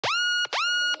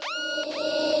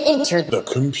Enter the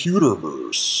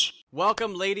Computerverse.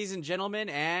 Welcome, ladies and gentlemen,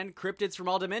 and cryptids from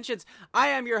all dimensions. I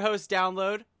am your host,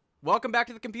 Downlowd. Welcome back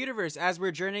to the Computerverse as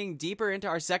we're journeying deeper into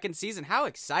our second season. How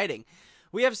exciting!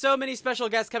 We have so many special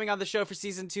guests coming on the show for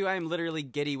Season 2. I am literally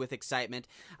giddy with excitement.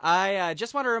 I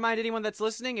just want to remind anyone that's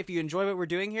listening, if you enjoy what we're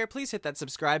doing here, please hit that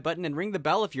subscribe button and ring the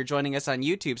bell if you're joining us on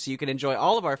YouTube so you can enjoy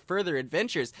all of our further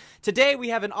adventures. Today, we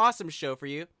have an awesome show for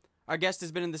you. Our guest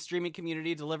has been in the streaming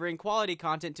community delivering quality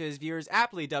content to his viewers,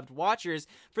 aptly dubbed watchers,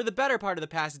 for the better part of the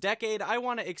past decade. I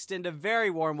want to extend a very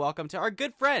warm welcome to our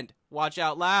good friend,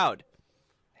 WatchOutLoud.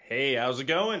 Hey, how's it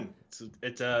going?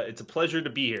 It's a pleasure to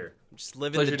be here. Just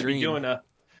living the dream.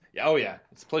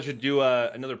 It's a pleasure to do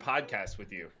another podcast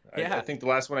with you. Yeah. I think the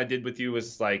last one I did with you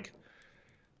was like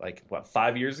what,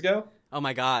 5 years ago? Oh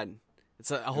my God,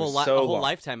 it's a whole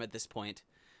lifetime at this point.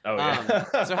 Oh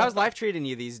yeah. So how's life treating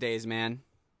you these days, man?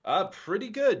 Pretty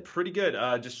good.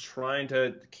 Just trying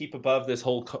to keep above this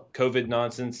whole COVID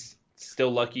nonsense. Still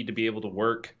lucky to be able to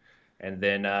work, and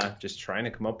then just trying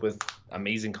to come up with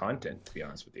amazing content, to be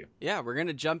honest with you. Yeah, we're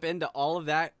gonna jump into all of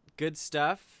that good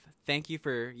stuff. Thank you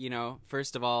for,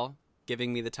 first of all,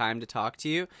 giving me the time to talk to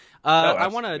you. I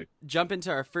want to jump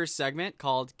into our first segment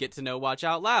called Get to Know Watch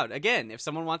Out Loud. Again, if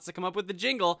someone wants to come up with the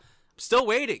jingle, I'm still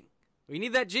waiting. We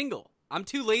need that jingle. I'm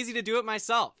too lazy to do it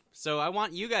myself, so I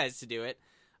want you guys to do it.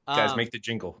 Guys, make the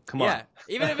jingle. Come on. Yeah,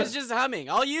 even if it's just humming,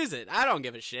 I'll use it. I don't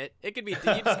give a shit. It could be, you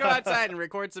just go outside and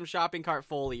record some shopping cart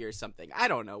Foley or something. I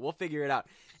don't know. We'll figure it out.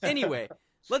 Anyway,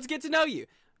 let's get to know you.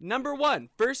 Number one,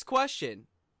 first question.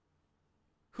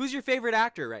 Who's your favorite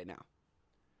actor right now?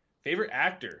 Favorite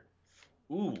actor?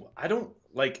 Ooh, I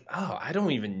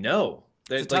don't even know.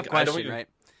 It's a tough question, right?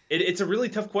 It's a really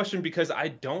tough question because I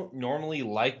don't normally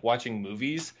like watching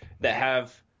movies that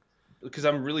have, because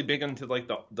I'm really big into like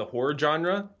the horror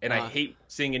genre, and I hate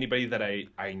seeing anybody that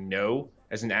I know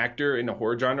as an actor in the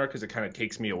horror genre because it kind of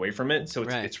takes me away from it. So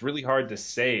it's really hard to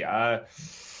say. I'd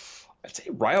say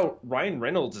Ryan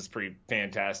Reynolds is pretty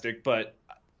fantastic, but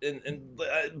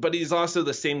he's also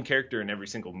the same character in every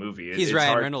single movie. He's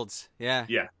Ryan Reynolds. Yeah.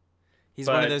 Yeah. He's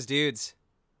one of those dudes.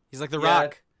 He's like The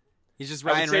Rock. He's just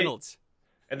Ryan Reynolds.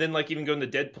 And then like even going to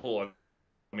Deadpool,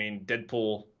 I mean,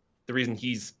 Deadpool, the reason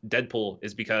he's Deadpool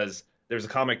is because there's a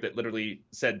comic that literally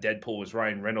said Deadpool was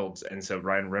Ryan Reynolds, and so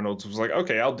Ryan Reynolds was like,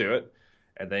 okay, I'll do it.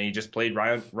 And then he just played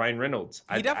Ryan Reynolds.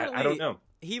 I don't know.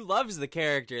 He loves the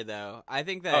character, though. I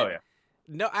think that...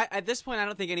 at this point, I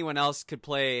don't think anyone else could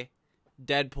play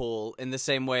Deadpool in the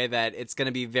same way that it's going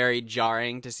to be very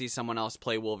jarring to see someone else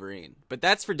play Wolverine. But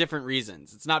that's for different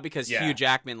reasons. It's not because Hugh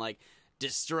Jackman,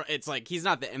 it's like he's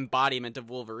not the embodiment of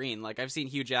Wolverine. Like, I've seen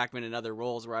Hugh Jackman in other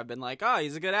roles where I've been like, oh,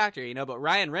 he's a good actor, but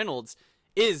Ryan Reynolds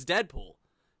is Deadpool.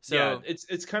 So yeah,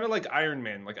 it's kind of like Iron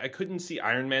Man. Like, I couldn't see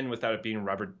Iron Man without it being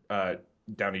Robert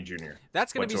Downey Jr.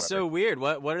 That's going to be so weird.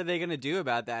 What are they going to do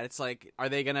about that? It's like, are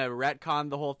they going to retcon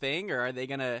the whole thing, or are they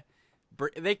going to...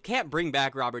 They can't bring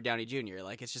back Robert Downey Jr.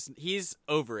 Like, it's just, he's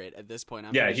over it at this point.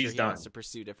 I'm pretty sure he wants to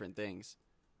pursue different things.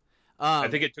 I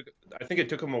think it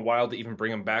took him a while to even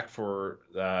bring him back for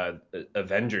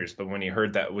Avengers, but when he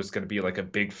heard that was going to be like a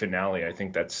big finale, I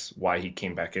think that's why he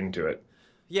came back into it.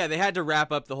 Yeah, they had to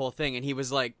wrap up the whole thing, and he was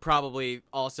like, probably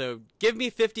also, give me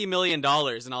 $50 million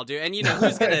and I'll do it. And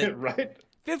who's gonna right?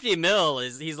 50 mil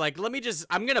is, he's like,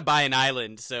 I'm gonna buy an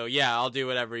island, so yeah, I'll do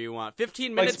whatever you want.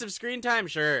 15 minutes of screen time,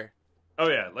 sure. Oh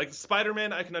yeah, like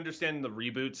Spider-Man, I can understand the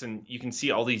reboots, and you can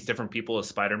see all these different people as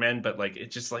Spider-Man, but like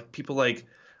it's just like people like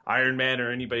Iron Man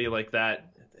or anybody like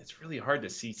that, it's really hard to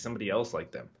see somebody else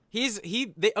like them.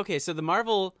 So the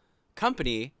Marvel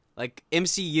company, like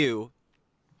MCU,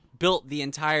 built the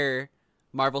entire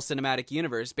Marvel Cinematic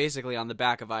Universe basically on the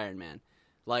back of Iron Man.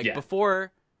 Like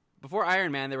before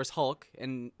Iron Man, there was Hulk,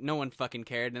 and no one fucking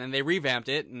cared, and then they revamped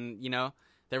it, and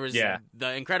there was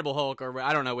the Incredible Hulk, or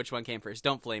I don't know which one came first.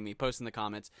 Don't flame me. Post in the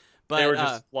comments. But they were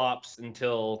just flops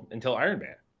until Iron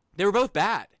Man. They were both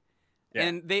bad. Yeah.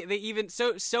 And they even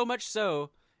so much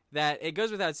so that it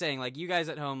goes without saying, like, you guys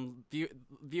at home,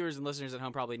 viewers and listeners at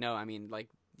home probably know. I mean, like,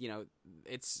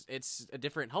 it's a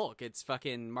different Hulk. It's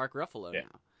fucking Mark Ruffalo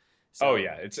now. So, oh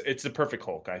yeah, it's the perfect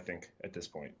Hulk, I think, at this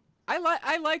point.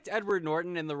 I liked Edward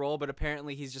Norton in the role, but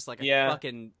apparently he's just like a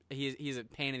fucking he's a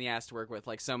pain in the ass to work with,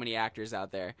 like so many actors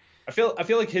out there. I feel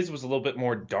like his was a little bit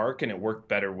more dark, and it worked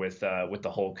better with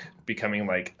the Hulk becoming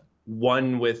like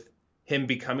one with him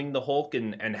becoming the Hulk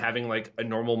and having like a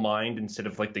normal mind instead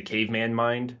of like the caveman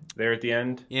mind there at the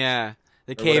end. Yeah,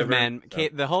 the caveman,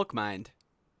 the Hulk mind.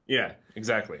 Yeah,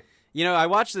 exactly. I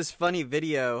watched this funny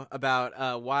video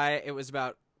about why it was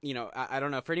about you know, I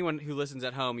don't know, for anyone who listens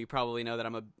at home, you probably know that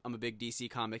I'm a big DC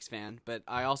Comics fan, but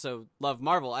I also love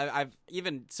Marvel. I've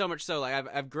even so much so, like,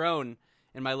 I've grown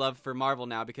in my love for Marvel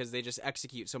now because they just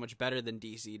execute so much better than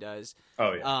DC does.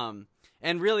 Oh yeah.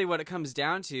 And really what it comes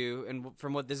down to, and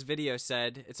from what this video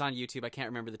said, it's on YouTube, I can't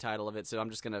remember the title of it, so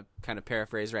I'm just going to kind of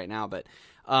paraphrase right now, but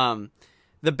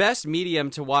the best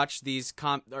medium to watch these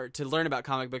or to learn about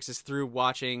comic books is through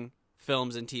watching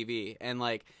films and TV. And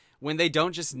like, when they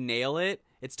don't just nail it,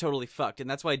 it's totally fucked. And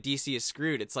that's why DC is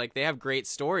screwed. It's like they have great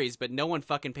stories, but no one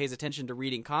fucking pays attention to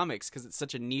reading comics because it's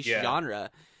such a niche genre.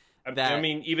 I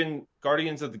mean, even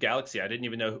Guardians of the Galaxy, I didn't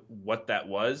even know what that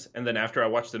was. And then after I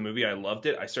watched the movie, I loved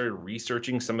it. I started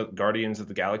researching some of the Guardians of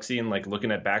the Galaxy and like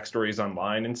looking at backstories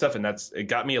online and stuff. And it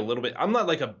got me a little bit. I'm not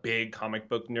like a big comic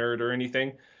book nerd or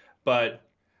anything, but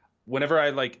whenever I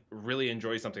like really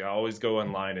enjoy something, I always go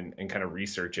online and kind of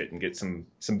research it and get some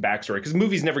backstory, because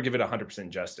movies never give it 100%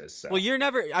 justice. So. Well, you're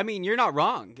not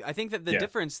wrong. I think that the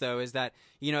difference though is that,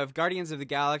 you know, if Guardians of the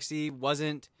Galaxy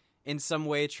wasn't in some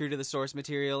way true to the source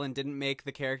material and didn't make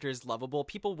the characters lovable,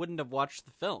 people wouldn't have watched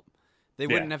the film. They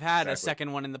wouldn't have had a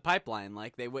second one in the pipeline.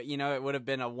 Like they would, you know, it would have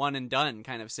been a one and done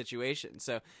kind of situation.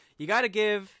 So you got to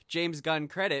give James Gunn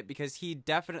credit because he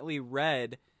definitely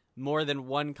read more than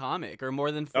one comic or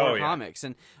more than four comics.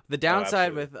 And the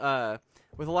downside with a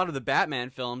lot of the Batman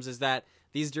films is that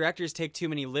these directors take too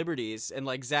many liberties. And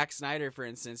like Zack Snyder, for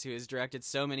instance, who has directed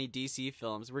so many DC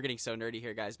films. We're getting so nerdy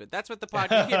here, guys, but that's what the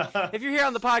podcast, if you're here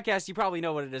on the podcast, you probably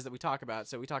know what it is that we talk about.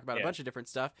 So we talk about a bunch of different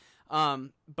stuff.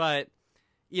 But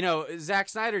you know, Zack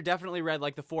Snyder definitely read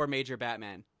like the four major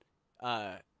Batman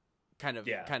kind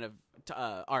of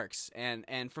arcs.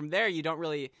 And from there, you're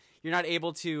not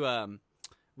able to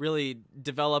really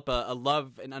develop a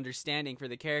love and understanding for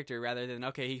the character, rather than,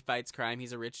 okay, he fights crime,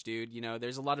 he's a rich dude. You know,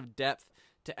 there's a lot of depth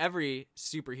to every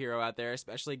superhero out there,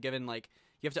 especially given, like,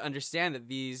 you have to understand that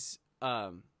these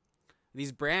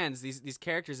brands, these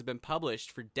characters have been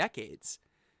published for decades.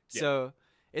 So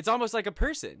it's almost like a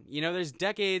person, you know, there's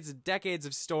decades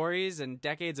of stories and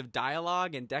decades of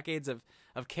dialogue and decades of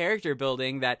character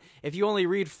building that if you only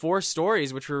read 4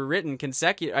 stories, which were written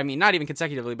not even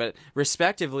consecutively, but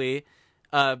respectively,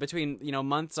 between, you know,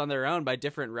 months on their own by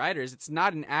different writers, it's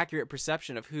not an accurate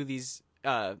perception of who these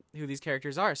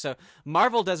characters are. So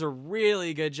Marvel does a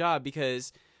really good job,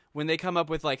 because when they come up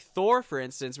with like Thor, for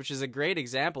instance, which is a great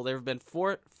example, there have been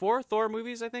four Thor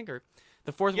movies, I think, or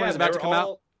the 4th one is about to come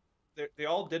out. They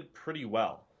all did pretty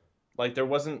well. Like there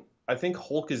wasn't, I think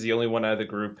Hulk is the only one out of the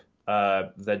group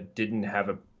that didn't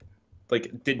have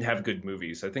good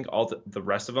movies. I think all the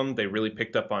rest of them, they really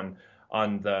picked up on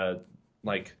the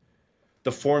like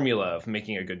the formula of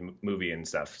making a good movie and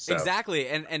stuff. So. Exactly.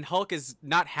 And Hulk has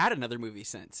not had another movie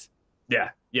since. Yeah.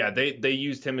 They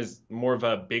used him as more of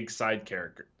a big side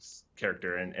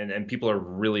character, and people are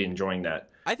really enjoying that.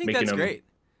 I think that's great.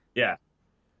 Yeah.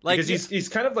 Like, because he's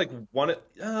kind of like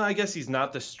I guess he's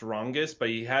not the strongest, but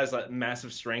he has that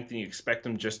massive strength, and you expect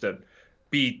him just to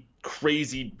be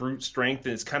crazy brute strength,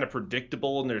 and it's kind of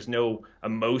predictable, and there's no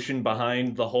emotion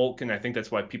behind the Hulk, and I think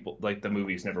that's why people like the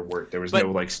movies never worked. There was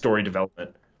no like story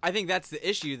development. I think that's the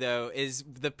issue, though, is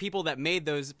the people that made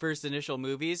those first initial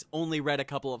movies only read a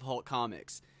couple of Hulk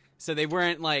comics, so they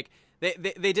weren't like they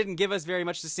didn't give us very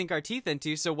much to sink our teeth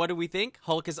into. So what do we think?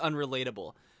 Hulk is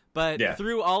unrelatable. But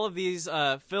through all of these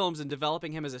films and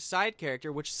developing him as a side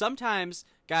character, which sometimes,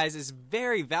 guys, is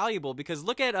very valuable, because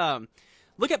look at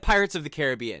Pirates of the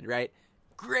Caribbean, right?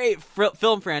 Great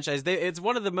film franchise. It's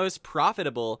one of the most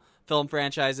profitable film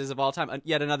franchises of all time.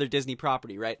 Yet another Disney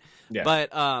property, right? Yeah.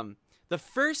 But the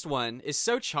first one is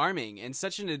so charming and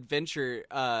such an adventure.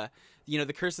 You know,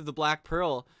 The Curse of the Black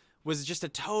Pearl was just a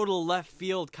total left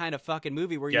field kind of fucking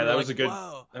movie where that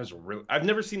was really. I've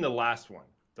never seen the last one.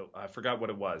 I forgot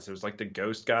what it was. It was like the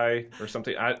ghost guy or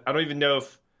something. I don't even know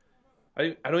if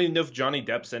I don't even know if Johnny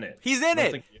Depp's in it. He's in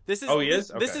it. He is?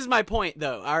 Okay. This is my point,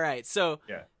 though. All right, so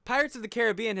Pirates of the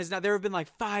Caribbean there have been like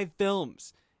 5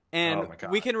 films, and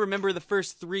we can remember the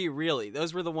first 3 really.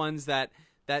 Those were the ones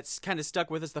that's kind of stuck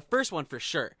with us. The first one for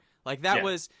sure. Like that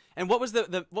was, and what was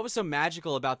what was so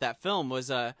magical about that film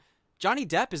was Johnny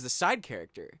Depp is the side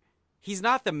character. He's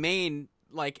not the main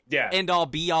end all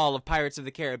be all of Pirates of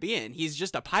the Caribbean. He's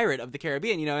just a pirate of the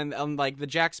Caribbean, you know, and like the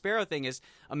Jack Sparrow thing is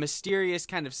a mysterious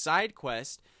kind of side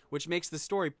quest which makes the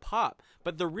story pop.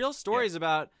 But the real story is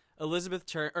about Elizabeth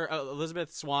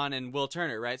Swann and Will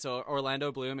Turner, right? So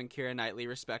Orlando Bloom and Keira Knightley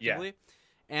respectively.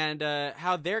 And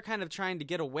how they're kind of trying to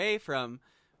get away from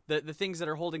the things that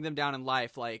are holding them down in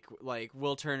life, like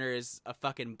Will Turner is a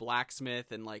fucking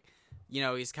blacksmith, and like, you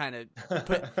know, he's kind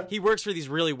of he works for these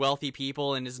really wealthy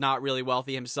people and is not really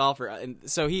wealthy himself, and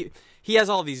so he has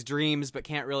all these dreams but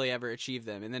can't really ever achieve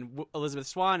them. And then Elizabeth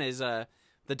Swann is the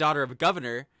daughter of a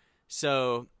governor,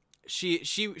 so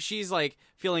she's like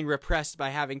feeling repressed by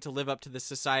having to live up to the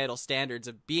societal standards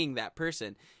of being that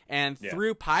person. And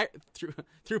through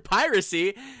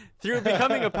piracy, through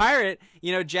becoming a pirate,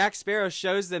 you know, Jack Sparrow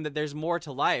shows them that there's more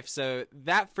to life. So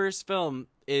that first film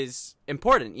is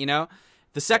important, you know.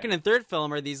 The second and third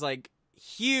film are these like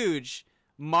huge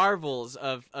marvels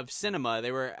of cinema.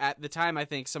 They were at the time, I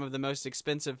think, some of the most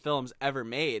expensive films ever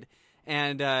made.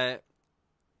 And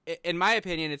in my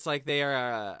opinion, it's like they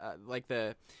are like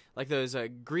those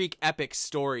Greek epic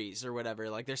stories or whatever.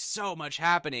 Like there's so much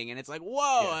happening, and it's like,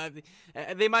 whoa.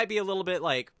 They might be a little bit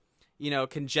like, you know,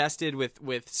 congested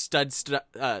with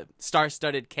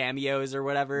star-studded cameos or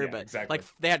whatever, but exactly. Like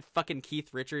they had fucking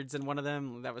Keith Richards in one of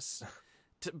them. That was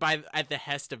at the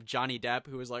hest of Johnny Depp,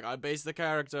 who was like, I based the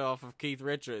character off of Keith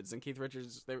Richards, and Keith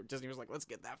Richards, Disney was like, let's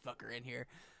get that fucker in here.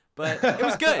 But it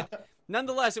was good.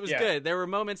 Nonetheless, it was good. There were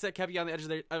moments that kept you on the edge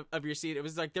of your seat. It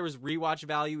was like there was rewatch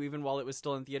value even while it was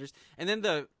still in theaters. And then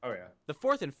the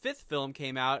fourth and fifth film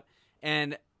came out,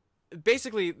 and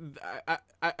basically,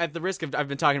 at the risk of, I've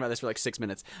been talking about this for like 6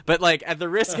 minutes, but like at the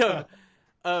risk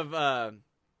of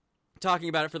talking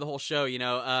about it for the whole show, you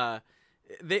know,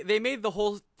 they made the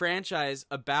whole franchise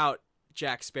about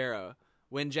Jack Sparrow,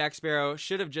 when Jack Sparrow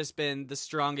should have just been the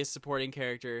strongest supporting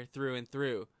character through and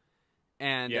through.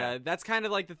 And that's kind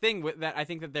of like the thing that I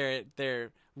think that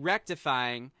they're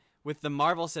rectifying with the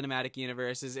Marvel Cinematic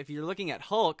Universe is if you're looking at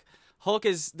Hulk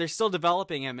they're still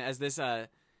developing him as this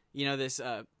you know, this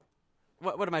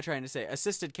what am I trying to say?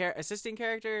 Assisting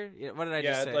character? What did I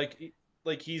just say?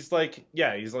 He's like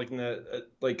in the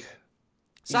like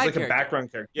he's side like character. A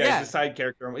background character. Yeah, he's a side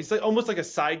character. He's like almost like a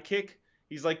sidekick.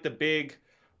 He's like the big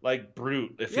like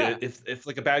brute. If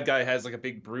like a bad guy has like a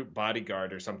big brute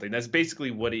bodyguard or something, that's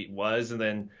basically what he was. And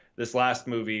then this last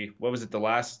movie, what was it? The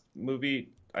last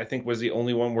movie I think was the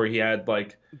only one where he had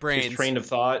like brains. His train of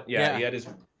thought. He had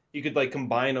he could like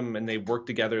combine them and they work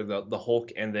together. The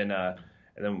Hulk and then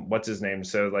what's his name?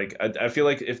 So like I feel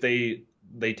like if they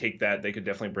take that, they could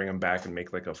definitely bring him back and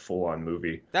make like a full-on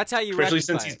movie. That's how you especially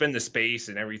since he's been to space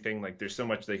and everything. Like there's so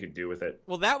much they could do with it.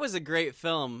 Well, that was a great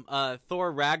film,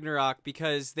 Thor Ragnarok,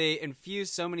 because they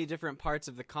infused so many different parts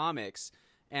of the comics.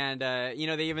 And you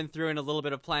know, they even threw in a little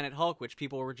bit of Planet Hulk, which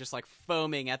people were just like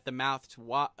foaming at the mouth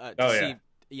to see,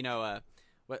 you know,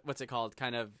 what's it called,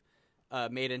 kind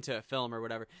of made into a film or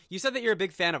whatever. You said that you're a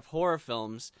big fan of horror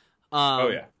films.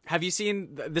 Have you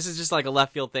seen, this is just like a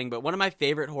left field thing, but one of my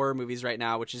favorite horror movies right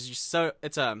now, which is just so,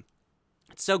 it's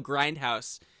so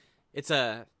grindhouse. It's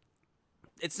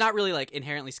not really like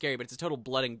inherently scary, but it's a total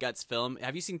blood and guts film.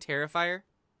 Have you seen Terrifier?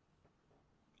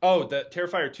 Oh, the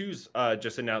Terrifier 2's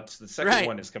just announced. The second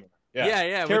one is coming.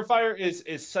 Yeah. Terrifier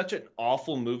is such an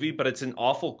awful movie, but it's an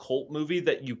awful cult movie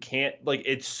that you can't, like,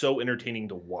 it's so entertaining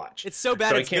to watch. It's so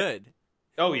bad it's good.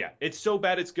 Oh, yeah. It's so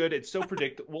bad it's good. It's so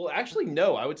predictable. Well, actually,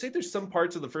 no. I would say there's some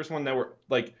parts of the first one that were,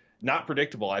 like, not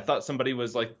predictable. I thought somebody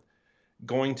was, like,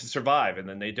 going to survive, and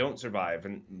then they don't survive.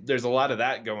 And there's a lot of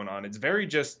that going on. It's very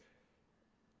just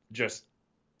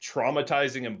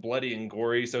traumatizing and bloody and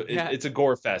gory. So it's a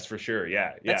gore fest for sure.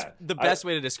 Yeah. That's the best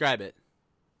way to describe it.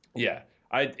 Yeah.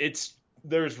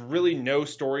 There's really no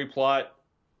story plot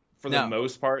for the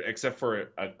most part, except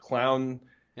for a clown.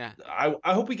 Yeah.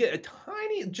 I hope we get a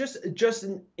tiny, just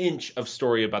an inch of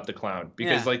story about the clown,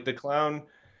 because like the clown,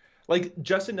 like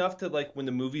just enough to like when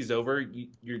the movie's over,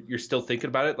 you're still thinking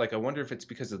about it. Like, I wonder if it's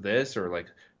because of this, or like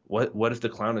what if the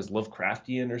clown is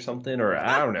Lovecraftian or something, or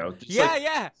I don't know.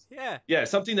 Just yeah.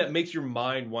 Something that makes your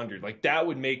mind wonder. Like that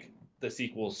would make the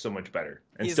sequels so much better,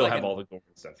 and still have all the gore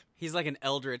and stuff. He's like an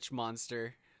eldritch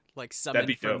monster, like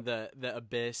summoned from the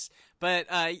abyss. But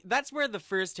that's where the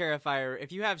first Terrifier,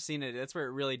 if you have seen it, that's where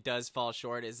it really does fall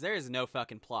short. Is there is no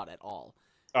fucking plot at all.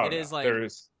 Is like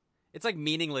it's like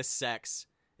meaningless sex.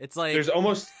 It's like there's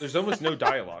almost no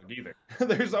dialogue either.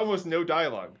 There's almost no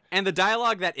dialogue. And the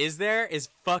dialogue that is there is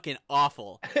fucking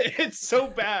awful. It's so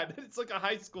bad. It's like a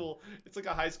high school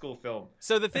film.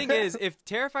 So the thing is, if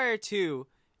Terrifier 2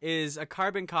 is a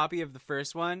carbon copy of the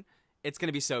first one, it's going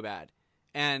to be so bad.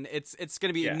 And it's going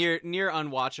to be near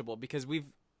unwatchable, because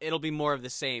it'll be more of the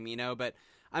same, you know, but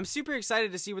I'm super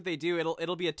excited to see what they do.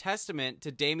 It'll be a testament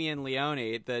to Damien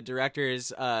Leone, the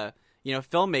director's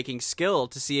filmmaking skill,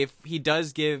 to see if he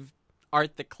does give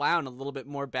Art the Clown a little bit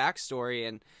more backstory.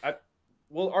 And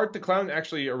Art the Clown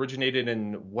actually originated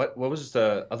in what was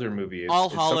the other movie? All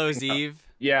Hallows Eve.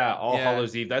 All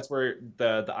Hallows Eve. That's where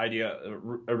the idea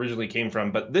originally came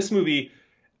from. But this movie,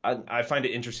 I find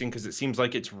it interesting because it seems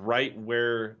like it's right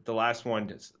where the last one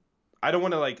is. I don't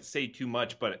want to like say too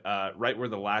much, but right where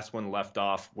the last one left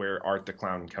off, where Art the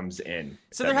Clown comes in.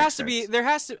 So there has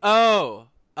to. Oh,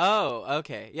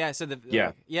 okay, yeah. So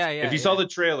yeah. If you saw the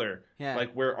trailer, yeah,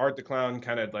 like where Art the Clown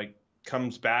kind of like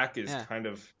comes back is kind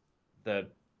of the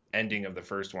ending of the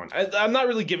first one. I'm not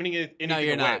really giving it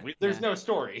anything away. There's no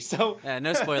story, so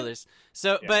no spoilers.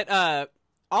 So, but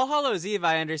All Hallows Eve,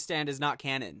 I understand, is not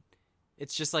canon.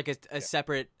 It's just like a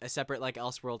separate like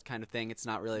Elseworld kind of thing. It's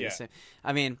not really the same.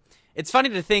 I mean, it's funny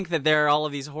to think that there are all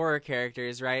of these horror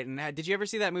characters, right? And did you ever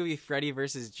see that movie Freddy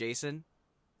vs. Jason?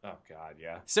 Oh God,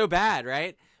 yeah. So bad,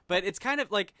 right? But it's kind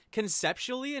of like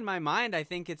conceptually in my mind, I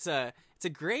think it's a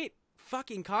great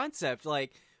fucking concept.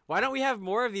 Like, why don't we have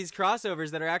more of these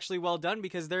crossovers that are actually well done?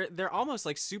 Because they're almost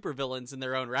like super villains in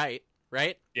their own right?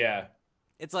 Yeah.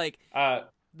 It's like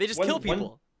they just kill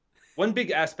people. One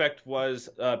big aspect was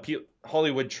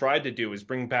Hollywood tried to do is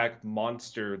bring back the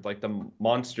Monster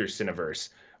Cineverse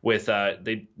with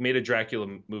they made a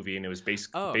Dracula movie, and it was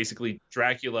basically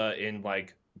Dracula in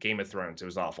like Game of Thrones. It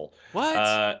was awful.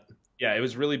 What? Yeah, it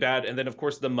was really bad. And then of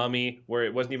course The Mummy, where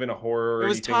it wasn't even a horror or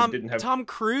anything. It was Tom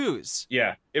Cruise.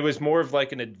 Yeah, it was more of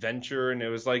like an adventure, and it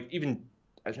was like even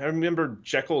I remember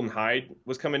Jekyll and Hyde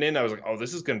was coming in. I was like, oh,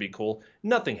 this is gonna be cool.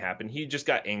 Nothing happened. He just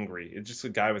got angry. It's just a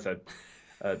guy with a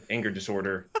anger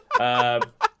disorder.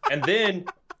 And then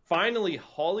finally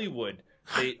Hollywood,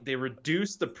 they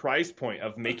reduced the price point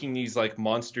of making these like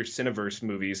Monster Cineverse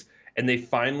movies, and they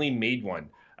finally made one.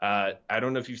 I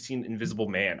don't know if you've seen Invisible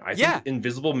Man. I think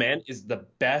Invisible Man is the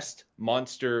best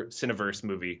Monster Cineverse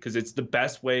movie because it's the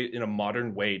best way in a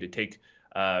modern way to take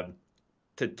a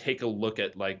look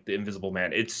at like the Invisible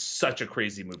Man. It's such a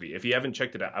crazy movie. If you haven't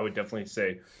checked it out, I would definitely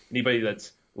say anybody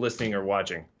that's listening or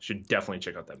watching should definitely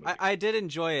check out that movie. I did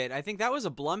enjoy it. I think that was a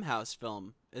Blumhouse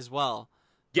film as well.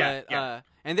 Yeah, but,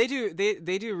 and they do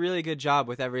a really good job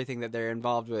with everything that they're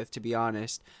involved with, to be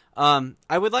honest.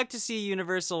 I would like to see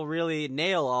Universal really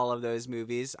nail all of those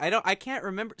movies. I can't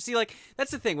remember. See, like,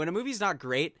 that's the thing. When a movie's not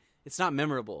great, it's not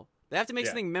memorable. They have to make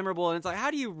something memorable, and it's like,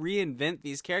 how do you reinvent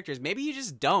these characters? Maybe you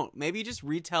just don't. Maybe you just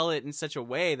retell it in such a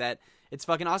way that it's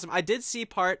fucking awesome. I did see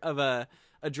part of a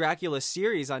Dracula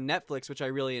series on Netflix, which I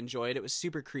really enjoyed. It was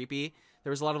super creepy.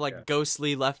 There was a lot of like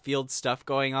ghostly left field stuff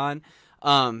going on.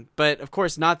 But of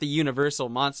course not the Universal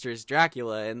Monsters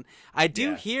Dracula. And I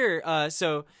do hear,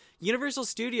 so Universal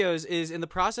Studios is in the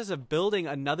process of building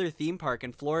another theme park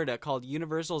in Florida called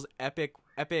Universal's Epic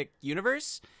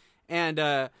Universe.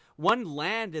 And, one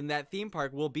land in that theme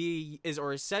park is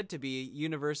said to be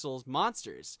Universal's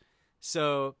Monsters.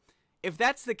 So if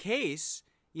that's the case,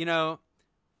 you know,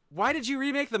 why did you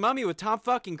remake The Mummy with Tom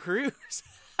fucking Cruise?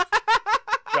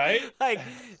 Right? Like,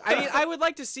 I mean, I would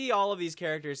like to see all of these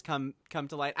characters come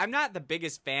to light. I'm not the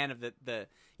biggest fan of the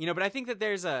you know, but I think that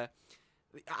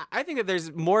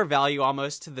there's more value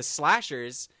almost to the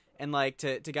slashers and like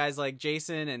to guys like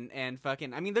Jason and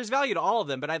fucking, I mean, there's value to all of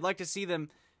them, but I'd like to see them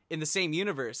in the same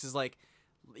universe as like,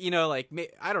 you know, like,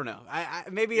 I don't know.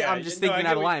 Maybe I'm just thinking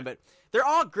out of line, but they're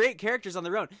all great characters on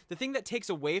their own. The thing that takes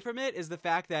away from it is the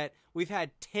fact that we've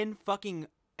had 10 fucking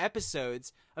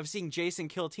episodes of seeing Jason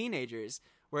kill teenagers,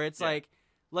 where it's like,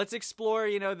 let's explore,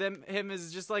 you know, him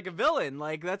as just like a villain.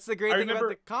 Like, that's the great thing about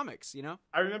the comics, you know?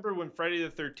 I remember when Friday the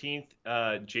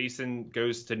 13th, Jason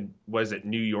goes to, was it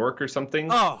New York or something?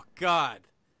 Oh, God.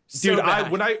 Dude,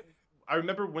 I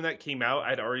remember when that came out,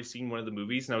 I'd already seen one of the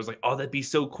movies, and I was like, oh, that'd be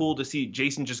so cool to see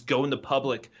Jason just go in the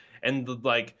public, and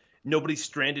like, nobody's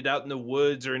stranded out in the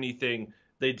woods or anything.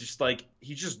 They just like,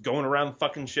 he's just going around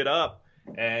fucking shit up.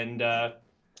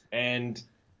 And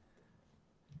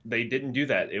they didn't do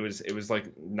that. It was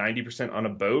like 90% on a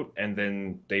boat, and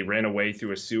then they ran away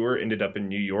through a sewer, ended up in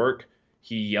New York.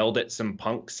 He yelled at some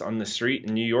punks on the street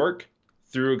in New York,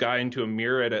 threw a guy into a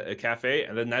mirror at a cafe,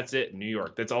 and then that's it in New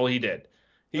York. That's all he did.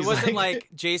 It wasn't like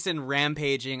Jason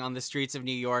rampaging on the streets of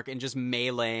New York and just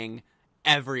meleeing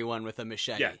everyone with a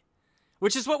machete. Yeah.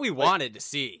 Which is what we wanted to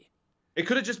see. It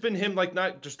could have just been him, like,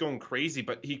 not just going crazy,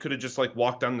 but he could have just, like,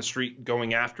 walked down the street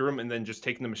going after him and then just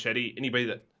taking the machete,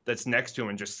 anybody that's next to him,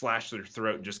 and just slash their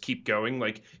throat and just keep going.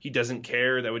 Like, he doesn't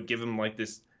care. That would give him, like,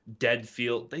 this dead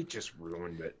feel. They just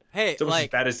ruined it. Hey, it's almost as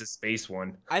bad as the space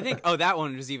one. I think, that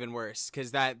one was even worse,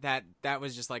 because that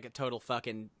was just, like, a total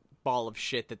fucking ball of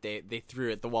shit that they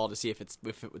threw at the wall to see if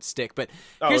it would stick. But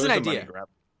here's an idea.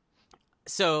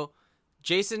 So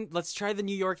Jason, let's try the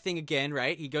New York thing again,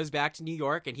 right? He goes back to New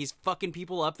York and he's fucking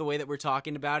people up the way that we're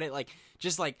talking about it, like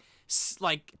just like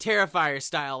Terrifier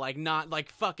style, like not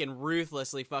like fucking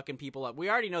ruthlessly fucking people up. We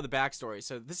already know the backstory,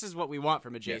 so this is what we want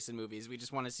from a Jason movies. We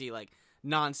just want to see like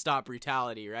nonstop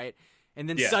brutality, right? and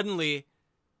then suddenly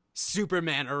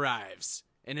Superman arrives,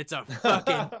 and it's a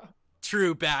fucking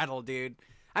true battle, dude.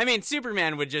 I mean,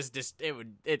 Superman would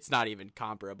it's not even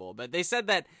comparable, but they said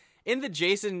that in the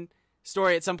Jason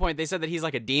story at some point, they said that he's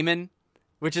like a demon,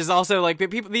 which is also like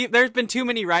there's been too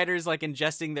many writers like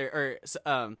ingesting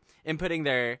inputting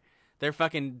their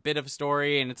fucking bit of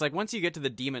story, and it's like once you get to the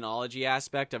demonology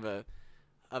aspect of a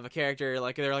character,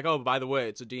 like they're like, oh, by the way,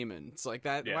 it's a demon. It's like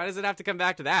that. Yeah. Why does it have to come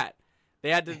back to that? They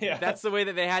had to. Yeah. That's the way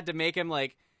that they had to make him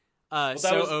like OP.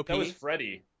 That was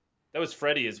Freddy. That was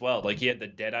Freddy as well. Like he had the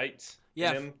Deadites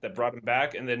in him that brought him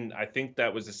back, and then I think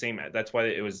that was the same. That's why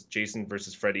it was Jason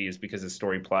versus Freddy, is because the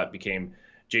story plot became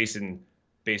Jason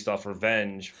based off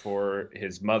revenge for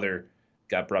his mother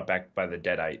got brought back by the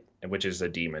Deadite, which is a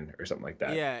demon or something like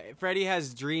that. Yeah, Freddy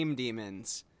has dream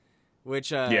demons,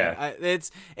 which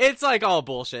it's like all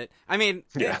bullshit. I mean,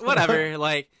 whatever.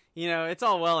 Like, you know, it's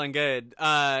all well and good.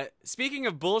 Speaking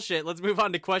of bullshit, let's move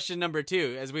on to question number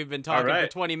 2, as we've been talking for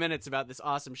 20 minutes about this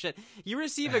awesome shit. You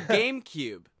receive a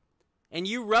Gamecube, and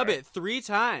you rub it 3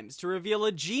 times to reveal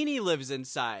a genie lives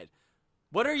inside.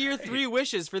 What are your 3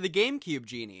 wishes for the Gamecube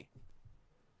genie?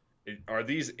 Are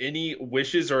these any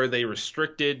wishes, or are they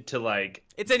restricted to like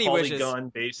it's any polygon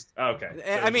based? Oh, okay. So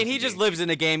I mean, he just lives in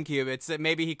a GameCube. It's that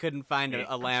maybe he couldn't find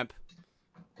a lamp.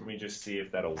 Let me just see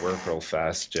if that'll work real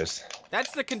fast.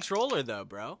 That's the controller, though,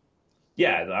 bro.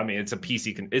 Yeah, I mean, it's a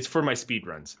PC. It's for my speed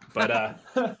runs. But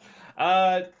what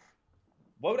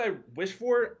would I wish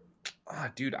for?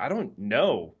 Dude, I don't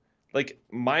know. Like,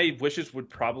 my wishes would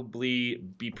probably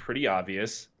be pretty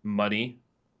obvious. Money,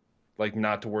 like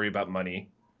not to worry about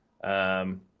money. I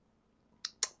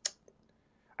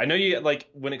know you like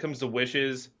when it comes to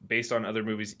wishes based on other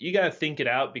movies, you gotta think it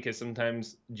out, because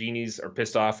sometimes genies are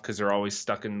pissed off because they're always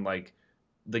stuck in like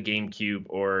the GameCube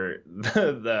or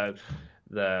the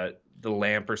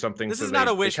lamp or something. This is not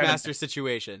a Wishmaster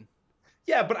situation.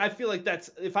 Yeah, but I feel like that's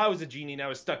if I was a genie and I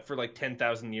was stuck for like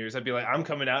 10,000 years, I'd be like, I'm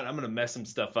coming out, I'm gonna mess some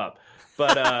stuff up.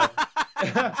 But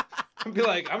I'd be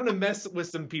like, I'm gonna mess with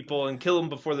some people and kill them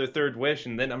before their 3rd wish,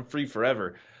 and then I'm free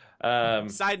forever.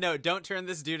 Side note, don't turn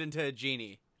this dude into a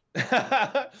genie.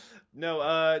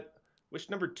 No, wish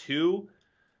number 2,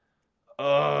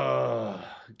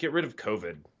 get rid of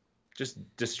COVID. Just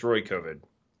destroy COVID.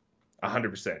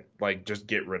 100%. Like, just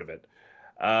get rid of it.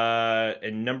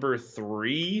 And number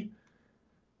 3,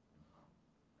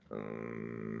 I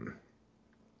mean,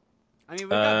 we've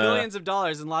got billions of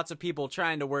dollars and lots of people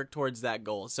trying to work towards that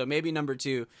goal. So maybe number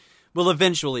 2 will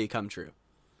eventually come true.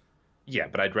 Yeah,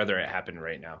 but I'd rather it happen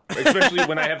right now, especially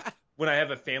when I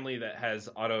have a family that has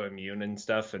autoimmune and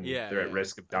stuff, and they're at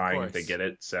risk of dying if they get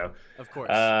it. So, of course,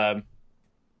 and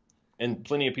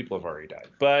plenty of people have already died.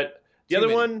 But the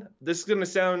other one, this is gonna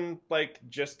sound like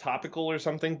just topical or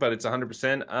something, but it's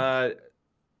 100%.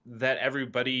 That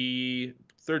everybody,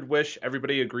 3rd wish,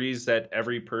 everybody agrees that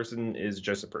every person is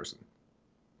just a person.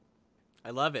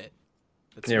 I love it.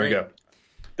 There we go.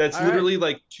 That's literally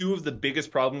like 2 of the biggest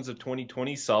problems of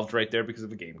 2020 solved right there because of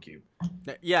the GameCube.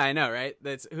 Yeah, I know, right?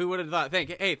 That's who would have thought. Thank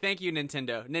you,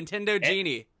 Nintendo. Nintendo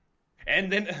Genie.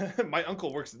 And then my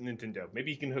uncle works at Nintendo.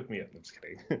 Maybe he can hook me up. I'm just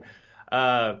kidding.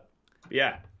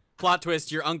 Yeah. Plot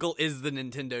twist: your uncle is the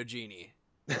Nintendo Genie.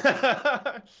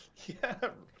 Yeah.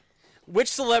 Which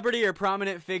celebrity or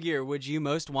prominent figure would you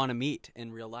most want to meet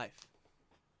in real life?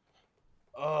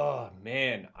 Oh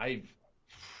man,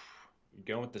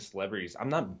 going with the celebrities. I'm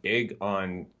not big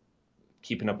on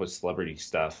keeping up with celebrity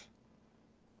stuff.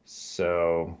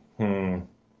 So, even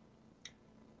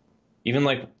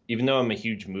though I'm a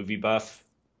huge movie buff,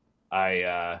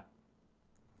 I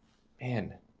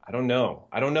don't know.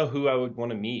 I don't know who I would want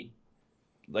to meet.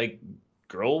 Like,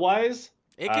 girl-wise?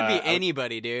 It could be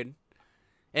anybody, dude.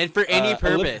 And for any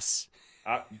purpose.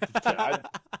 Well,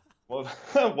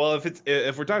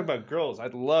 if we're talking about girls,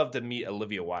 I'd love to meet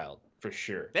Olivia Wilde. For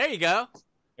sure. There you go.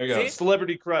 There you go.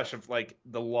 Celebrity crush of like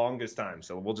the longest time.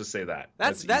 So we'll just say that.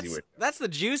 That's the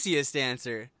juiciest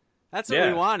answer. That's what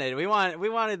we wanted. We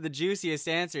wanted the juiciest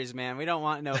answers, man. We don't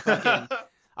want no fucking.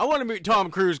 I want to meet Tom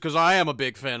Cruise because I am a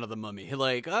big fan of the Mummy.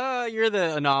 Like, you're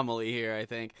the anomaly here. I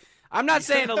think. I'm not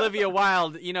saying Olivia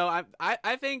Wilde. You know,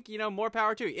 I think more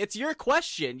power to you. It's your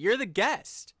question. You're the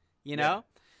guest. You know,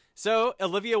 so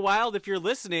Olivia Wilde, if you're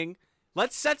listening,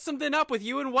 let's set something up with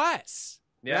you and Wes.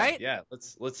 Yeah, right? Yeah.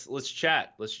 Let's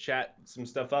chat. Let's chat some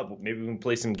stuff up. Maybe we can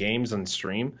play some games on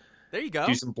stream. There you go.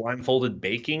 Do some blindfolded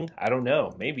baking. I don't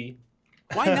know. Maybe.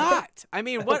 Why not? I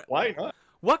mean, what? Why not?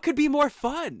 What could be more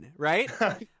fun, right?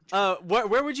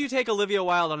 Where would you take Olivia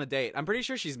Wilde on a date? I'm pretty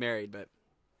sure she's married, but.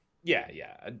 Yeah.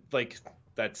 Like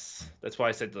that's why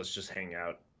I said let's just hang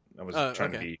out. I was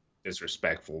trying to be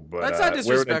disrespectful, but That's not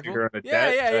disrespectful. Where would I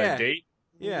take her on a date?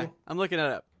 Yeah, I'm looking it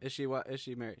up. Is she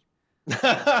married?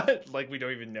 Like we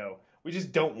don't even know. We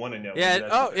just don't want to know. Yeah.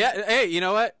 Oh, yeah. Hey, you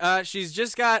know what? She's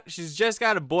just got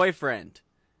a boyfriend,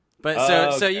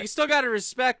 but so you still got to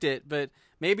respect it. But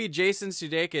maybe Jason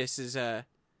Sudeikis is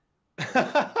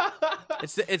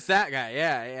it's that guy.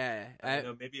 Yeah. I don't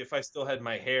know, maybe if I still had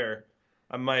my hair,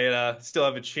 I might still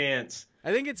have a chance.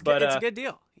 I think it's a good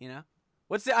deal. You know,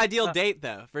 what's the ideal date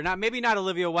though? For maybe not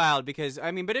Olivia Wilde, because I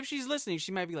mean, but if she's listening,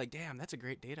 she might be like, "Damn, that's a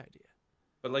great date idea."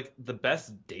 But like the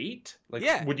best date? Like,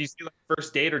 yeah. Would you say like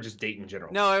first date or just date in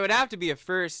general? No, it would have to be a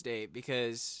first date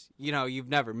because you've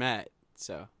never met.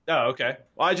 So. Oh, okay.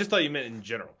 Well, I just thought you meant in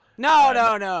general. No.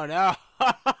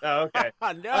 Oh, okay.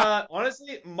 No.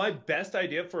 Honestly, my best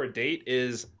idea for a date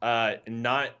is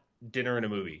not dinner and a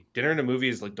movie. Dinner and a movie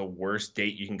is like the worst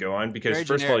date you can go on because Very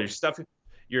first generic. of all,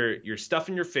 you're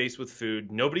stuffing your face with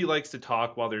food. Nobody likes to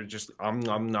talk while they're just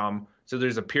nom. So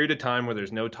there's a period of time where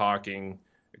there's no talking,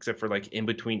 except for like in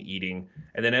between eating.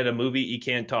 And then at a movie, you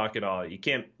can't talk at all. You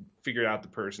can't figure out the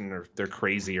person or if they're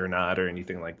crazy or not or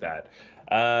anything like that.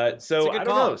 So I don't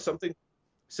know, something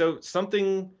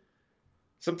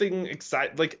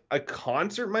exciting, like a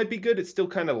concert might be good. It's still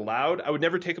kind of loud. I would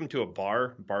never take them to a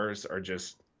bar. Bars are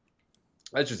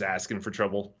that's just asking for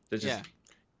trouble. That's just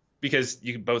because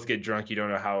you can both get drunk. You don't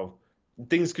know how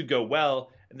things could go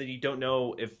well. And then you don't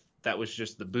know if that was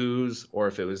just the booze or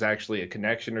if it was actually a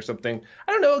connection or something.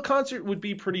 I don't know. A concert would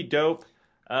be pretty dope.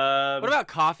 What about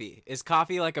coffee? Is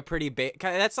coffee like a pretty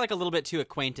that's like a little bit too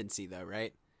acquaintancy though,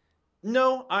 right?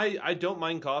 No, I don't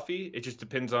mind coffee. It just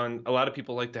depends on, a lot of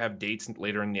people like to have dates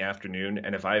later in the afternoon.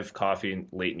 And if I have coffee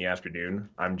late in the afternoon,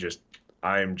 I'm just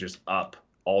up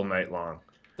all night long.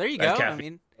 There you go. I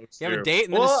mean, you have a date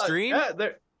and then a stream.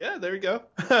 Yeah, there we go.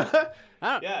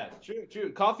 Yeah,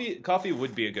 true. Coffee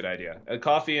would be a good idea. A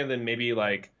coffee and then maybe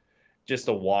like just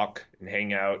a walk and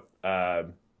hang out. I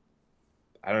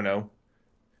don't know.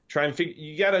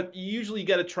 You usually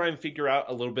gotta try and figure out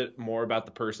a little bit more about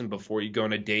the person before you go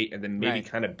on a date, and then maybe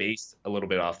kind of base a little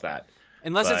bit off that.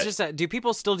 Unless it's just do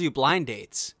people still do blind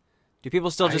dates? Do people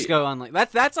still just go on like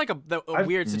that's like a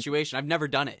weird situation. I've never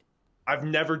done it. I've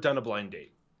never done a blind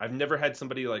date. I've never had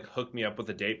somebody like hook me up with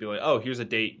a date, be like, "Oh, here's a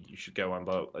date you should go on."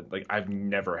 Like I've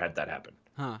never had that happen.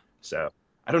 Huh. So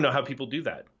I don't know how people do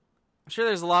that. I'm sure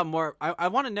there's a lot more. I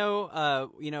want to know, I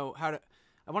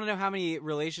want to know how many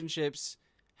relationships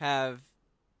have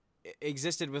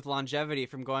existed with longevity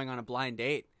from going on a blind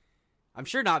date. I'm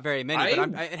sure not very many, but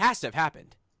it has to have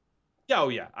happened. Yeah, oh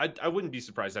yeah. I wouldn't be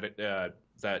surprised that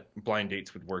that blind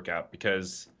dates would work out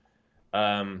because,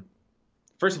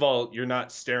 first of all, you're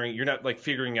not like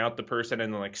figuring out the person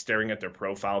and then like staring at their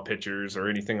profile pictures or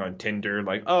anything on Tinder.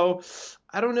 Like, oh,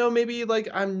 I don't know, maybe like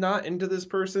I'm not into this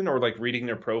person, or like reading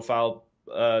their profile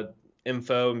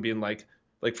info and being like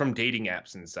from dating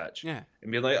apps and such. Yeah.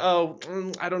 And being like, oh,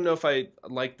 I don't know if I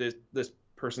like this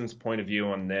person's point of view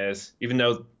on this, even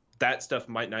though that stuff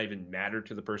might not even matter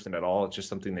to the person at all. It's just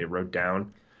something they wrote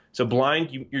down. So blind,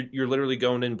 you're literally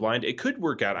going in blind. It could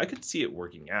work out. I could see it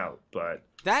working out, but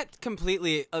that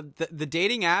completely the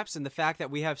dating apps and the fact that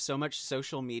we have so much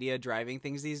social media driving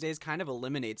things these days kind of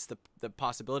eliminates the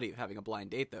possibility of having a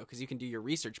blind date though, because you can do your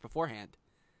research beforehand.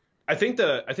 I think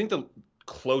the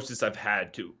closest I've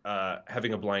had to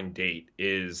having a blind date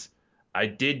is I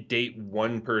did date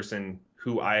one person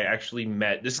who I actually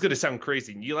met. This is gonna sound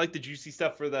crazy. You like the juicy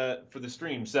stuff for the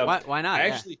stream, so why not?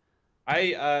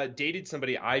 I dated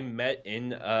somebody I met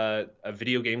in a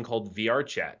video game called VR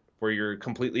Chat, where you're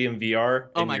completely in VR.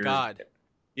 Oh my god!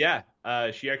 Yeah,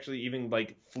 she actually even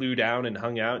like flew down and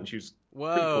hung out, and she was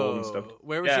pretty cool and stuff.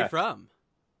 Where was she from?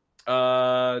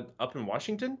 Up in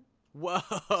Washington. Whoa!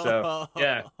 So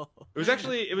yeah,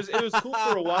 it was cool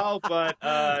for a while, but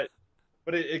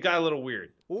it got a little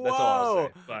weird. Whoa! That's all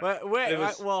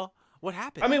I'll say. Well, what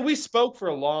happened? I mean, we spoke for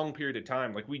a long period of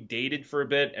time. Like we dated for a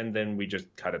bit, and then we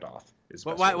just cut it off.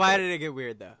 Why did it get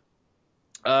weird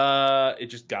though? It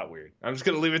just got weird. I'm just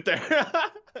gonna leave it there.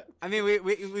 I mean,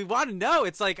 we want to know.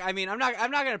 It's like, I mean, I'm not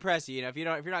gonna press you. If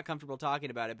you're not comfortable talking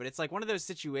about it, but it's like one of those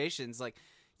situations. Like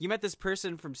you met this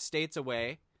person from states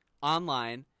away,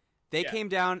 online. They came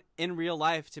down in real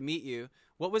life to meet you.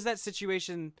 What was that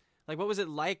situation like? What was it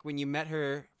like when you met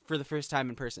her for the first time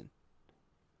in person?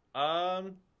 I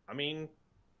mean,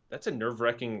 that's a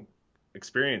nerve-wracking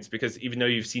experience because even though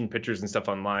you've seen pictures and stuff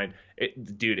online,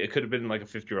 it could have been like a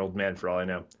 50-year-old man for all I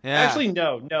know. Yeah. Actually,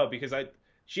 no, because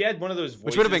she had one of those voices.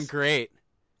 Which would have been great.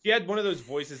 She had one of those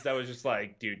voices that was just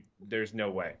like, dude, there's no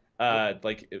way.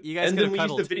 Like you guys could have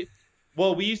cuddled.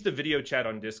 We used to video chat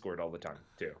on Discord all the time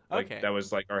too. Like okay. That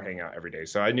was like our hangout every day.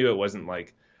 So I knew it wasn't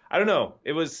like, I don't know.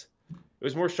 It was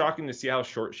more shocking to see how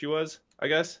short she was, I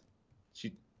guess.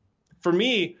 For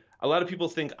me, a lot of people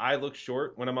think I look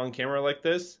short when I'm on camera like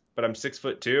this, but I'm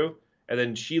 6'2", and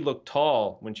then she looked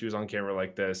tall when she was on camera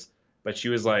like this, but she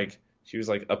was like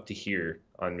up to here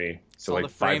on me, so like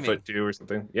 5'2" or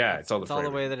something. Yeah, it's all the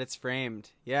way that it's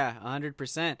framed. Yeah,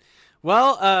 100%.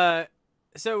 Well,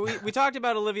 so we talked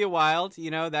about Olivia Wilde. You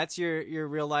know, that's your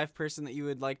real life person that you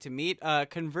would like to meet.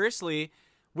 Conversely,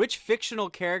 which fictional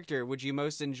character would you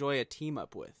most enjoy a team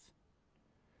up with?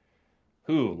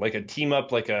 Who? Like a team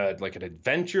up, like an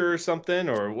adventure or something,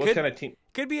 or what kind of team?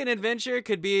 Could be an adventure.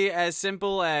 Could be as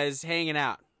simple as hanging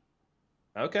out.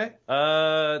 Okay.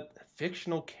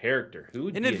 Fictional character. Who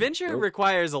would an be adventure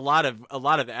requires a lot of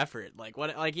effort. Like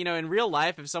what? Like, you know, in real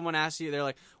life, if someone asks you, they're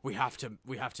like, we have to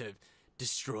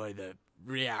destroy the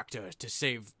reactor to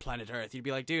save planet Earth. You'd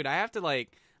be like, dude, I'm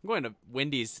going to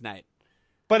Wendy's tonight.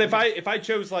 But if I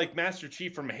chose like Master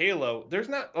Chief from Halo, there's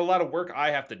not a lot of work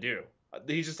I have to do.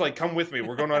 He's just like, come with me.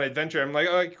 We're going on an adventure. I'm like,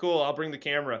 oh, cool. I'll bring the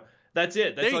camera. That's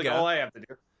it. That's like all I have to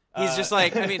do. He's just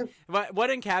like, I mean, what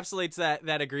encapsulates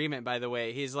that agreement, by the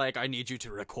way? He's like, I need you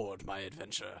to record my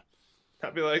adventure.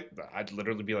 I'd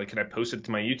literally be like, can I post it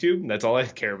to my YouTube? That's all I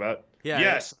care about. Yeah.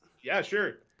 Yes. Yeah,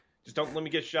 sure. Just don't let me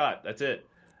get shot. That's it.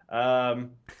 I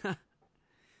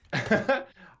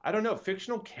don't know.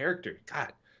 Fictional character.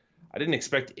 God, I didn't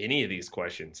expect any of these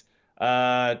questions.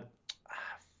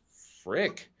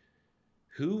 Frick.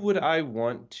 Who would I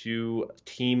want to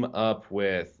team up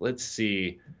with? Let's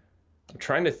see. I'm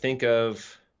trying to think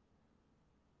of.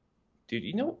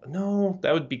 Dude, no,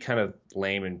 that would be kind of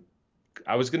lame. And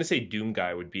I was gonna say Doom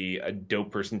Guy would be a dope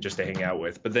person just to hang out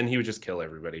with, but then he would just kill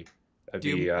everybody.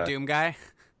 Doom Guy.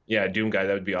 Yeah, Doom Guy.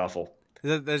 That would be awful.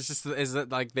 Is that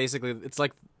like basically? It's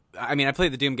like, I mean, I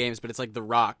played the Doom games, but it's like The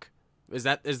Rock. Is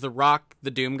The Rock the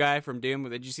Doom Guy from Doom?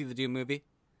 Did you see the Doom movie?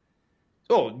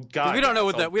 Oh God, we don't know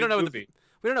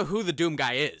we don't know who the Doom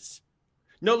Guy is.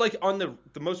 No, like on the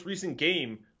most recent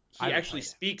game, he actually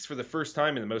speaks for the first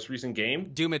time in the most recent game.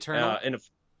 Doom Eternal.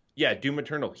 Doom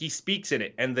Eternal. He speaks in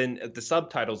it, and then the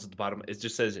subtitles at the bottom it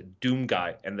just says Doom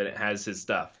Guy, and then it has his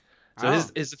stuff. So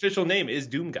his official name is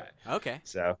Doom Guy. Okay.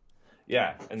 So,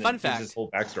 yeah. And then Fun fact. His whole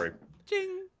backstory.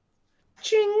 Ching.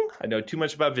 Ching. I know too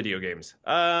much about video games.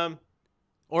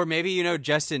 Or maybe you know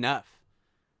just enough.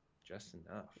 Just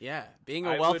enough. Yeah, being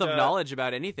a wealth of knowledge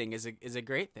about anything is a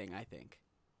great thing, I think.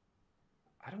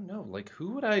 I don't know. Like,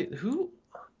 who?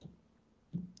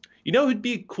 You know who'd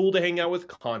be cool to hang out with?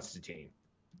 Constantine.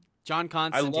 John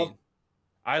Constantine.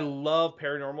 I love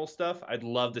paranormal stuff. I'd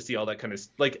love to see all that kind of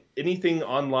like anything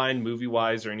online, movie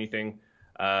wise or anything.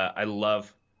 I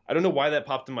don't know why that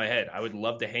popped in my head. I would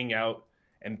love to hang out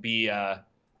and be Shia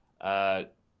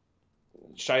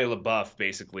LaBeouf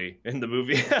basically in the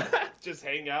movie. Just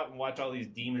hang out and watch all these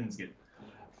demons get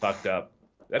fucked up.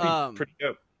 That'd be pretty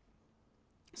dope.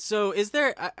 So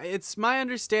it's my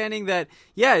understanding that,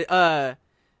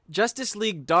 Justice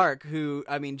League Dark,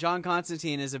 John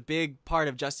Constantine is a big part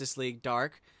of Justice League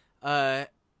Dark,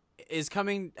 is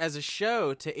coming as a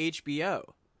show to HBO.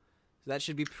 So that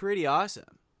should be pretty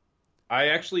awesome. I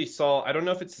actually saw, I don't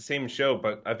know if it's the same show,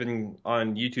 but I've been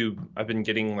on YouTube, I've been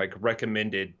getting like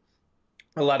recommended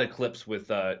a lot of clips with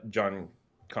John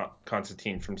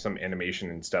Constantine from some animation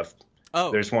and stuff.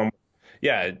 Oh. There's one.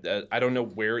 Yeah, I don't know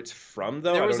where it's from,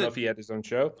 though. I don't know if he had his own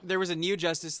show. There was a new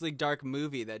Justice League Dark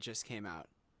movie that just came out.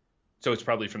 So it's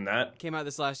probably from that? Came out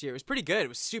this last year. It was pretty good. It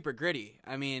was super gritty.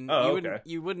 I mean,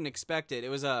 you wouldn't expect it. It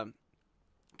was, God,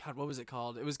 what was it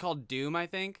called? It was called Doom, I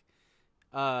think.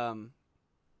 Bear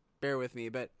with me.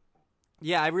 But,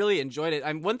 yeah, I really enjoyed it.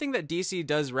 One thing that DC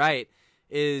does right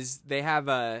is they have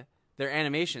their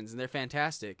animations, and they're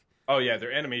fantastic. Oh, yeah,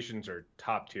 their animations are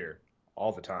top tier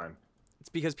all the time. It's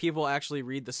because people actually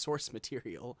read the source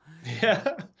material.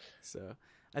 Yeah. So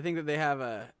I think that they have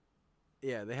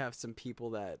they have some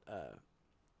people that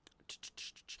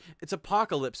it's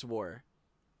Apocalypse War,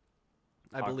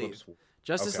 I believe.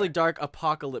 Justice League Dark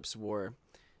Apocalypse War.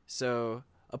 So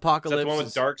Apocalypse. Is that the one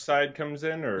with Darkseid comes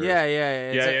in, or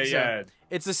yeah.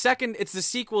 It's the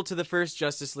sequel to the first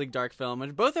Justice League Dark film,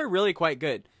 and both are really quite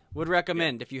good. Would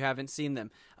recommend if you haven't seen them.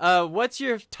 What's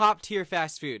your top tier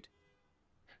fast food?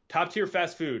 Top tier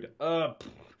fast food. I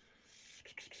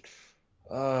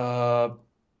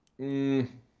don't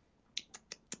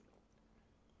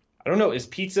know. Is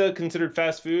pizza considered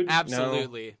fast food?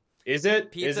 Absolutely. No. Is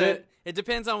it? Pizza. Is it? It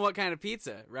depends on what kind of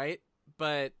pizza, right?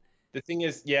 But the thing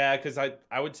is, yeah, because I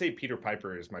would say Peter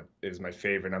Piper is my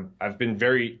favorite. I've been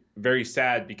very, very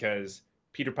sad because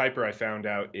Peter Piper, I found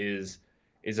out, is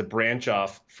a branch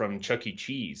off from Chuck E.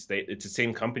 Cheese. It's the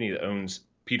same company that owns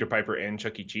Peter Piper and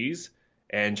Chuck E. Cheese.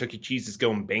 and Chuck E. Cheese is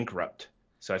going bankrupt.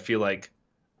 So I feel like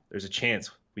there's a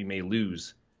chance we may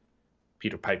lose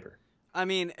Peter Piper. I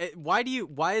mean,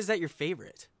 why is that your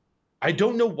favorite? I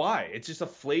don't know why. It's just a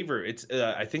flavor. It's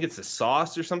I think it's the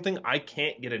sauce or something. I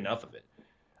can't get enough of it.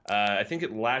 I think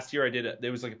last year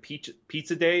there was like a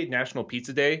pizza day, National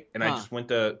Pizza Day, and I just went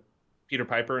to Peter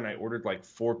Piper and I ordered like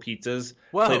 4 pizzas,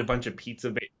 played a bunch of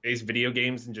pizza-based video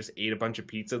games, and just ate a bunch of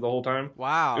pizza the whole time.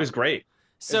 Wow. It was great.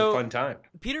 It was a fun time.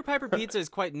 Peter Piper Pizza is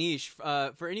quite niche.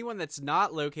 For anyone that's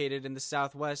not located in the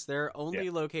Southwest, there are only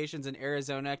locations in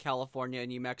Arizona, California,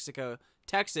 New Mexico,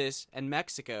 Texas, and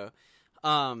Mexico.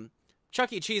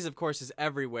 Chuck E. Cheese, of course, is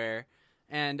everywhere.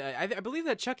 And I believe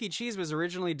that Chuck E. Cheese was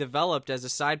originally developed as a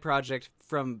side project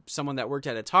from someone that worked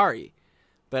at Atari.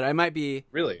 But I might be...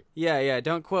 Really? Yeah,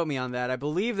 don't quote me on that. I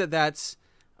believe that's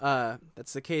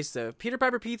the case, though. Peter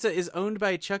Piper Pizza is owned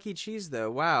by Chuck E. Cheese, though.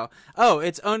 Wow. Oh,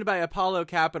 it's owned by Apollo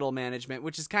Capital Management,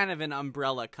 which is kind of an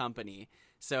umbrella company.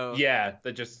 So yeah,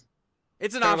 that just...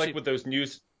 It's an option. Like with those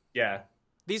news... Yeah.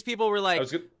 These people were like,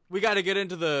 we got to get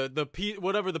into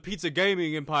whatever the pizza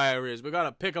gaming empire is. We got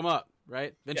to pick them up,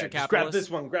 right? Venture capitalists.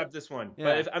 Grab this one.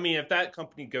 Yeah. But if that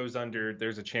company goes under,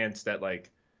 there's a chance that,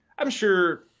 like, I'm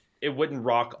sure... it wouldn't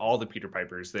rock all the Peter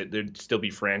Pipers. There'd still be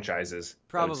franchises.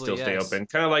 Probably, that would still stay open.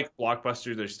 Kind of like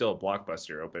Blockbuster. There's still a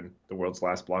Blockbuster open. The world's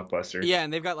last Blockbuster. Yeah,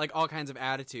 and they've got like all kinds of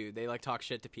attitude. They like talk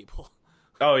shit to people.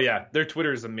 Oh yeah, their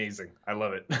Twitter is amazing. I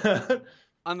love it.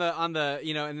 on the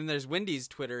and then there's Wendy's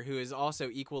Twitter, who is also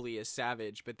equally as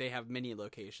savage, but they have many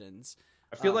locations.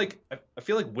 I feel like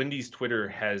Wendy's Twitter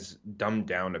has dumbed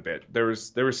down a bit. There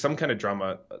was some kind of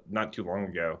drama not too long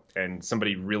ago, and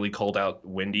somebody really called out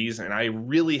Wendy's, and I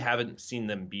really haven't seen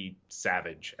them be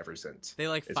savage ever since.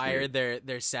 They fired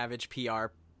their savage PR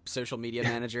social media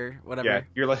manager, whatever.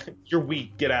 Yeah, you're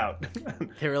weak. Get out.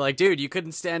 They were like, dude, you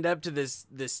couldn't stand up to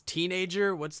this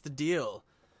teenager. What's the deal?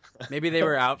 Maybe they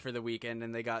were out for the weekend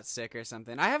and they got sick or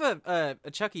something. I have a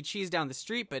Chuck E. Cheese down the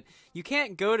street, but you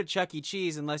can't go to Chuck E.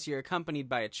 Cheese unless you're accompanied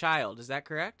by a child. Is that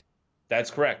correct?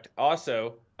 That's correct.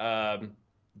 Also,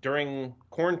 during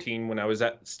quarantine, when I was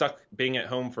stuck being at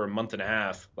home for a month and a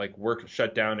half, like work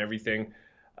shut down, everything,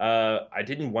 I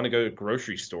didn't want to go to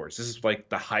grocery stores. This is like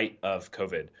the height of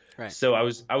COVID. Right. So I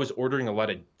was ordering a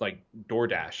lot of like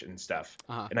DoorDash and stuff.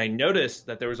 Uh-huh. And I noticed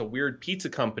that there was a weird pizza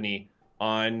company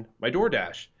on my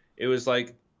DoorDash. It was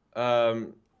like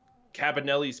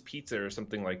Cabanelli's Pizza or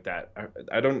something like that.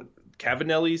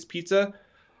 Cabanelli's Pizza.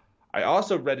 I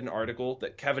also read an article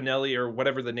that Cabanelli, or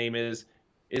whatever the name is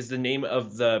the name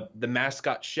of the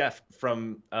mascot chef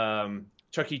from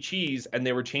Chuck E. Cheese, and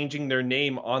they were changing their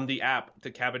name on the app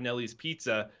to Cabanelli's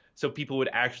Pizza so people would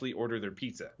actually order their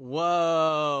pizza.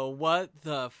 Whoa, what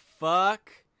the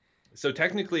fuck? So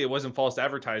technically it wasn't false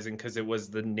advertising because it was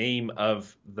the name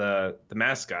of the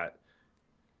mascot.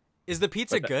 Is the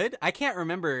pizza good? I can't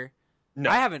remember. No.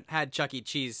 I haven't had Chuck E.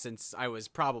 Cheese since I was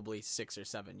probably 6 or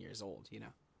 7 years old, you know.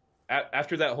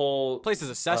 After that whole... place is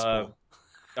a cesspool.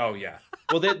 Oh, yeah.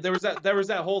 Well, there was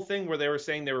that whole thing where they were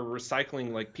saying they were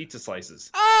recycling, like, pizza slices.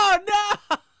 Oh,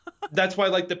 no! That's why,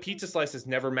 like, the pizza slices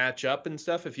never match up and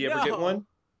stuff if you ever get one.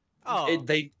 Oh.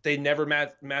 They never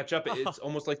match up. It's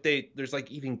almost like there's,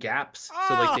 like, even gaps.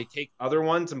 So, like, they take other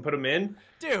ones and put them in.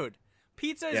 Dude.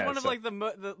 Pizza is one of like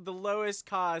the lowest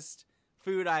cost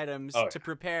food items to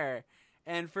prepare,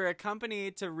 and for a company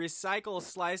to recycle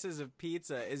slices of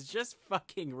pizza is just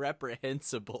fucking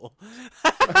reprehensible.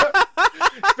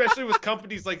 Especially with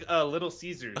companies like Little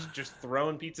Caesars just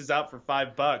throwing pizzas out for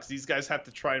 $5. These guys have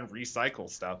to try and recycle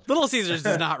stuff. Little Caesars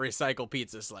does not recycle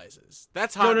pizza slices.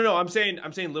 That's hot. No. I'm saying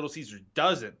Little Caesars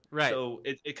doesn't. Right. So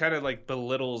it kind of like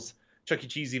belittles Chuck E.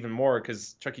 Cheese even more,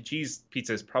 because Chuck E. Cheese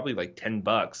pizza is probably like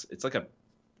 $10. It's like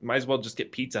might as well just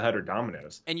get Pizza Hut or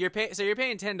Domino's. And you're paying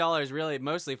 $10 really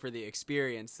mostly for the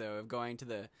experience though of going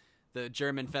to the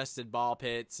German-fested ball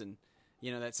pits, and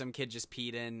you know that some kid just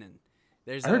peed in, and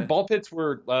I heard ball pits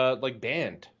were like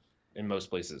banned in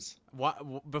most places.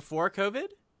 What, before COVID?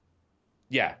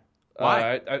 Yeah.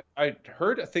 Why? I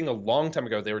heard a thing a long time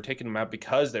ago. They were taking them out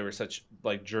because they were such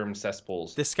like germ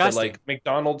cesspools. Disgusting. But, like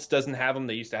McDonald's doesn't have them.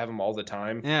 They used to have them all the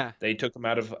time. Yeah. They took them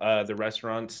out of the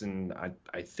restaurants, and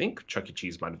I think Chuck E.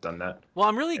 Cheese might have done that. Well,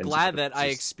 I'm really glad that I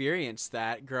experienced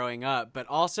that growing up, but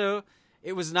also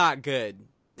it was not good.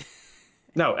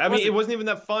 No, I mean it wasn't even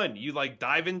that fun. You like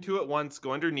dive into it once,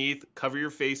 go underneath, cover your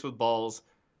face with balls,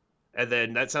 and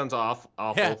then that sounds awful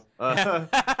out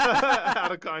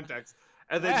of context.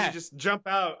 And then you just jump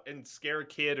out and scare a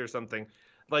kid or something.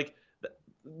 Like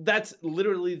That's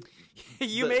literally.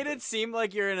 You made it seem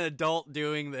like you're an adult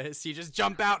doing this. You just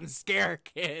jump out and scare a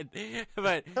kid,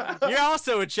 but you're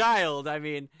also a child. I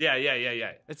mean, yeah.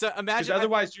 It's imagine.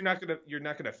 Otherwise, you're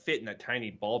not gonna fit in a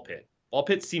tiny ball pit. Ball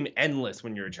pits seem endless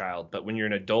when you're a child, but when you're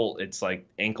an adult, it's like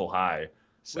ankle high.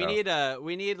 So.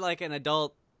 We need like an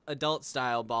adult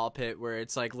style ball pit where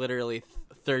it's like literally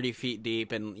 30 feet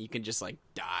deep and you can just like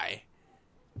die.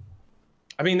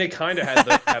 I mean, they kind of have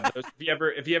those.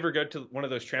 If you ever go to one of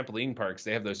those trampoline parks,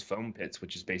 they have those foam pits,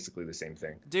 which is basically the same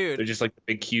thing. Dude, they're just like a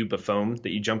big cube of foam that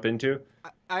you jump into.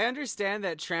 I understand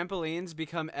that trampolines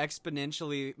become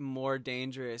exponentially more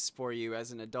dangerous for you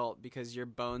as an adult because your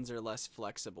bones are less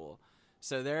flexible.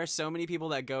 So there are so many people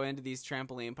that go into these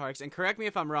trampoline parks, and correct me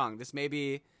if I'm wrong. This may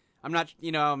be, I'm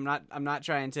not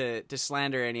trying to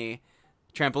slander any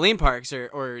trampoline parks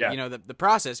or you know the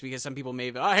process, because some people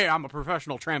may be, oh, hey, I'm a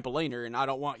professional trampoliner and I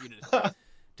don't want you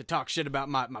to talk shit about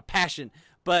my passion.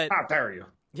 But how dare you?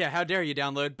 Yeah, how dare you,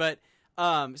 Download? But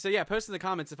so yeah, post in the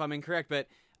comments if I'm incorrect. But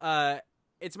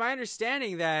it's my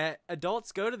understanding that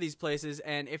adults go to these places,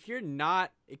 and if you're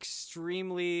not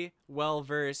extremely well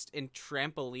versed in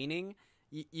trampolining,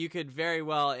 you could very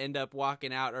well end up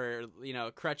walking out or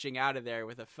crutching out of there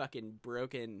with a fucking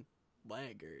broken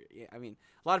leg. Or I mean,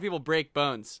 a lot of people break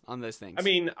bones on those things. I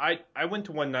mean, I went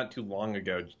to one not too long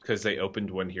ago because they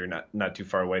opened one here not too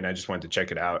far away, and I just wanted to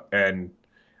check it out. And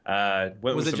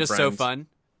was it just so fun?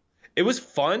 It was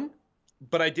fun,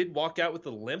 but I did walk out with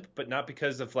a limp, but not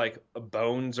because of like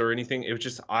bones or anything. It was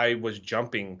just I was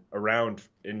jumping around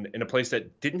in a place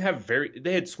that didn't have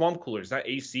they had swamp coolers, not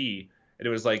AC. And it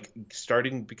was like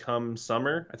starting to become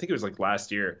summer. I think it was like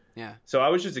last year. Yeah. So I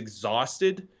was just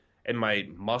exhausted, and my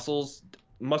muscles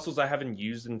I haven't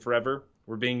used in forever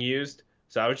were being used.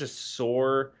 So I was just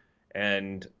sore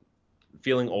and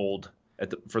feeling old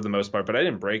for the most part, but I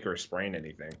didn't break or sprain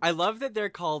anything. I love that they're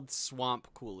called swamp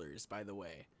coolers, by the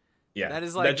way. Yeah. That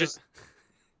is like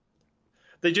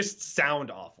they just sound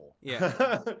awful.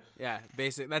 Yeah. Yeah,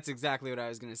 basically that's exactly what I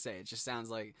was going to say. It just sounds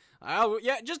like, oh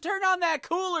yeah, just turn on that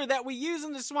cooler that we use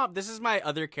in the swamp. This is my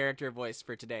other character voice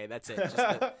for today. That's it.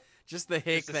 Just the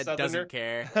hick that southerner. Doesn't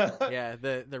care. Yeah,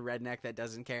 the redneck that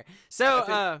doesn't care.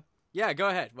 So, yeah, go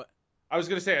ahead. I was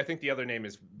gonna say, I think the other name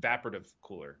is evaporative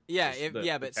cooler. Yeah,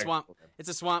 but swamp. It's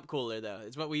a swamp cooler though.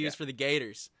 It's what we use for the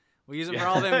gators. We use them for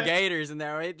all them gators in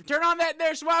there. Turn on that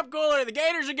there swamp cooler. The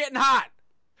gators are getting hot.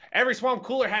 Every swamp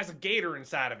cooler has a gator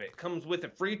inside of it. Comes with a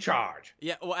free charge.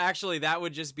 Yeah, well, actually, that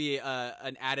would just be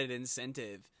an added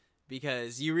incentive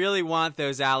because you really want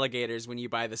those alligators when you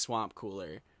buy the swamp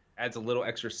cooler. Adds a little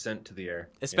extra scent to the air.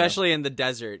 Especially in the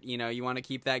desert. You want to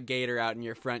keep that gator out in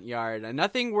your front yard. And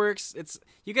nothing works.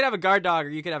 You could have a guard dog or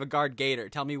you could have a guard gator.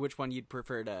 Tell me which one you'd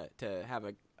prefer to have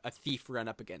a thief run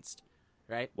up against.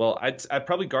 Right? Well, I'd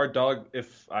probably guard dog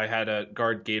if I had a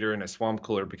guard gator and a swamp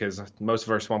cooler, because most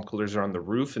of our swamp coolers are on the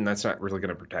roof, and that's not really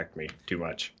going to protect me too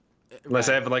much. Unless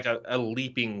I have like a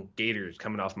leaping gator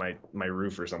coming off my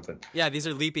roof or something. Yeah, these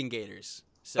are leaping gators.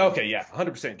 So. Okay, yeah,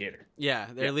 100% gator. Yeah,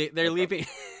 they're leaping.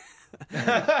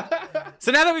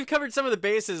 So now that we've covered some of the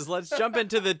bases, let's jump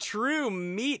into the true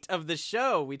meat of the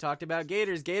show. We talked about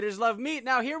gators. Gators love meat.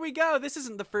 Now here we go. This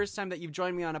isn't the first time that you've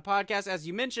joined me on a podcast. As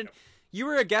you mentioned, you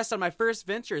were a guest on my first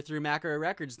venture through Macro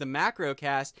Records, the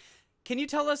Macrocast. Can you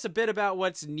tell us a bit about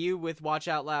what's new with Watch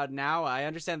Out Loud now? I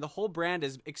understand the whole brand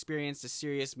has experienced a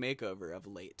serious makeover of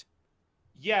late.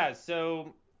 Yeah,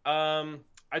 so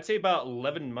I'd say about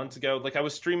 11 months ago, like I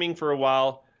was streaming for a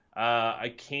while.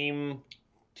 I came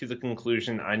to the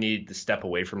conclusion I needed to step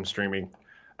away from streaming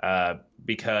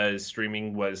because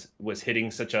streaming was hitting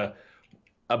such a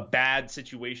bad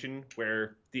situation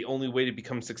where the only way to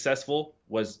become successful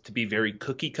was to be very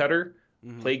cookie cutter,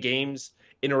 play games,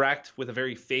 interact with a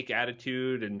very fake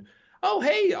attitude, and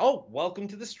welcome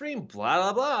to the stream,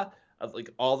 blah blah blah. Like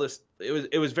all this,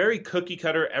 it was very cookie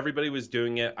cutter. Everybody was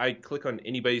doing it. I click on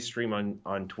anybody's stream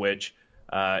on Twitch.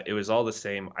 It was all the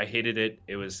same. I hated it.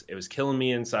 It was killing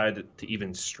me inside to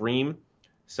even stream.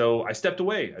 So I stepped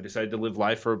away. I decided to live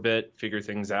life for a bit, figure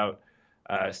things out.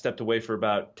 Stepped away for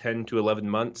about 10 to 11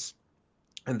 months.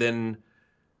 And then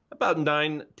about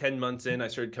 9-10 months in, I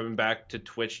started coming back to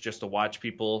Twitch just to watch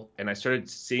people. And I started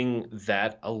seeing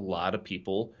that a lot of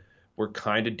people were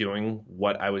kind of doing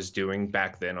what I was doing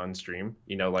back then on stream.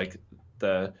 Like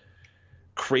the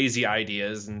crazy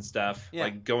ideas and stuff,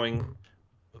 like going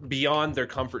beyond their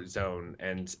comfort zone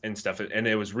and stuff, and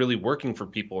it was really working for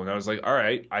people. And I was like, all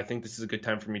right, I think this is a good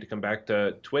time for me to come back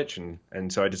to Twitch, and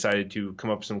so I decided to come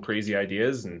up with some crazy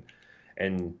ideas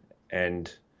and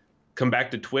come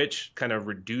back to Twitch, kind of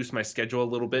reduce my schedule a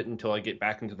little bit until I get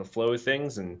back into the flow of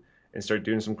things and start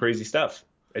doing some crazy stuff.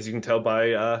 as you can tell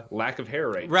by lack of hair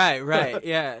right now. Right,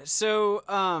 yeah.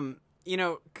 So, you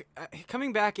know,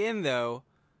 coming back in though,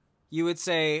 you would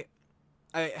say,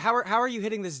 how are you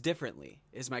hitting this differently?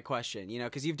 Is my question. You know,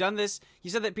 because you've done this. You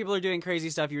said that people are doing crazy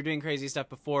stuff. You were doing crazy stuff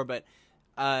before, but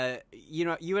you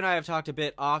know, you and I have talked a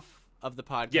bit off of the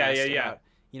podcast. Yeah. About,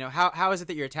 you know, how is it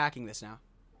that you're attacking this now?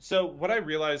 So what I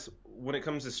realize when it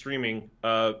comes to streaming,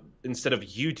 instead of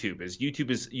YouTube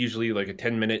is usually like a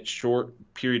 10-minute short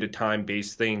period of time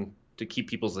based thing to keep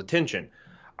people's attention.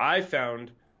 I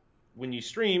found when you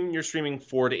stream, you're streaming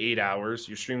 4 to 8 hours.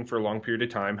 You're streaming for a long period of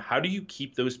time. How do you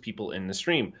keep those people in the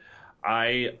stream?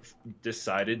 I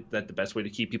decided that the best way to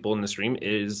keep people in the stream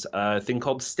is a thing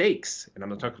called stakes. And I'm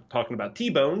not talking about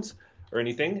T-bones or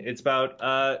anything. It's about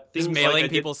things just mailing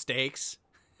like people steaks.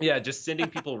 Yeah, just sending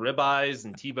people ribeyes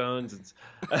and T-bones.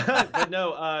 But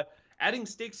no, adding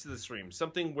stakes to the stream,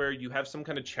 something where you have some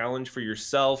kind of challenge for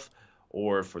yourself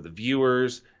or for the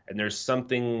viewers, and there's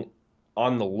something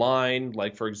on the line.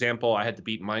 Like, for example, I had to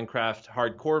beat Minecraft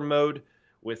hardcore mode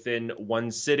within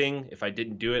one sitting. If I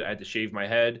didn't do it, I had to shave my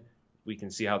head. We can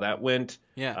see how that went.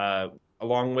 Yeah.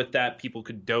 Along with that, people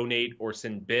could donate or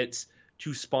send bits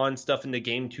to spawn stuff in the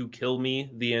game to kill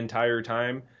me the entire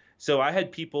time. So I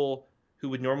had people who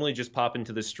would normally just pop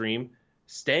into the stream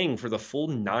staying for the full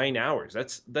 9 hours.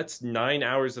 That's 9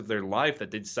 hours of their life that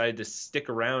they decided to stick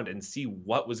around and see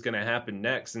what was going to happen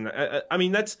next. And I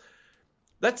mean, that's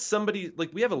somebody, like,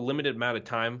 we have a limited amount of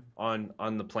time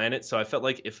on the planet. So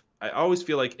I always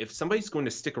feel like if somebody's going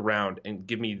to stick around and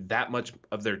give me that much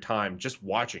of their time just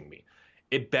watching me,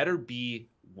 it better be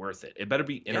worth it. It better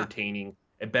be entertaining.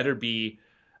 Yeah. It better be,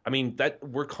 I mean, that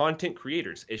we're content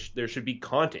creators. There should be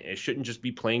content. It shouldn't just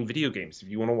be playing video games. If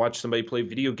you want to watch somebody play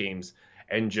video games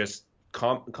and just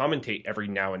commentate every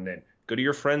now and then, go to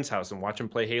your friend's house and watch them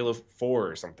play Halo 4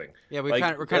 or something. Yeah, we're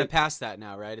kind of past that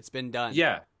now, right? It's been done.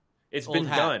 Yeah, it's been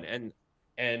done,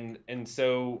 and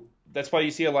so that's why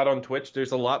you see a lot on Twitch.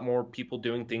 There's a lot more people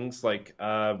doing things like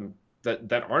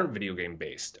that aren't video game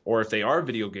based, or if they are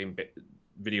video game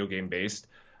based,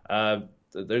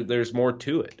 there's more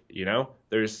to it. You know,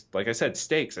 there's, like I said,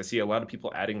 stakes. I see a lot of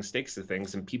people adding stakes to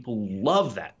things, and people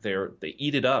love that. They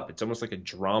eat it up. It's almost like a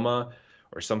drama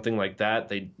or something like that.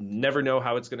 They never know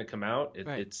how it's going to come out.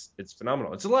 It's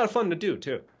phenomenal. It's a lot of fun to do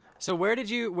too. So where did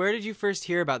you first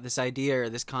hear about this idea or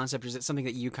this concept? Or is it something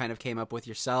that you kind of came up with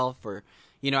yourself, or,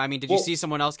 you know, I mean, did you see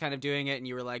someone else kind of doing it and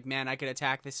you were like, man, I could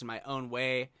attack this in my own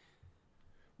way?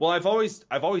 Well, I've always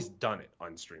done it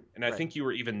on stream, and I think you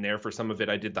were even there for some of it.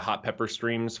 I did the hot pepper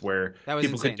streams where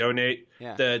people could donate.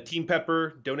 Yeah. The Team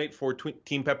Pepper, donate for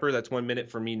Team Pepper. That's 1 minute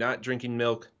for me not drinking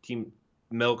milk. Team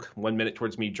Milk, 1 minute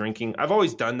towards me drinking. I've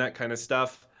always done that kind of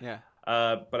stuff. Yeah.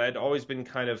 But I'd always been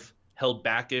kind of held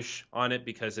backish on it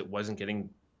because it wasn't getting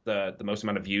the most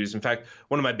amount of views. In fact,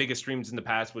 one of my biggest streams in the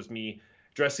past was me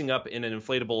dressing up in an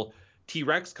inflatable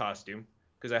T-Rex costume,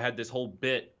 because I had this whole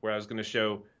bit where I was going to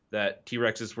show that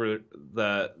T-Rexes were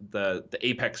the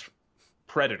apex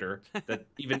predator that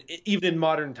even in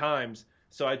modern times.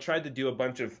 So I tried to do a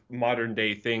bunch of modern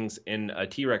day things in a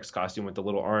T-Rex costume with the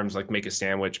little arms, like make a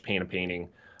sandwich, paint a painting,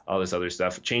 all this other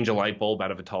stuff, change a light bulb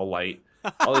out of a tall light,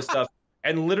 all this stuff.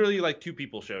 And literally like 2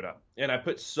 people showed up, and I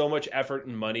put so much effort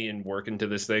and money and work into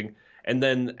this thing. And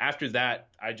then after that,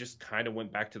 I just kind of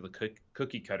went back to the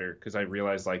cookie cutter, because I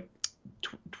realized like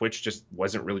Twitch just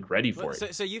wasn't really ready for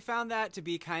it. So you found that to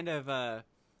be kind of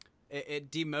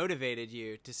it demotivated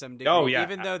you to some degree. Oh yeah.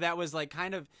 Even though that was like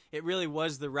kind of, it really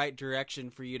was the right direction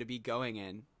for you to be going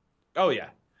in. Oh yeah.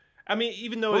 I mean,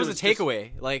 even though what was the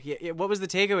takeaway? Like, what was the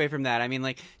takeaway from that? I mean,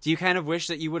 like, do you kind of wish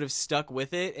that you would have stuck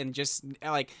with it and just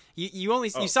like you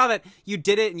saw that you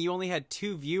did it and you only had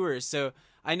 2 viewers? So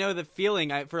I know the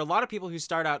feeling. For a lot of people who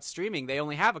start out streaming, they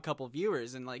only have a couple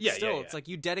viewers, and like it's like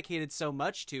you dedicated so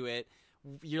much to it.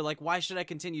 You're like, why should I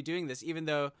continue doing this? Even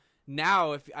though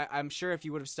now, I'm sure if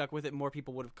you would have stuck with it, more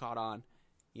people would have caught on.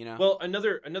 You know. Well,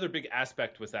 another big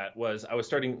aspect with that was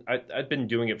I'd been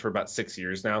doing it for about 6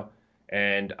 years now.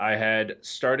 And I had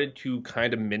started to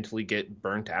kind of mentally get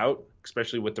burnt out,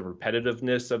 especially with the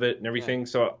repetitiveness of it and everything. Yeah.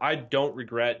 So I don't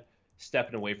regret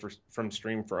stepping away from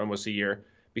stream for almost a year,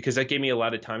 because that gave me a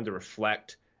lot of time to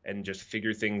reflect and just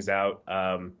figure things out.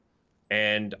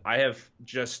 And I have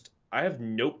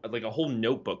like a whole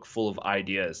notebook full of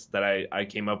ideas that I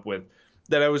came up with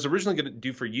that I was originally going to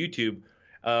do for YouTube,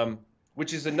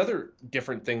 which is another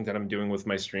different thing that I'm doing with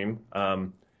my stream.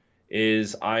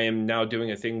 Is I am now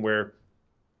doing a thing where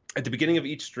at the beginning of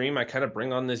each stream, I kind of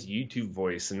bring on this YouTube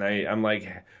voice, and I'm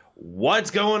like, what's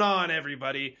going on,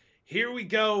 everybody? Here we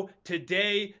go.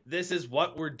 Today, this is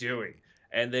what we're doing.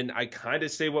 and then I kind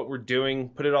of say what we're doing,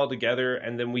 put it all together,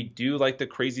 and then we do like the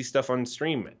crazy stuff on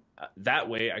stream. That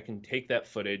way I can take that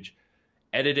footage,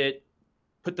 edit it,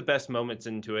 put the best moments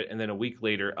into it, and then a week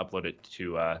later upload it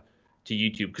to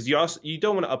YouTube, because you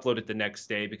don't want to upload it the next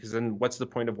day, because then what's the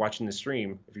point of watching the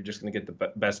stream if you're just going to get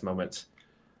the best moments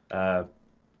over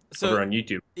on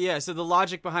YouTube? Yeah, so the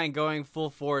logic behind going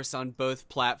full force on both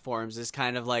platforms is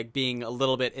kind of like being a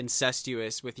little bit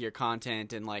incestuous with your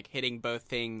content and like hitting both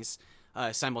things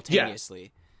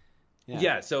simultaneously.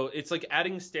 Yeah, so it's like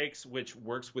adding stakes, which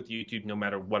works with YouTube no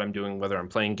matter what I'm doing, whether I'm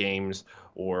playing games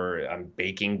or I'm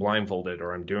baking blindfolded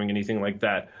or I'm doing anything like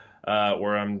that,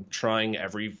 or I'm trying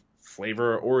every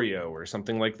flavor Oreo or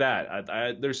something like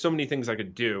that. There's so many things I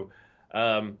could do.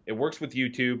 It works with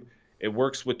YouTube. It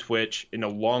works with Twitch in the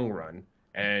long run.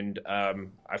 And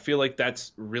I feel like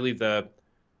that's really the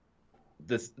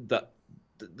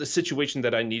situation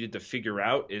that I needed to figure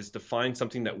out, is to find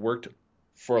something that worked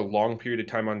for a long period of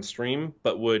time on stream,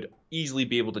 but would easily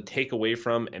be able to take away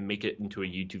from and make it into a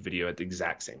YouTube video at the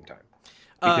exact same time.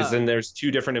 Because then there's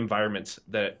two different environments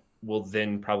that will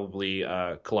then probably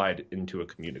collide into a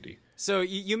community. So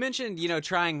you mentioned,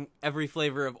 trying every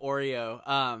flavor of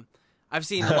Oreo. I've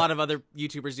seen a lot of other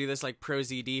YouTubers do this, like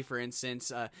ProZD, for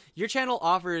instance. Your channel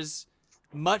offers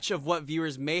much of what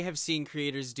viewers may have seen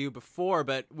creators do before,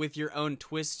 but with your own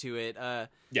twist to it.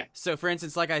 Yeah. So, for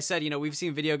instance, like I said, we've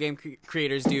seen video game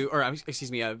creators do, or excuse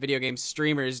me, video game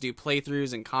streamers do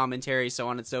playthroughs and commentary, so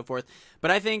on and so forth.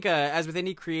 But I think, as with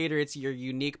any creator, it's your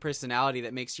unique personality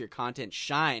that makes your content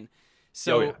shine.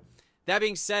 So, that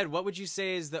being said, what would you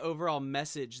say is the overall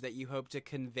message that you hope to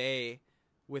convey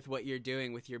with what you're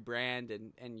doing, with your brand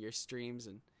and your streams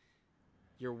and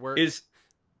your work?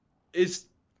 Is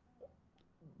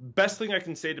best thing I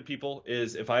can say to people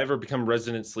is, if I ever become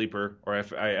resident sleeper, or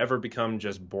if I ever become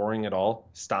just boring at all,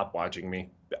 stop watching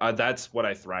me. That's what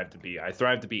I thrive to be. I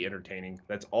thrive to be entertaining.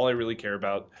 That's all I really care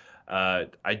about.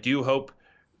 I do hope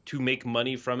to make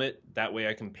money from it. That way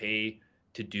I can pay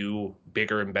to do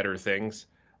bigger and better things.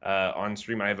 On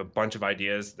stream, I have a bunch of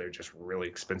ideas. They're just really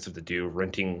expensive to do,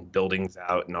 renting buildings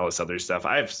out and all this other stuff.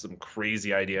 I have some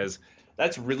crazy ideas.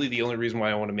 That's really the only reason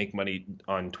why I want to make money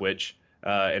on Twitch.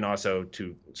 And also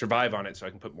to survive on it, so I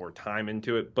can put more time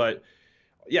into it. But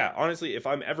yeah, honestly, if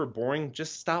I'm ever boring,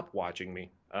 just stop watching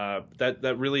me.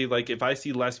 That really, like, if I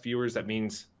see less viewers, that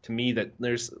means to me that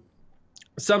there's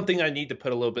something I need to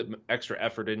put a little bit extra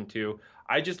effort into.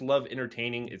 I just love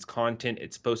entertaining. It's content.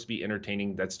 It's supposed to be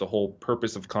entertaining. That's the whole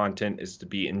purpose of content, is to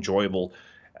be enjoyable.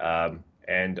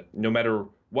 And no matter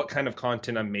what kind of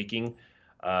content I'm making,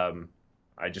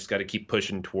 I just got to keep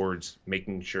pushing towards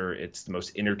making sure it's the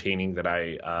most entertaining that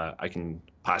I can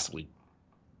possibly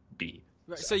be.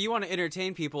 So you want to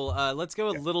entertain people. Let's go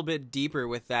a little bit deeper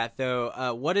with that,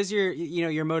 though. What is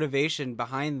your motivation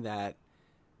behind that?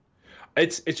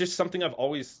 It's just something I've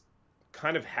always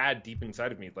kind of had deep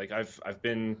inside of me. Like I've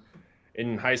been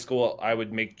in high school, I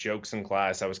would make jokes in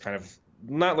class. I was kind of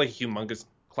not like a humongous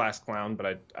class clown,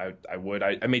 but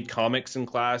I made comics in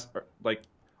class, like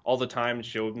all the time, and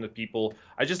showed them to people.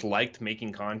 I just liked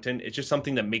making content. It's just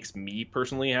something that makes me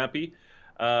personally happy.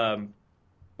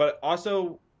 But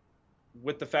also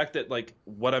with the fact that like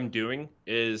what I'm doing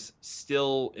is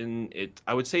still in it,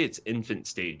 I would say it's infant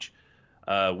stage,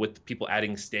 with people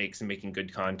adding stakes and making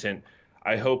good content.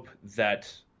 I hope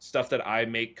that stuff that I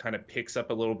make kind of picks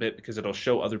up a little bit, because it'll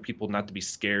show other people not to be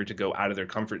scared to go out of their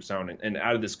comfort zone and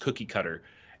out of this cookie cutter.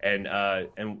 And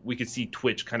we could see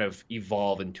Twitch kind of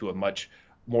evolve into a much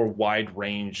more wide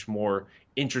range, more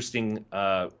interesting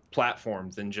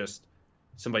platform than just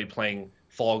somebody playing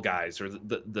Fall Guys or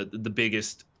the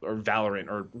biggest, or Valorant,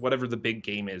 or whatever the big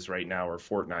game is right now, or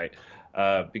Fortnite.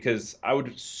 Because I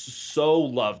would so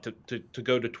love to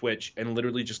go to Twitch and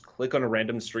literally just click on a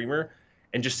random streamer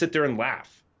and just sit there and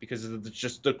laugh, because it's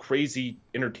just the crazy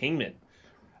entertainment.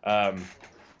 And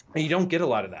you don't get a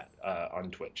lot of that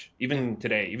on Twitch, even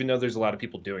today, even though there's a lot of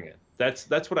people doing it.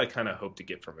 That's what I kind of hope to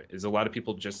get from it, is a lot of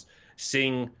people just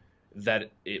seeing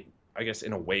that it, I guess,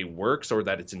 in a way works, or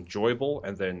that it's enjoyable,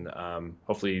 and then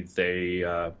hopefully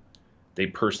they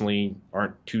personally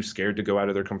aren't too scared to go out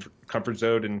of their comfort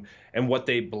zone and what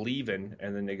they believe in,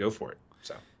 and then they go for it.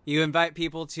 So you invite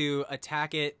people to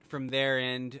attack it from their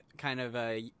end, kind of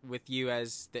with you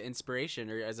as the inspiration,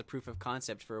 or as a proof of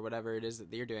concept for whatever it is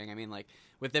that you're doing. I mean, like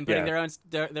with them putting their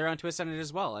own twist on it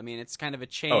as well. I mean, it's kind of a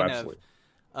chain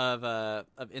of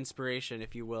inspiration,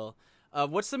 if you will.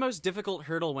 What's the most difficult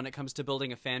hurdle when it comes to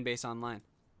building a fan base online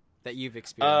that you've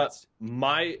experienced?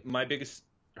 My biggest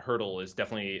hurdle is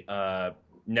definitely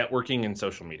networking and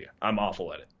social media. I'm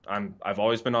awful at it. I've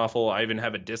always been awful. I even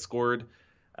have a Discord.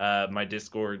 My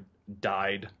Discord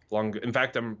died long. In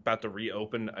fact, I'm about to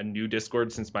reopen a new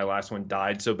Discord since my last one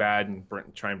died so bad, and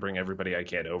try and bring everybody I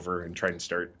can over and try and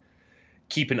start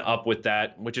keeping up with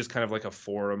that, which is kind of like a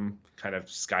forum kind of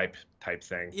Skype type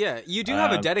thing. Yeah, you do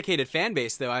have a dedicated fan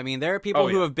base, though. I mean, there are people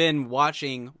who have been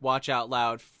watching Watch Out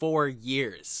Loud for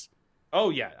years.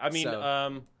 Oh yeah, I mean,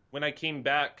 when I came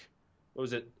back, what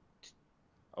was it,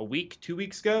 a week, 2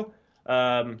 weeks ago?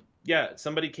 Yeah,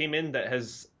 somebody came in that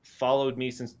has followed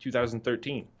me since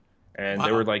 2013, and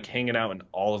they were like hanging out in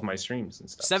all of my streams and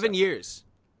stuff. 7 years.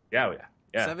 Yeah.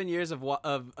 7 years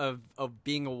of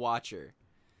being a watcher.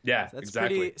 Yeah, that's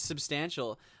exactly. Pretty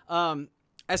substantial.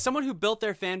 As someone who built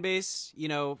their fan base,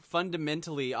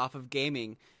 fundamentally off of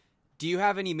gaming, do you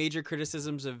have any major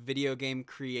criticisms of video game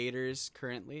creators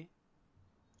currently?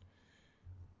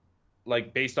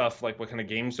 Like based off like what kind of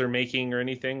games they're making or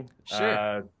anything?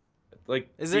 Sure.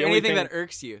 Is there anything that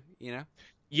irks you?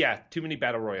 Yeah, too many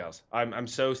battle royales. I'm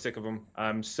so sick of them.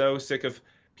 I'm so sick of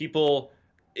people.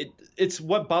 It's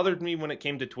what bothered me when it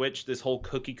came to Twitch, this whole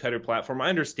cookie cutter platform. I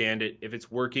understand it. If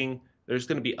it's working, there's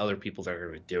going to be other people that are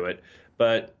going to do it.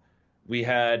 But we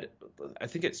had, I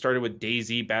think it started with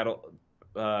DayZ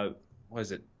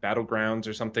Battlegrounds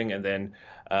or something, and then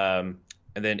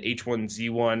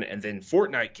H1Z1, and then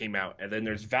Fortnite came out, and then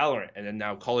there's Valorant, and then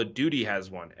now Call of Duty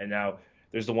has one, and now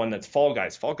there's the one that's Fall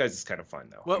Guys. Fall Guys is kind of fun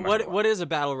though. What is a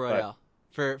battle royale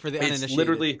for the uninitiated? It's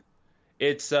literally,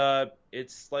 it's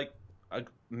like a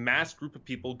mass group of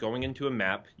people going into a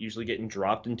map, usually getting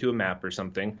dropped into a map or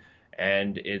something,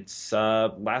 and it's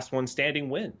last one standing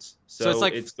wins. So it's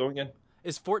like it's going in.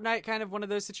 Is Fortnite kind of one of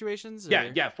those situations? Or?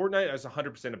 Yeah. Fortnite is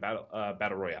 100% a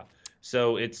battle royale.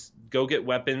 So it's go get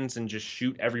weapons and just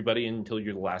shoot everybody until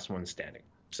you're the last one standing.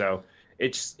 So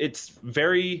it's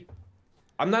very.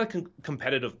 I'm not a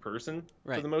competitive person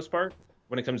for the most part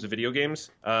when it comes to video games.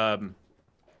 And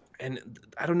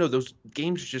I don't know, those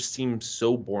games just seem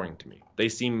so boring to me. They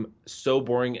seem so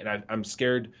boring, and I'm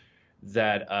scared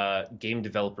that game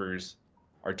developers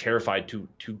are terrified to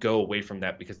go away from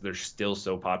that because they're still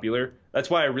so popular. That's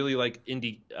why I really like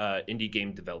indie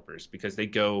game developers, because they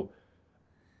go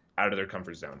out of their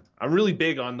comfort zone. I'm really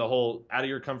big on the whole out of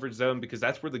your comfort zone, because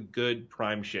that's where the good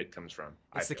prime shit comes from.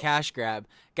 It's the cash grab.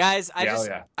 Guys,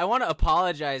 I want to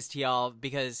apologize to y'all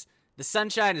because the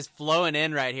sunshine is flowing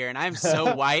in right here, and I'm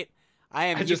so white.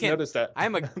 I just noticed that.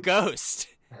 I'm a ghost.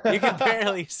 You can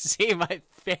barely see my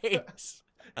face.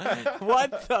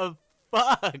 What the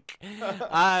fuck?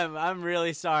 I'm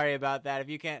really sorry about that. If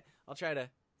you can't, I'll try to.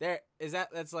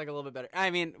 That's like a little bit better. I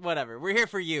mean, whatever. We're here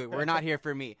for you. We're not here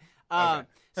for me. Okay.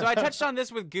 So I touched on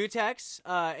this with Gutex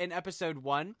in episode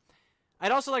 1.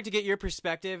 I'd also like to get your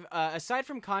perspective. Aside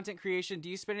from content creation, do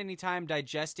you spend any time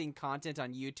digesting content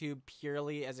on YouTube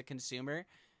purely as a consumer?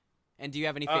 And do you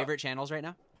have any favorite channels right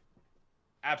now?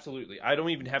 Absolutely. I don't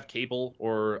even have cable,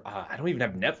 or I don't even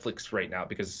have Netflix right now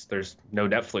because there's no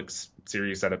Netflix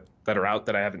series that are out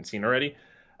that I haven't seen already.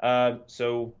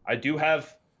 So I do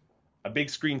have a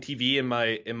big screen TV in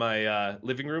my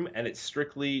living room, and it's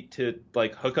strictly to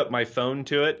like hook up my phone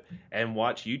to it and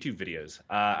watch YouTube videos.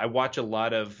 I watch a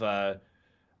lot of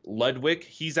Ludwig.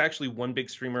 He's actually one big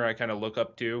streamer I kind of look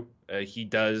up to. He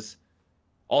does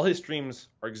all his streams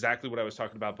are exactly what I was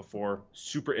talking about before.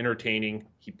 Super entertaining.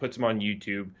 He puts them on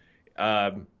YouTube.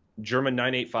 German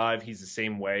 985. He's the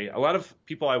same way. A lot of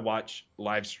people I watch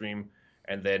live stream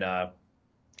and then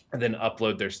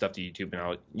upload their stuff to YouTube, and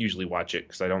I'll usually watch it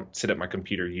because I don't sit at my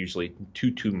computer usually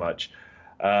too much.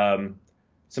 Some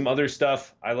other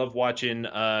stuff, I love watching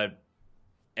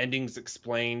endings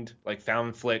explained, like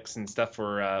found flicks and stuff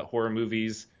for horror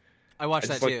movies. I watch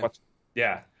that too.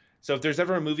 Yeah. So if there's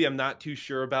ever a movie I'm not too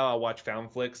sure about, I'll watch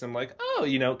found flicks. I'm like, oh,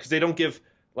 because they don't give,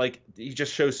 like, he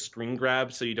just shows screen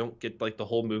grabs, so you don't get like the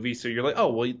whole movie. So you're like,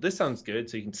 oh, well, this sounds good.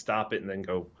 So you can stop it and then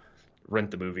go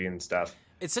rent the movie and stuff.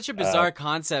 It's such a bizarre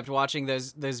concept watching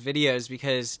those videos,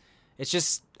 because it's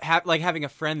just like having a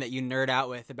friend that you nerd out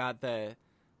with about the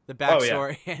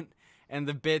backstory and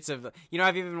the bits of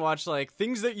I've even watched like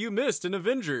things that you missed in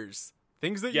Avengers,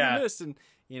 things that you missed, and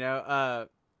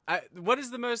what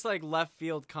is the most like left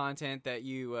field content that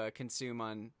you consume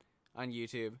on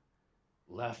YouTube?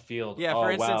 Left field. Yeah,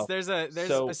 for instance, there's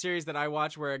a series that I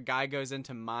watch where a guy goes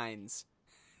into mines.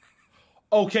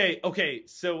 Okay.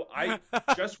 So I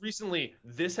just recently,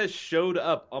 this has showed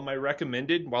up on my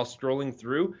recommended while scrolling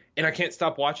through, and I can't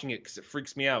stop watching it because it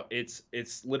freaks me out.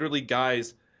 It's literally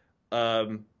guys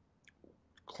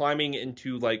climbing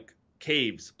into like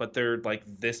caves, but they're like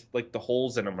this, like the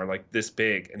holes in them are like this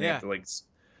big, and they have to like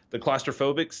the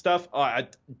claustrophobic stuff.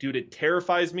 Dude, it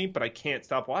terrifies me, but I can't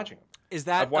stop watching them. Is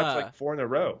that I've watched like 4 in a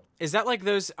row. Is that like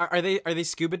those? Are they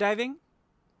scuba diving?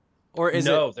 Or is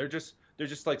no, it? they're just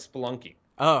like spelunking.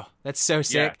 Oh, that's so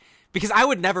sick. Yeah. Because I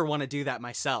would never want to do that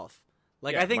myself.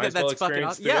 Like, Yeah, I think might as that's well fucking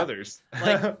experience awesome. through Yeah. others.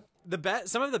 Like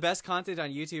some of the best content on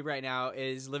YouTube right now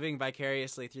is living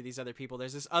vicariously through these other people.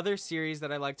 There's this other series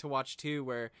that I like to watch too,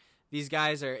 where these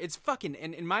guys are. It's fucking.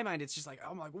 And in my mind, it's just like,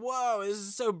 I'm like, whoa, this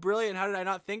is so brilliant. How did I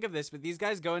not think of this? But these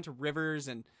guys go into rivers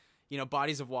and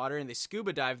bodies of water, and they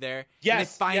scuba dive there. Yes, and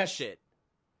they find yes. shit.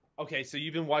 Okay, so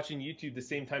you've been watching YouTube the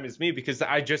same time as me, because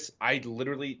I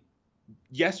literally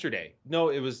yesterday, no,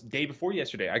 it was day before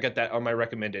yesterday, I got that on my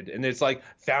recommended, and it's like,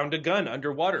 found a gun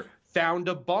underwater, found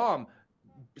a bomb,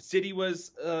 city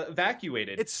was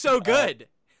evacuated. It's so good.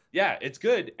 Yeah, it's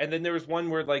good. And then there was one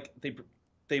where like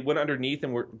they went underneath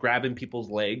and were grabbing people's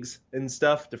legs and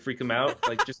stuff to freak them out,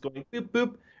 like just going boop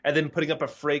boop, and then putting up a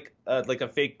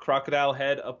fake crocodile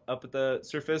head up at the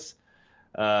surface,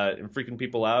 and freaking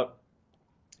people out.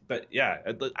 But yeah,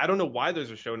 I don't know why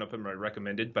those are showing up in my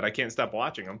recommended, but I can't stop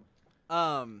watching them.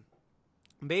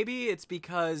 Maybe it's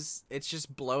because it's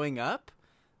just blowing up.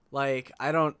 Like,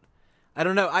 I don't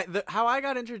know. How I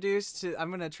got introduced to,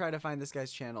 I'm gonna try to find this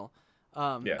guy's channel.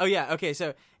 Yeah. Oh yeah, okay,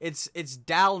 so it's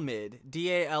Dallmyd,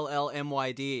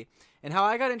 Dallmyd, and how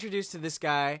I got introduced to this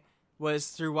guy was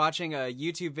through watching a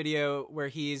YouTube video where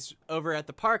he's over at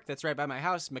the park that's right by my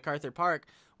house, MacArthur Park,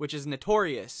 which is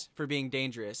notorious for being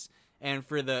dangerous, and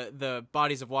for the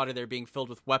bodies of water there being filled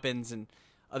with weapons and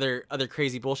other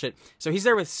crazy bullshit. So he's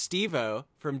there with Steve-O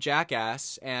from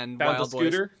Jackass and Found Wild the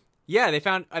scooter? Boys. Yeah, they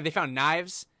found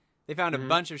knives. They found a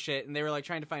bunch of shit, and they were like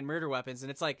trying to find murder weapons. And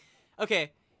it's like,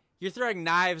 okay, you're throwing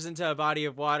knives into a body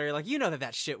of water. Like,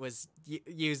 that shit was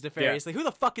used nefariously. Yeah. Who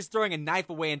the fuck is throwing a knife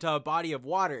away into a body of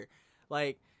water?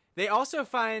 Like, they also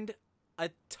find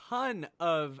a ton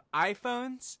of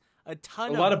iPhones, a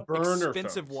lot of burner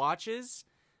expensive phones. Watches.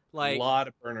 Like, a lot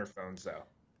of burner phones, though.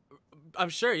 I'm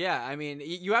sure, yeah. I mean,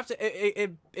 you have to.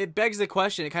 It begs the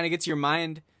question. It kind of gets your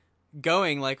mind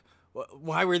going. Like,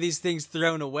 why were these things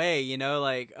thrown away?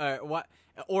 Like, what?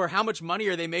 Or how much money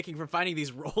are they making from finding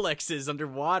these Rolexes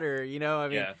underwater? I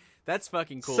mean, that's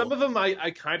fucking cool. Some of them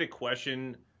I kind of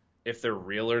question if they're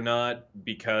real or not,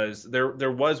 because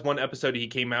there was one episode he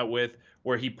came out with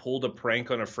where he pulled a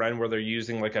prank on a friend where they're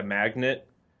using like a magnet.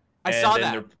 I saw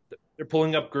that. They're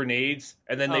pulling up grenades,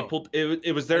 and then they pulled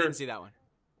it was their. I didn't see that one.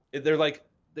 They're like,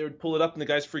 they would pull it up, and the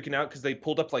guy's freaking out because they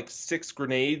pulled up like 6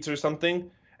 grenades or something.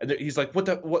 And he's like,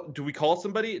 what, do we call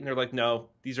somebody? And they're like, no,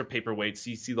 these are paperweights.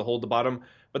 You see the hole at the bottom.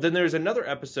 But then there's another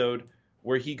episode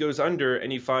where he goes under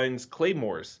and he finds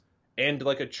claymores and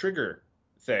like a trigger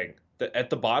thing at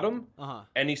the bottom. Uh-huh.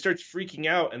 And he starts freaking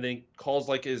out, and then he calls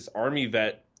like his army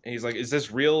vet. And he's like, is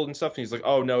this real and stuff? And he's like,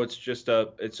 oh no, it's just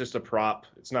a prop.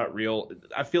 It's not real.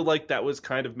 I feel like that was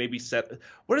kind of maybe set.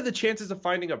 What are the chances of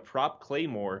finding a prop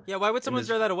claymore? Yeah, why would someone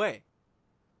throw that away?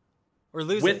 Or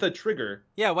lose with it? A trigger.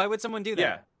 Yeah, why would someone do that?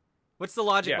 Yeah. What's the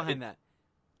logic behind that?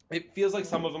 It feels like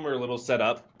some of them are a little set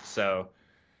up, so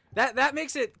that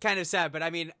makes it kind of sad. But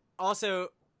I mean, also,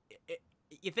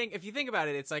 if you think about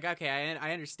it, it's like, okay,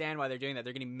 I understand why they're doing that.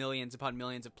 They're getting millions upon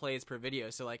millions of plays per video.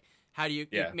 So like, how do you?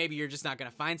 Maybe you're just not gonna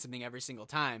find something every single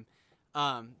time.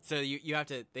 So you have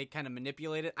to. They kind of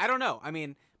manipulate it. I don't know. I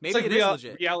mean, maybe it's like it is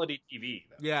legit. Reality TV.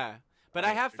 Though. Yeah, but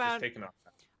I have found.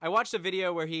 I watched a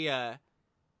video where he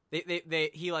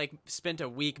he like spent a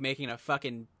week making a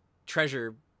fucking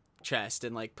treasure chest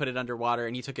and like put it underwater,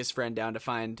 and he took his friend down to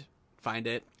find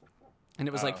it, and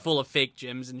it was like full of fake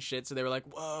gems and shit. So they were like,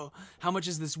 whoa, how much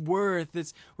is this worth?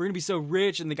 We're gonna be so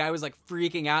rich. And the guy was like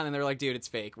freaking out, and they were like, dude, it's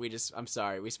fake. I'm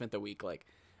sorry, we spent the week like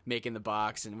making the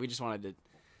box, and we just wanted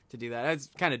to do that. That's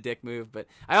kind of dick move. But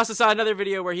I also saw another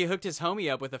video where he hooked his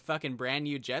homie up with a fucking brand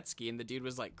new jet ski, and the dude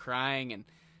was like crying, and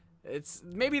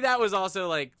maybe that was also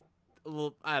like a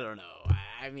little, I don't know.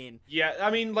 I mean, yeah, I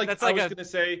mean, like, that's I was gonna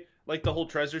say, like, the whole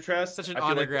treasure chest. Such an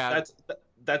honor grab.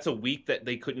 That's a week that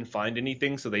they couldn't find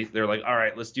anything, so they're like, all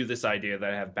right, let's do this idea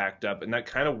that I have backed up, and that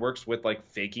kind of works with like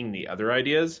faking the other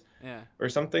ideas, or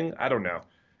something. I don't know.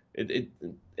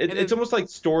 It's almost like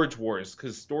Storage Wars,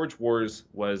 because Storage Wars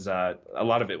was a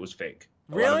lot of it was fake.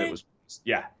 Really? A lot of it was,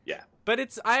 yeah.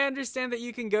 But I understand that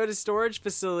you can go to storage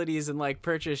facilities and like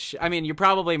purchase. I mean, you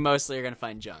probably mostly are gonna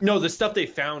find junk. No, the stuff they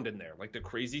found in there, like the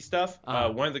crazy stuff.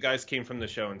 One of the guys came from the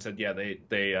show and said, yeah,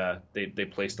 they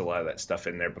placed a lot of that stuff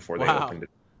in there before they opened it.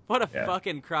 What a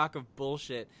fucking crock of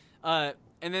bullshit. And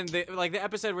then the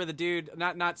episode where the dude,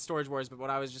 not Storage Wars, but what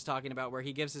I was just talking about, where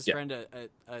he gives his friend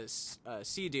a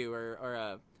Sea-Doo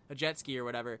or a jet ski or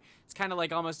whatever. It's kind of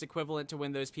like almost equivalent to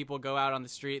when those people go out on the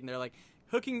street and they're like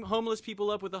hooking homeless people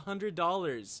up with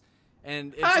 $100,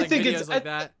 and it's like videos like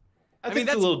that. I mean,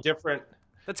 that's a little different.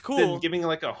 That's cool. than giving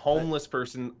like a homeless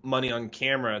person money on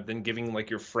camera than giving like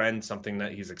your friend something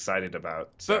that he's excited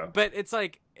about. So. But it's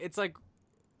like,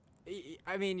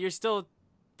 I mean, you're still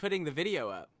putting the video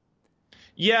up.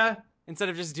 Yeah. Instead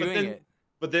of just doing it.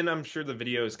 But then I'm sure the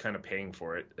video is kind of paying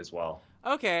for it as well.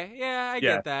 Okay, yeah, I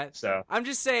get that. So I'm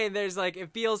just saying, there's like,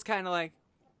 it feels kind of like,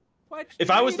 what?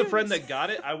 If I was the friend that got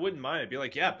it, I wouldn't mind. I'd be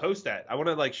like, yeah, post that. I want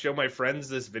to like show my friends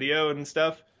this video and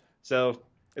stuff. So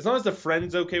as long as the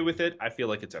friend's okay with it, I feel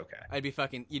like it's okay.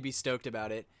 You'd be stoked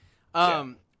about it.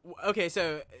 Okay,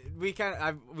 so we've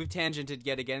tangented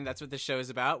yet again. That's what this show is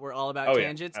about. We're all about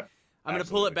tangents. Yeah. I'm going to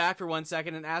pull it back for 1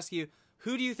 second and ask you,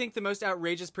 who do you think the most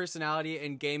outrageous personality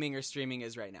in gaming or streaming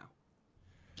is right now?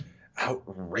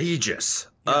 Outrageous.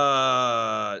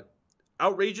 Yeah.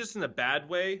 Outrageous in a bad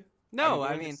way. No,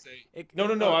 I mean... No.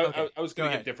 Okay. I was going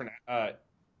to get different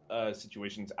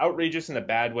situations. Outrageous in a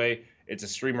bad way. It's a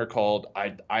streamer called...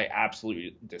 I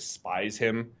absolutely despise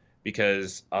him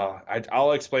because...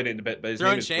 I'll explain it in a bit, but his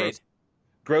name is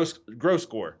Gross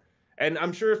Gore. And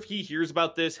I'm sure if he hears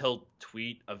about this, he'll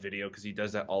tweet a video because he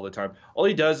does that all the time. All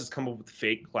he does is come up with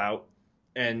fake clout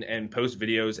and post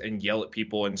videos and yell at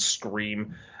people and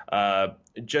scream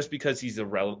just because he's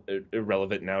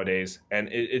irrelevant nowadays. And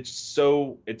it's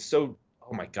so oh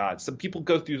my God. Some people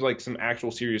go through like some actual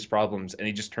serious problems and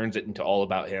he just turns it into all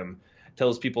about him,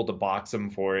 tells people to box him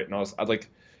for it. And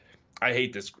I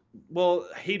hate this. Well,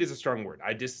 hate is a strong word.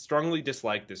 I strongly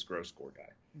dislike this Gross Gore guy.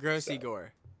 Grossy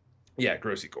Gore. Yeah,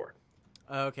 Grossy Gore.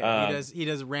 Okay, he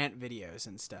does rant videos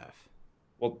and stuff.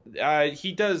 Well,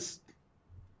 he does.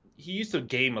 He used to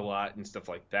game a lot and stuff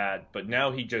like that, but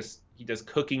now he does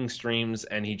cooking streams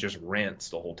and he just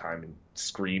rants the whole time and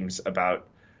screams about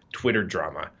Twitter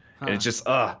drama, and it's just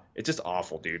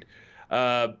awful, dude.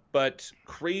 But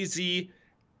crazy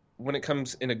when it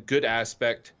comes in a good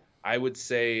aspect, I would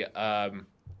say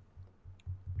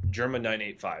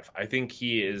Germa985. I think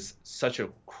he is such a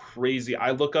crazy.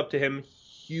 I look up to him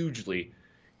hugely.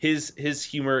 His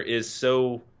humor is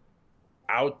so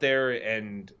out there,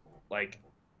 and like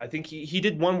I think he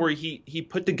did one where he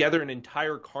put together an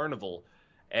entire carnival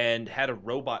and had a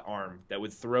robot arm that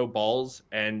would throw balls,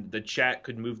 and the chat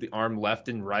could move the arm left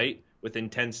and right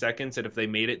within 10 seconds, and if they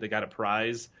made it, they got a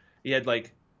prize. He had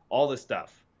like all this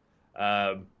stuff.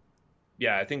 Yeah,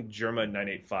 I think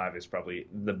Germa985 is probably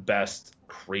the best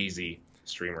crazy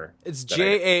streamer. It's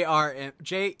Jerma.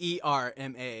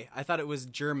 I thought it was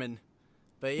German.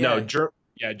 But yeah. No,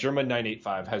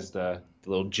 Germa985 has the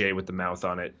little J with the mouth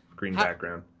on it, green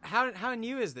background. How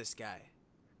new is this guy?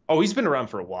 Oh, he's been around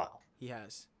for a while. He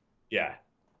has. Yeah.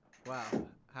 Wow,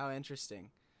 how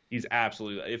interesting. He's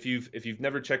absolutely. If you've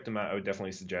never checked him out, I would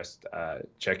definitely suggest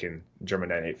checking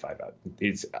Germa985 out.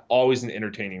 It's always an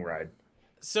entertaining ride.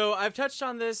 So I've touched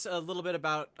on this a little bit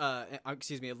a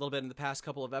little bit in the past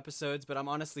couple of episodes, but I'm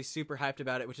honestly super hyped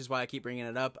about it, which is why I keep bringing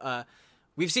it up.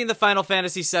 We've seen the Final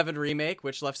Fantasy VII Remake,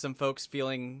 which left some folks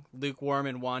feeling lukewarm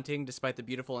and wanting, despite the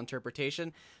beautiful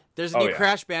interpretation. There's a new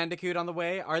Crash Bandicoot on the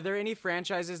way. Are there any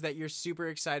franchises that you're super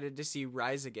excited to see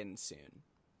rise again soon?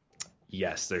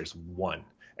 Yes, there's one.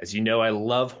 As you know, I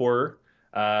love horror,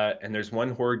 and there's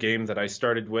one horror game that I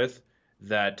started with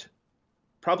that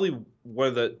probably one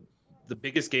of the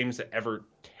biggest games that ever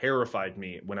terrified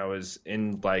me when I was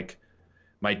in like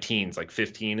my teens, like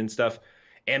 15 and stuff.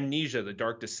 Amnesia: The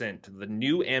Dark Descent. The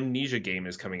new Amnesia game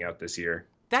is coming out this year.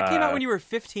 That came out when you were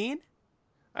 15?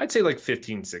 I'd say like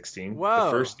 15, 16. Whoa.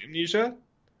 The first Amnesia.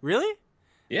 Really?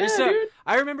 Yeah, dude.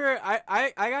 I remember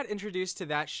I got introduced to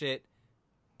that shit,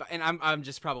 and I'm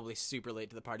just probably super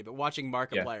late to the party, but watching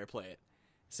Markiplier play it.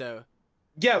 So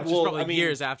yeah, which is probably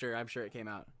years after I'm sure it came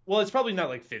out. Well, it's probably not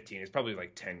like 15. It's probably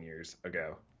like 10 years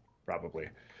ago, probably.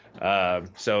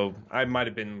 So I might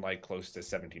have been like close to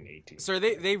 17, 18. So are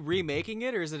they remaking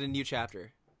it, or is it a new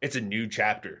chapter? It's a new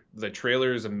chapter. The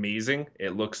trailer is amazing.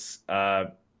 It looks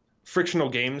Frictional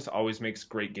Games always makes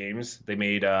great games. They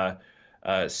made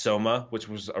Soma, which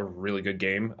was a really good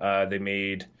game. They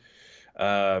made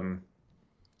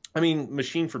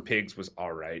Machine for Pigs was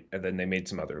all right, and then they made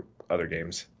some other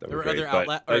games that were great.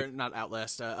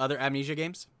 Other Amnesia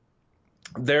games?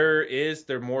 There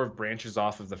are more branches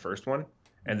off of the first one,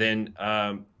 and then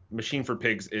Machine for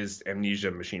Pigs is Amnesia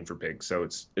Machine for Pigs, so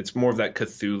it's more of that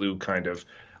Cthulhu kind of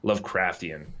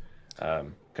Lovecraftian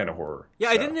kind of horror. Yeah,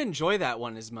 so. I didn't enjoy that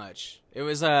one as much. It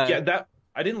was I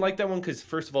didn't like that one because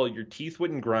first of all, your teeth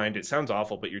wouldn't grind. It sounds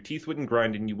awful, but your teeth wouldn't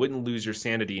grind, and you wouldn't lose your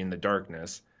sanity in the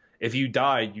darkness. If you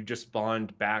died, you just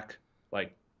spawned back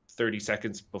like 30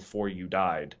 seconds before you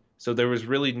died. So there was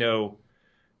no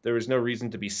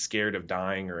reason to be scared of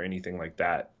dying or anything like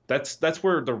that. That's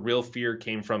where the real fear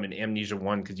came from in Amnesia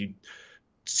 1, because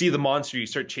see the monster, you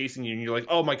start chasing you, and you're like,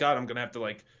 oh my god, I'm gonna have to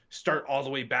like start all the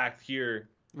way back here,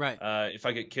 right? If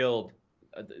I get killed.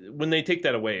 When they take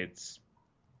that away, it's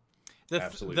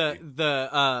absolutely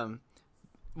the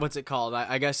what's it called?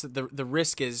 I guess the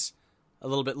risk is a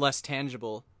little bit less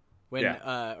tangible when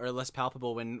or less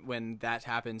palpable when that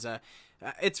happens.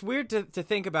 It's weird to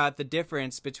think about the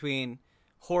difference between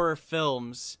horror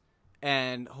films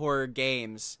and horror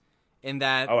games in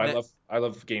that. I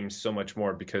love games so much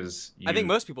more because I think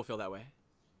most people feel that way.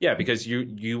 Yeah, because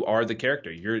you are the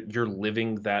character. You're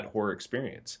living that horror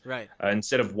experience. Right.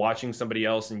 Instead of watching somebody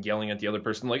else and yelling at the other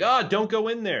person like, "Ah, don't go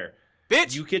in there."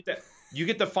 Bitch. You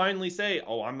get to finally say,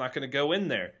 "Oh, I'm not going to go in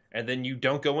there." And then you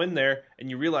don't go in there and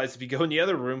you realize if you go in the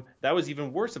other room, that was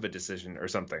even worse of a decision or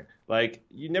something. Like,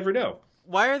 you never know.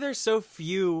 Why are there so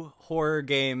few horror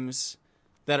games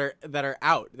that are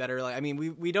out that are like, I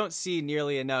mean, we don't see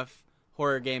nearly enough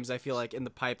horror games, I feel like, in the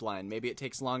pipeline. Maybe it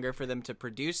takes longer for them to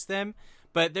produce them,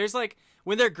 but there's like,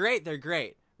 when they're great,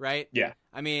 right? Yeah.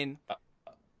 I mean,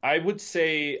 I would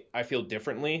say I feel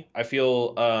differently. I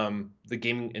feel the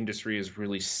gaming industry is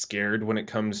really scared when it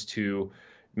comes to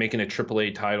making a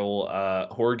AAA title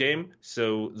horror game.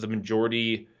 So the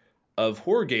majority of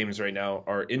horror games right now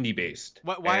are indie based.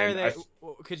 Why are they?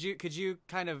 Could you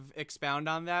kind of expound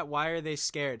on that? Why are they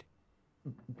scared?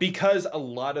 Because a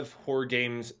lot of horror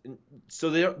games,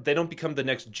 so they don't become the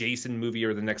next Jason movie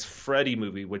or the next Freddy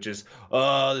movie, which is,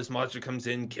 oh, this monster comes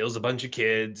in, kills a bunch of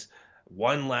kids,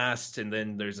 one lasts, and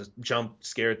then there's a jump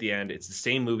scare at the end. It's the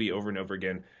same movie over and over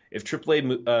again. If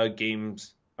AAA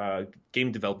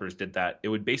game developers did that, it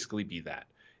would basically be that.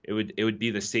 It would be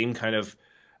the same kind of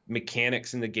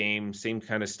mechanics in the game, same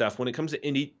kind of stuff. When it comes to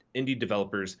indie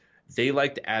developers, they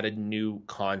like to add a new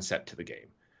concept to the game.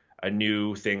 A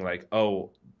new thing like,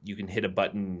 oh, you can hit a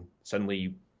button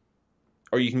suddenly,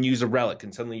 or you can use a relic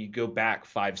and suddenly you go back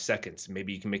 5 seconds.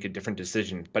 Maybe you can make a different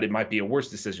decision, but it might be a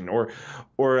worse decision. Or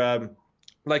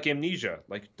like Amnesia,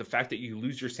 like the fact that you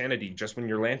lose your sanity just when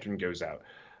your lantern goes out.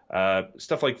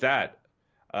 Stuff like that.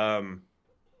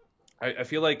 I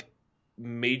feel like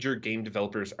major game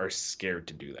developers are scared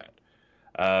to do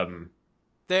that.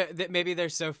 Maybe they're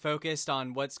so focused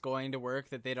on what's going to work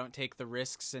that they don't take the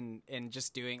risks and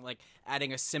just doing, like,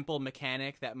 adding a simple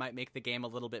mechanic that might make the game a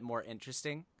little bit more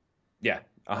interesting. Yeah,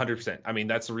 100%. I mean,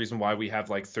 that's the reason why we have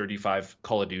like 35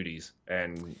 Call of Duties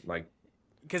and like,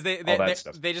 because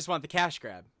stuff. They just want the cash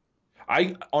grab.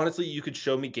 I honestly, you could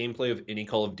show me gameplay of any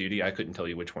Call of Duty, I couldn't tell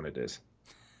you which one it is.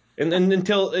 And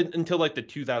until like the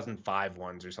 2005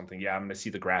 ones or something, yeah, I'm gonna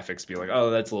see the graphics, be like, oh,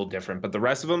 that's a little different. But the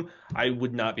rest of them, I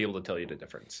would not be able to tell you the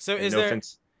difference. So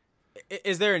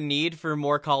is there a need for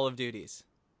more Call of Duties?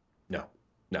 No,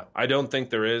 I don't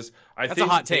think there is. That's a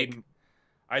hot take.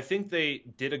 I think they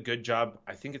did a good job.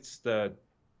 I think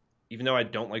even though I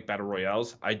don't like battle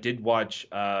royales, I did watch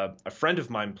a friend of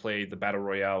mine play the battle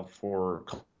royale for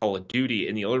Call of Duty,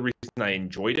 and the only reason I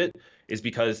enjoyed it is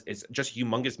because it's just a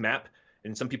humongous map.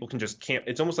 And some people can just camp.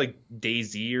 It's almost like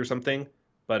DayZ or something,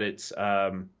 but it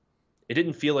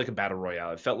didn't feel like a battle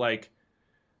royale. It felt like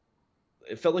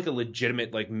a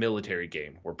legitimate like military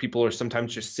game where people are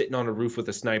sometimes just sitting on a roof with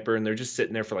a sniper and they're just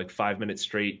sitting there for like 5 minutes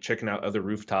straight, checking out other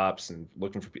rooftops and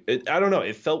looking for people. I don't know.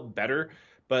 It felt better,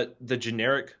 but the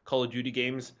generic Call of Duty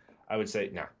games, I would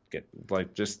say,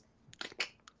 just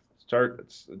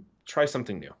try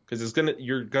something new, because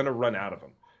you're gonna run out of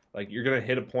them. Like, you're going to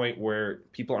hit a point where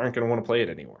people aren't going to want to play it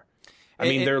anymore. I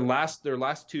mean, their last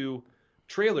two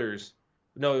trailers,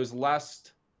 no, it was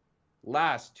last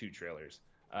two trailers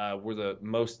were the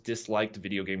most disliked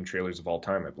video game trailers of all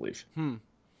time, I believe.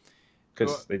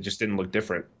 Because they just didn't look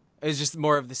different. It's just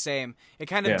more of the same. It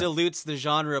kind of dilutes the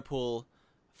genre pool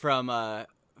from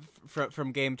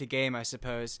game to game, I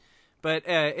suppose. But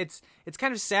it's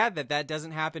kind of sad that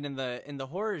doesn't happen in the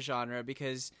horror genre,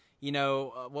 because, you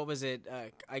know, what was it?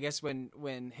 I guess when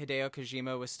Hideo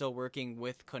Kojima was still working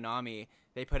with Konami,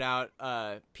 they put out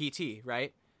PT,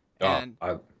 right? And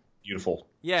beautiful.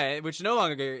 Yeah, which no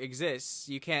longer exists.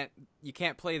 You can't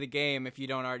play the game if you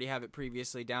don't already have it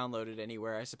previously downloaded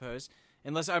anywhere, I suppose.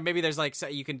 Unless, or maybe there's like,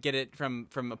 you can get it from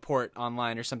a port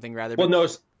online or something rather. Well, no,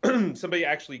 somebody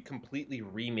actually completely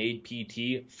remade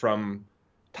PT from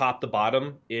top to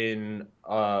bottom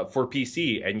for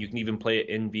PC, and you can even play it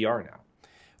in VR now.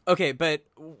 Okay, but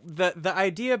the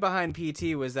idea behind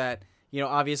PT was that, you know,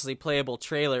 obviously playable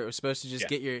trailer. It was supposed to just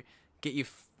get you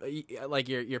like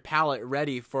your palate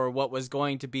ready for what was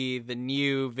going to be the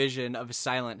new vision of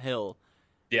Silent Hill.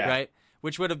 Yeah. Right?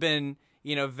 Which would have been,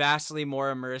 you know, vastly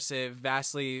more immersive,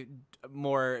 vastly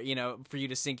more, you know, for you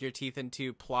to sink your teeth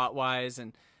into plot-wise,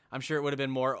 and I'm sure it would have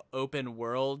been more open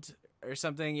world or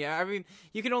something. Yeah, I mean,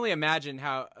 you can only imagine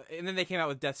how. And then they came out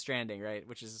with Death Stranding, right,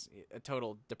 which is a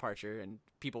total departure, and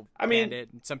people panned it,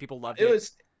 and some people loved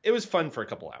it. It was fun for a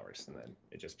couple hours, and then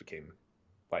it just became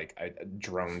like I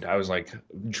droned. I was like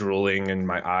drooling, and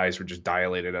my eyes were just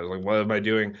dilated. I was like, "What am I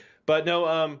doing?" But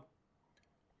no,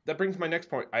 that brings my next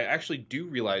point. I actually do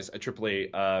realize a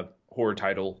AAA horror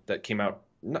title that came out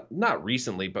not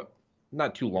recently, but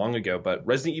not too long ago. But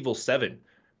Resident Evil 7.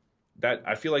 That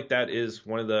I feel like that is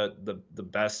one of the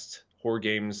best horror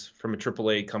games from a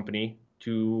AAA company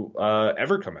to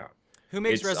ever come out. Who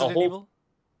makes Resident Evil?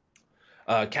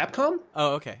 Capcom.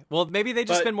 Oh, okay. Well, maybe they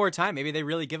just spend more time. Maybe they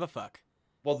really give a fuck.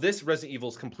 Well, this Resident Evil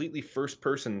is completely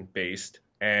first-person based,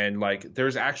 and like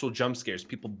there's actual jump scares,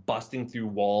 people busting through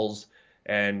walls,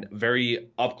 and very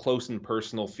up close and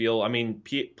personal feel. I mean,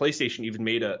 PlayStation even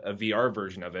made a VR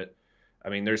version of it. I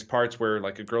mean, there's parts where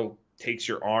like a girl takes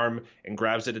your arm and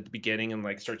grabs it at the beginning and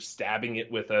like starts stabbing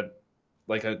it with a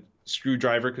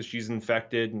screwdriver because she's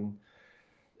infected, and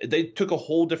they took a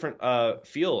whole different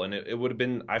feel, and it would have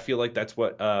been, I feel like that's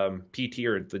what PT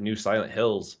or the new Silent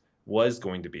Hills was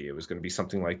going to be. It was going to be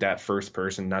something like that, first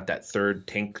person, not that third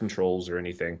tank controls or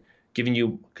anything, giving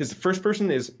you, because the first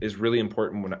person is really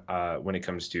important when it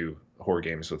comes to horror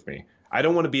games with me. I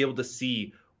don't want to be able to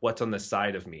see what's on the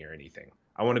side of me or anything.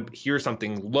 I want to hear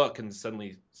something, look, and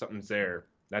suddenly something's there.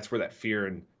 That's where that fear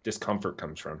and discomfort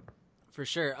comes from. For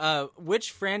sure.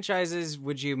 Which franchises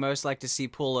would you most like to see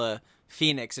pull a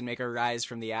phoenix and make a rise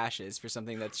from the ashes for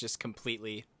something that's just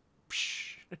completely...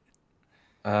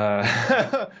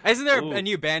 Isn't there a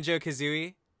new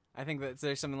Banjo-Kazooie? I think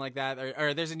there's something like that.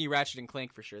 Or there's a new Ratchet and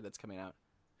Clank for sure that's coming out.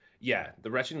 Yeah, the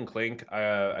Ratchet and Clank,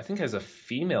 I think, has a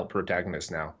female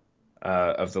protagonist now,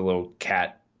 of the little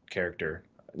cat character.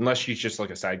 Unless she's just like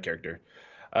a side character.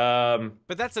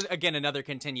 But that's, again, another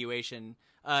continuation.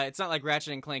 It's not like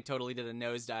Ratchet and Clank totally did a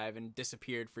nosedive and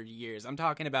disappeared for years. I'm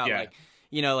talking about, like,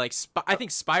 you know, like, I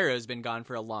think Spyro's been gone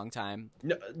for a long time.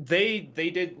 No, they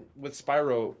did with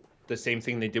Spyro the same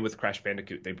thing they did with Crash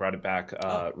Bandicoot. They brought it back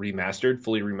remastered,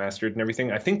 fully remastered and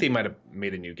everything. I think they might have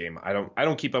made a new game. I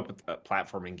don't keep up with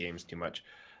platforming games too much.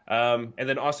 And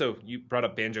then also, you brought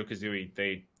up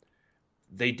Banjo-Kazooie.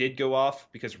 They did go off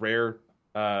because Rare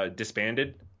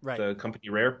disbanded, right, the company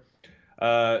Rare.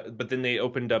 But then they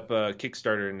opened up a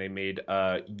Kickstarter and they made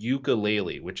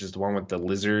Yooka-Laylee, which is the one with the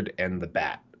lizard and the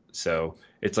bat. So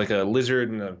it's like a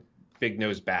lizard and a big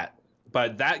nosed bat.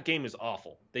 But that game is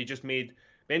awful. They just made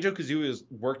Banjo-Kazooie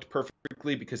worked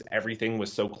perfectly because everything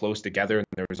was so close together and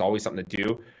there was always something to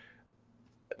do.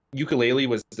 Yooka-Laylee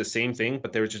was the same thing,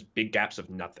 but there was just big gaps of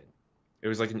nothing. It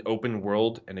was like an open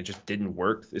world and it just didn't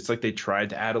work. It's like they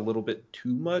tried to add a little bit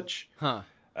too much. Huh.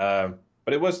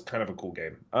 But it was kind of a cool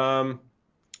game. I don't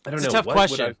know. It's a tough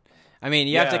question. I mean,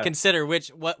 you have to consider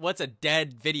what's a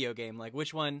dead video game? Like,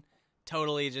 which one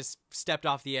totally just stepped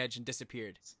off the edge and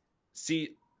disappeared? See,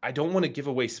 I don't want to give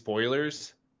away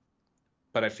spoilers,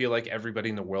 but I feel like everybody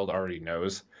in the world already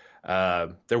knows.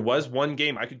 There was one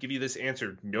game, I could give you this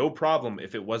answer, no problem,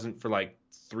 if it wasn't for like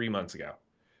 3 months ago.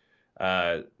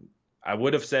 I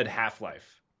would have said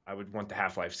Half-Life. I would want the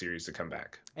Half-Life series to come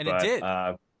back. And it did.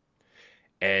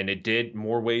 And it did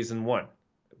more ways than one,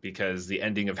 because the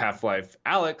ending of Half-Life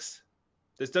Alyx,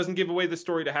 this doesn't give away the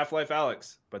story to Half-Life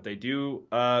Alyx, but they do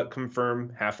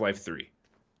confirm Half-Life 3.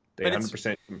 They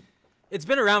 100%. It's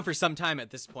been around for some time at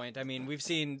this point. I mean,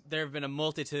 there have been a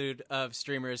multitude of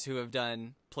streamers who have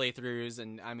done playthroughs,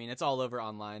 and I mean, it's all over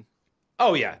online.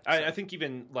 Oh yeah, I think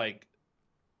even like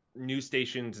news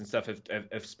stations and stuff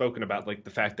have spoken about like the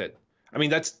fact that, I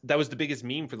mean, that was the biggest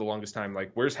meme for the longest time.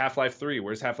 Like, where's Half-Life 3?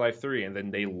 Where's Half-Life 3? And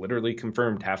then they literally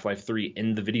confirmed Half-Life 3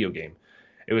 in the video game.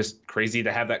 It was crazy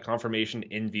to have that confirmation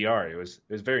in VR. It was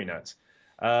very nuts.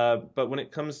 But when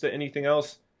it comes to anything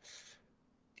else,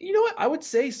 you know what? I would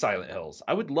say Silent Hills.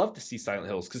 I would love to see Silent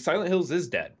Hills because Silent Hills is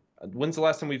dead. When's the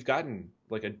last time we've gotten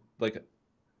like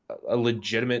a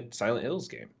legitimate Silent Hills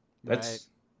game?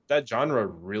 That genre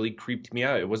really creeped me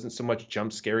out. It wasn't so much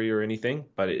jump scary or anything,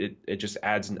 but it just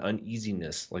adds an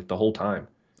uneasiness like the whole time.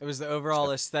 It was the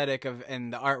overall aesthetic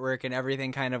and the artwork and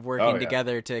everything kind of working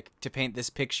together to paint this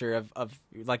picture of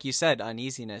like you said,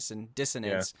 uneasiness and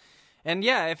dissonance. Yeah. And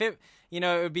yeah, if it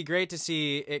would be great to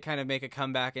see it kind of make a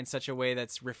comeback in such a way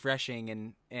that's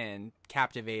refreshing and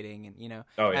captivating, and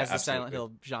as the Silent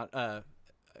Hill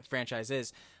franchise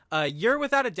is. You're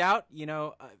without a doubt,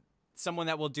 someone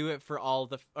that will do it for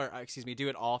do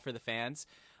it all for the fans.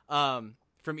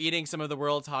 From eating some of the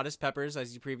world's hottest peppers,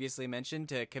 as you previously mentioned,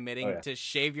 to committing to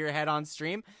shave your head on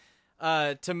stream,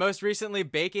 to most recently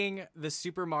baking the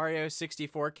Super Mario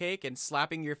 64 cake and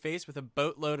slapping your face with a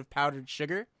boatload of powdered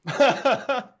sugar.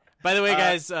 By the way,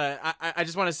 guys, I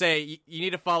just want to say you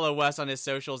need to follow Wes on his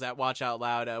socials at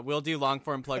WatchOutLoud. We'll do long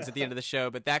form plugs at the end of the show,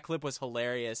 but that clip was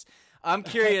hilarious. I'm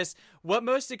curious, what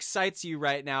most excites you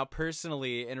right now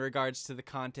personally in regards to the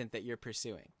content that you're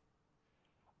pursuing?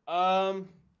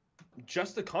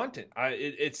 Just the content.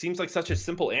 It seems like such a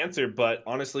simple answer, but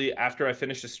honestly, after I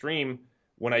finish a stream,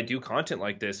 when I do content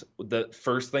like this, the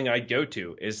first thing I go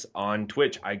to is on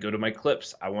Twitch. I go to my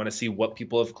clips. I want to see what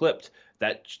people have clipped.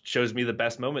 That shows me the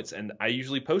best moments, and I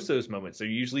usually post those moments. They're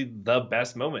usually the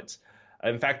best moments.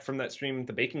 In fact, from that stream,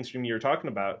 the baking stream you were talking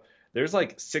about, there's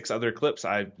like 6 other clips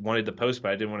I wanted to post,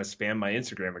 but I didn't want to spam my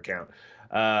Instagram account.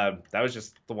 That was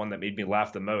just the one that made me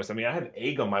laugh the most. I mean, I had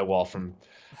egg on my wall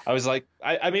I was like,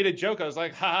 I made a joke. I was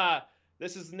like, haha,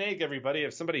 this is an egg, everybody.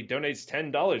 If somebody donates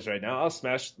 $10 right now, I'll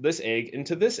smash this egg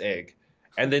into this egg.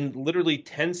 And then literally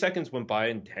 10 seconds went by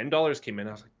and $10 came in.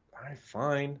 I was like, all right,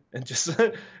 fine. And just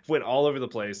went all over the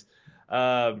place.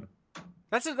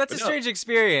 That's a strange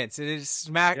experience. It is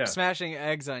smashing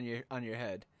eggs on your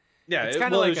head. Yeah, it's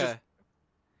kind of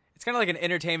it's kind of like an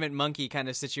entertainment monkey kind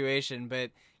of situation,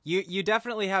 but you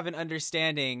definitely have an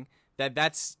understanding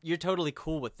that you're totally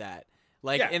cool with that.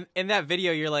 Like in that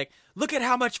video, you're like, look at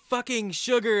how much fucking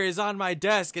sugar is on my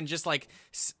desk, and just like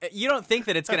you don't think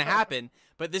that it's gonna happen,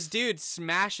 but this dude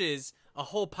smashes a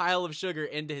whole pile of sugar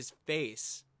into his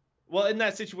face. Well, in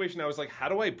that situation, I was like, how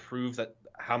do I prove that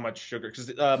how much sugar?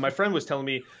 Because my friend was telling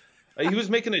me, he was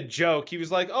making a joke. He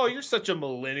was like, oh, you're such a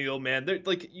millennial, man.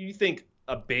 Like, you think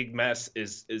a big mess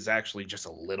is actually just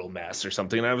a little mess or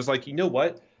something. And I was like, you know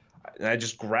what? And I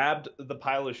just grabbed the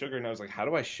pile of sugar and I was like, how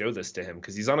do I show this to him?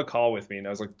 Because he's on a call with me. And I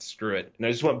was like, screw it. And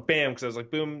I just went bam, because I was like,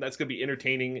 boom, that's going to be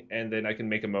entertaining. And then I can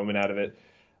make a moment out of it.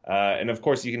 And of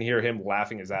course, you can hear him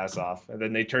laughing his ass off. And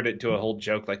then they turned it into a whole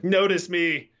joke like, notice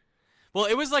me. Well,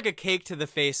 it was like a cake to the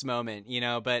face moment, you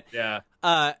know, but yeah.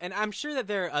 And I'm sure that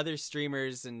there are other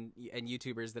streamers and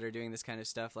YouTubers that are doing this kind of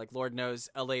stuff. Like, Lord knows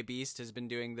LA Beast has been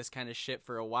doing this kind of shit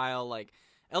for a while. Like,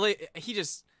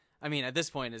 I mean, at this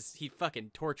point, he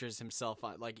fucking tortures himself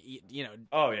on, like, you know.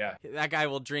 Oh, yeah. That guy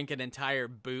will drink an entire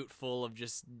boot full of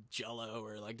just Jell-O,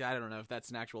 or, like, I don't know if that's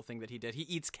an actual thing that he did. He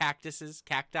eats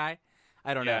cacti.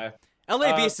 I don't know.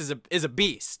 LA Beast is a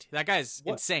beast. That guy's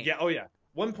insane. Yeah, oh, yeah.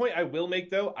 One point I will make,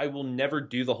 though, I will never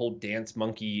do the whole dance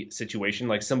monkey situation.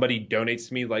 Like, somebody donates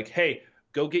to me, like, hey,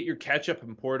 go get your ketchup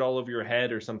and pour it all over your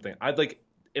head or something.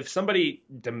 If somebody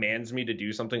demands me to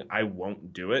do something, I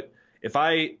won't do it. If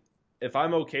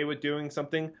I'm okay with doing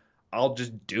something, I'll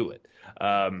just do it.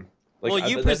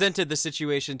 You presented the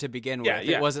situation to begin with.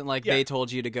 Yeah, it wasn't like they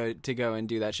told you to go and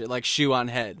do that shit, like shoe on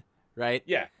head, right?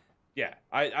 Yeah.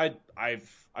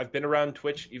 I've been around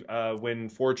Twitch when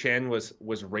 4chan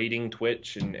was rating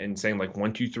Twitch and saying like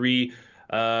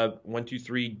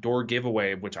 123 door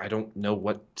giveaway, which I don't know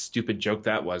what stupid joke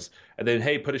that was. And then,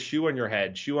 hey, put a shoe on your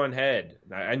head, shoe on head.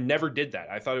 I never did that.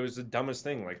 I thought it was the dumbest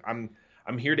thing. Like, I'm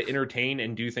here to entertain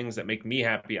and do things that make me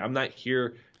happy. I'm not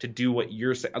here to do what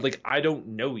you're saying. Like, I don't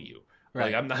know you. Right.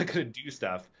 Like, I'm not going to do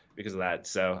stuff because of that.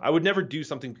 So I would never do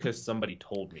something because somebody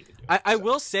told me to do it. I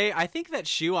will say, I think that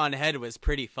shoe on head was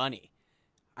pretty funny.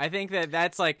 I think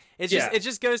that's like, it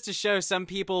just goes to show some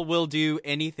people will do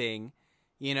anything,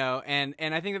 you know, and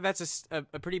I think that that's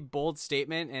a pretty bold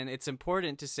statement, and it's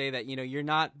important to say that, you know, you're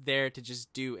not there to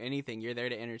just do anything. You're there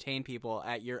to entertain people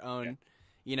at your own,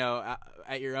 you know,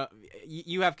 at your own,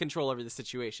 you have control over the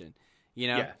situation, you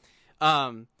know?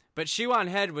 Yeah. But shoe on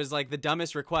head was like the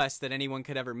dumbest request that anyone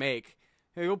could ever make.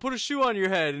 Hey, we'll put a shoe on your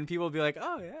head, and people will be like,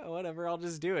 oh yeah, whatever, I'll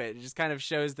just do it. It just kind of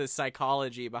shows the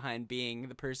psychology behind being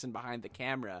the person behind the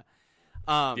camera.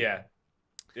 Yeah.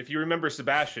 If you remember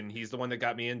Sebastian, he's the one that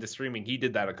got me into streaming. He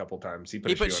did that a couple times. He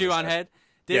put shoe on head.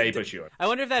 He put shoe on. I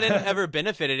wonder if that ever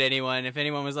benefited anyone. If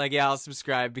anyone was like, yeah, I'll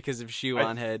subscribe because of shoe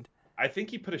on head. I think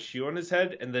he put a shoe on his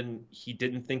head, and then he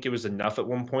didn't think it was enough at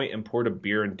one point and poured a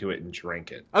beer into it and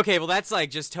drank it. Okay, well, that's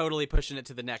like just totally pushing it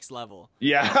to the next level.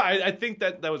 Yeah, I think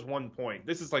that was one point.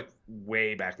 This is like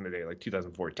way back in the day, like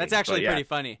 2014. That's actually pretty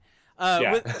funny.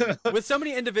 With so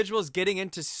many individuals getting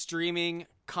into streaming,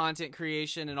 content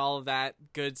creation, and all of that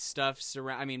good stuff,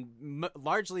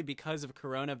 largely because of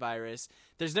coronavirus,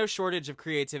 there's no shortage of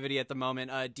creativity at the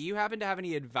moment. Do you happen to have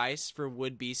any advice for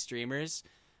would-be streamers?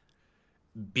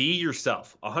 Be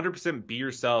yourself. 100% be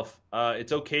yourself.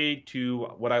 It's okay to,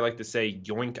 what I like to say,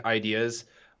 yoink ideas.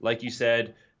 Like you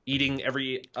said, eating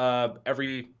every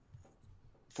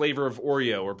flavor of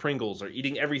Oreo or Pringles, or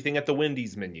eating everything at the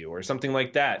Wendy's menu or something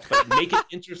like that. But make it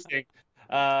interesting.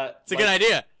 It's a good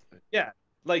idea. Yeah.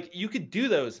 Like, you could do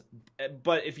those,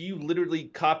 but if you literally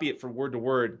copy it from word to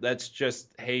word, that's just,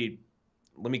 hey,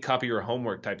 let me copy your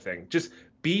homework type thing. Just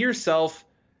be yourself.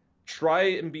 try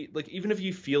and be like, even if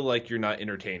you feel like you're not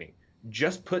entertaining,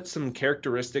 just put some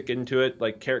characteristic into it,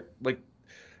 like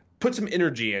put some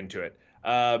energy into it.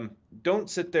 Don't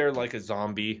sit there like a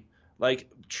zombie. Like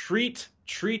treat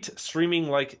streaming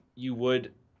like you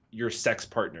would your sex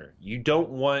partner. You don't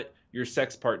want your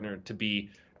sex partner to be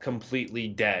completely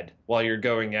dead while you're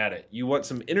going at it. You want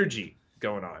some energy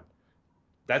going on.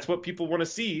 That's what people want to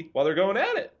see while they're going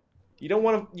at it. You don't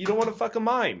want to fuck a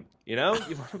mime, you know?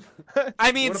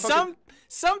 I mean,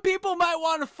 some people might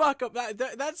want to fuck up.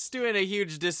 That's doing a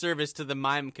huge disservice to the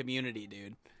mime community,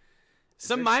 dude.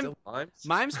 Some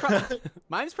mimes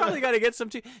probably got to get some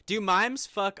too. Do mimes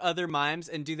fuck other mimes,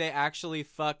 and do they actually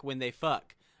fuck when they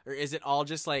fuck, or is it all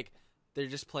just like they're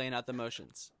just playing out the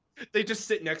motions? They just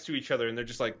sit next to each other and they're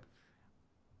just like,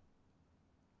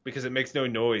 because it makes no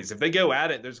noise. If they go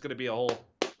at it, there's going to be a whole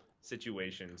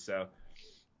situation. So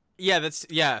yeah,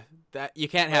 that you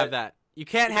can't have that. You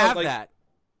can't have like, that.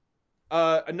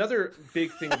 Another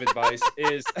big thing of advice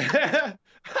is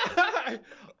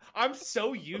I'm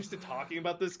so used to talking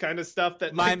about this kind of stuff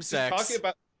that mime sex. Talking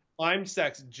about mime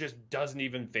sex just doesn't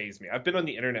even faze me. I've been on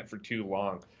the internet for too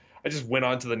long. I just went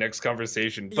on to the next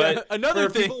conversation. But yeah, another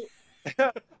thing.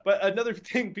 But another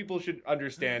thing people should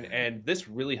understand, and this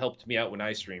really helped me out when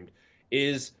I streamed,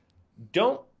 is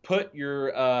don't put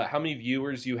your how many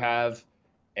viewers you have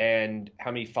and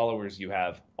how many followers you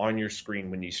have on your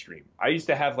screen when you stream. I used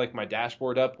to have like my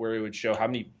dashboard up where it would show how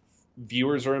many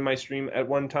viewers are in my stream at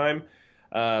one time.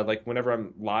 Like whenever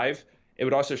I'm live, it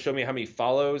would also show me how many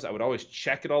follows. I would always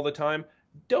check it all the time.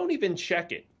 Don't even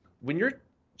check it. When your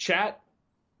chat,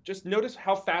 just notice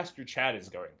how fast your chat is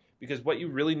going. Because what you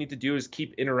really need to do is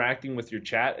keep interacting with your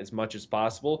chat as much as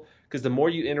possible. Because the more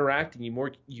you interact and the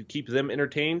more you keep them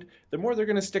entertained, the more they're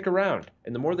going to stick around.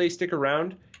 And the more they stick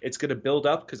around, it's going to build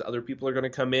up because other people are going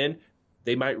to come in.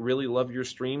 They might really love your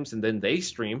streams, and then they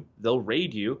stream. They'll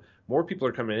raid you. More people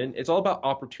are coming in. It's all about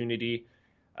opportunity.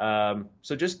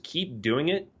 So just keep doing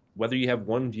it, whether you have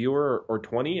one viewer or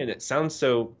 20. And it sounds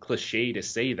so cliche to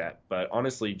say that, but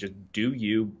honestly, just do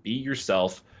you, be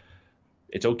yourself.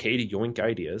 It's okay to yoink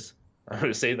ideas. I'm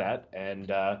going to say that. And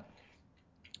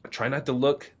try not to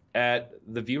look at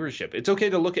the viewership. It's okay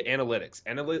to look at analytics.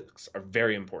 Analytics are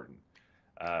very important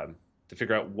to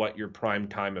figure out what your prime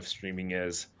time of streaming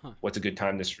is, what's a good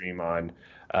time to stream on,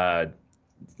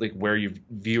 like where your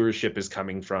viewership is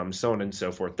coming from, so on and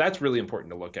so forth. That's really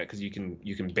important to look at because you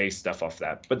can base stuff off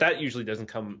that. But that usually doesn't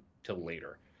come till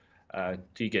later, till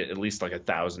you get at least like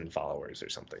 1,000 followers or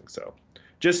something. So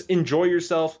just enjoy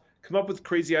yourself. Come up with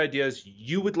crazy ideas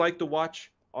you would like to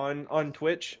watch on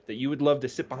Twitch, that you would love to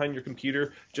sit behind your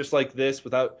computer just like this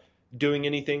without doing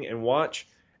anything and watch.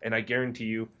 And I guarantee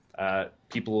you,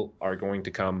 people are going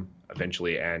to come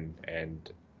eventually and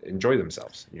enjoy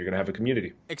themselves. You're going to have a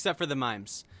community. Except for the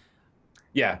mimes.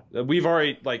 Yeah, we've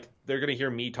already, like, they're going to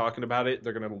hear me talking about it.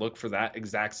 They're going to look for that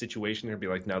exact situation and be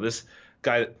like, no, this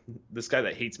guy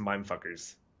that hates mime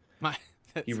fuckers.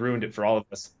 He ruined it for all of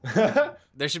us.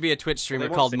 There should be a Twitch streamer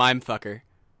called Mimefucker.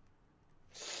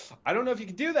 I don't know if you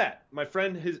can do that. My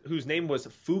friend, whose name was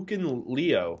Fukin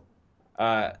Leo,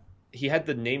 he had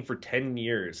the name for 10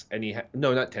 years, and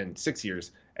not 10, 6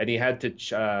 years, and he had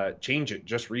to change it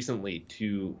just recently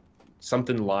to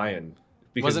something lion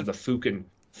because of the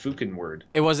Fukin word.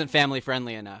 It wasn't family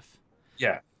friendly enough.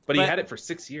 Yeah. But he had it for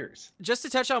 6 years. Just to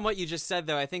touch on what you just said,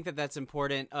 though, I think that's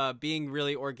important. Being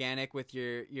really organic with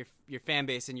your fan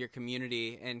base and your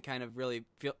community, and kind of really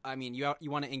feel. I mean, you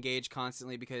want to engage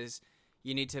constantly because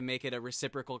you need to make it a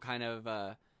reciprocal kind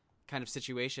of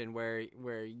situation where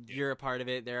you're a part of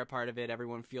it, they're a part of it,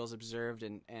 everyone feels observed,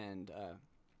 and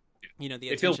the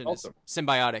attention is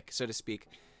symbiotic, so to speak.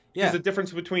 Yeah. There's a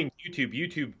difference between YouTube.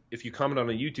 YouTube, if you comment on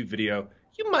a YouTube video,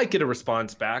 you might get a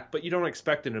response back, but you don't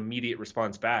expect an immediate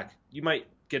response back. You might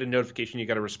get a notification you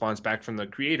got a response back from the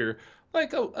creator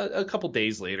like a couple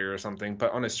days later or something.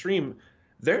 But on a stream,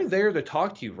 they're there to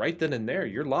talk to you right then and there.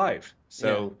 You're live.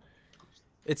 So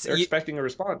they're expecting a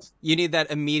response. You need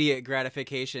that immediate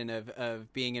gratification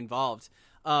of being involved.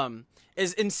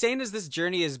 As insane as this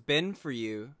journey has been for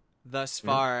you thus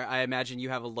far, I imagine you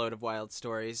have a load of wild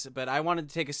stories. But I wanted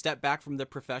to take a step back from the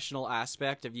professional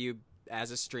aspect of you as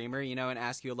a streamer, and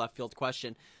ask you a left field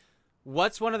question.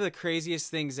 What's one of the craziest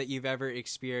things that you've ever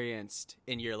experienced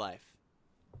in your life?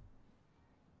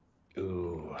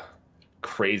 Ooh,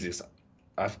 craziest.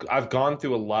 I've gone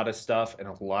through a lot of stuff, and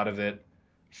a lot of it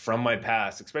from my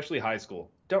past, especially high school.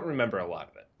 Don't remember a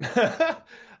lot of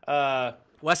it.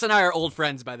 Wes and I are old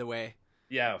friends, by the way.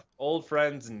 Yeah, old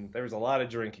friends, and there was a lot of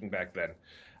drinking back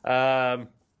then.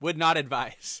 Would not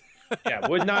advise. Yeah,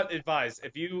 would not advise.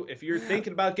 If you're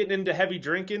thinking about getting into heavy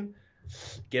drinking,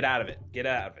 Get out of it. Get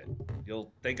out of it.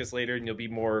 You'll thank us later, and you'll be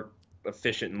more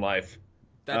efficient in life.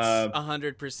 That's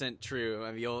 100% true.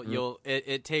 I mean,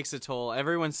 it takes a toll.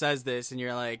 Everyone says this, and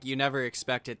you're like, you never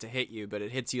expect it to hit you, but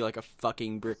it hits you like a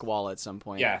fucking brick wall at some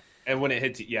point. Yeah, and when it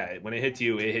hits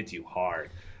you, it hits you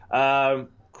hard.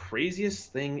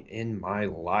 Craziest thing in my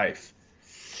life.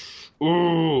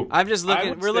 Ooh, I'm just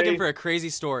looking. We're looking for a crazy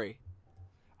story.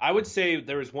 I would say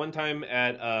there was one time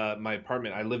at my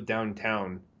apartment. I live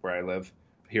downtown where I live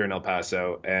here in El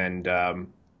Paso, and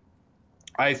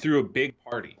I threw a big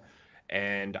party.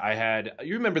 And I had,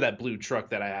 you remember that blue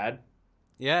truck that I had?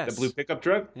 Yes. The blue pickup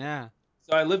truck? Yeah.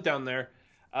 So I lived down there.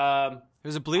 It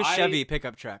was a blue Chevy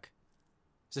pickup truck.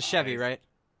 It was a Chevy, right?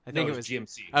 I think it was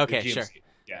GMC. Okay, GMC. sure.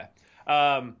 Yeah.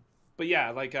 But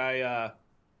yeah, like I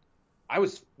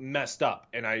was messed up,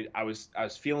 and I was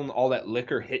feeling all that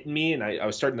liquor hitting me, and I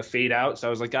was starting to fade out. So I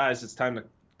was like, guys, it's time to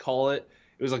call it.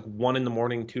 It was like 1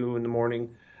 a.m, 2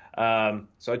 a.m.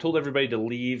 So I told everybody to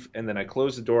leave, and then I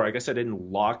closed the door. I guess I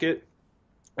didn't lock it.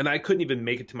 And I couldn't even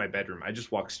make it to my bedroom. I just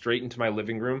walked straight into my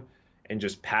living room and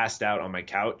just passed out on my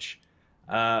couch.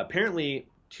 Apparently,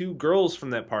 2 girls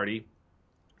from that party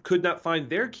could not find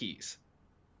their keys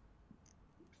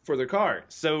for their car.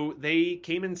 So they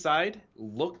came inside,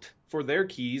 looked for their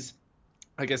keys.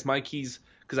 I guess my keys,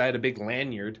 because I had a big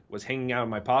lanyard, was hanging out of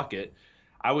my pocket.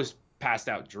 I was passed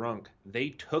out drunk. They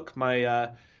took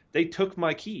my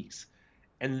keys.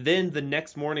 And then the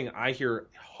next morning, I hear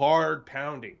hard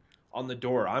pounding on the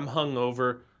door. I'm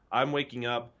hungover. I'm waking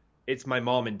up. It's my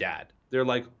mom and dad. They're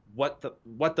like, what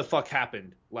the fuck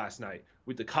happened last night?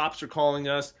 The cops are calling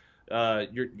us.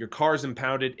 Your car's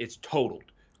impounded. It's totaled.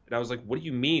 And I was like, what do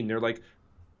you mean? They're like,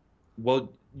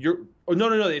 well,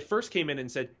 no. They first came in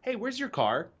and said, hey, where's your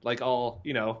car? Like all,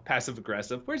 passive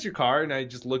aggressive. Where's your car? And I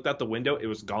just looked out the window. It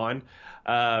was gone.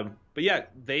 But yeah,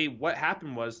 what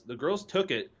happened was the girls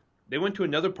took it. They went to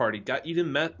another party, got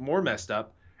even more messed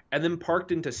up, and then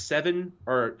crashed into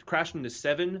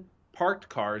 7 parked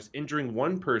cars, injuring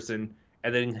 1 person,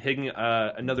 and then hitting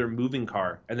another moving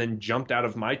car, and then jumped out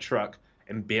of my truck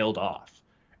and bailed off.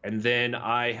 And then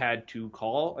I had to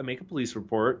call and make a police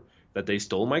report that they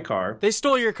stole my car. They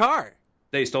stole your car?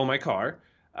 They stole my car.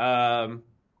 Yeah,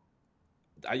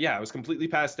 I was completely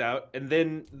passed out. And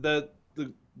then the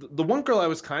one girl I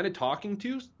was kind of talking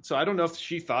to, so I don't know if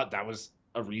she thought that was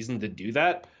a reason to do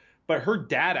that, but her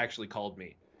dad actually called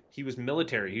me. He was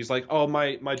military. He's like, oh,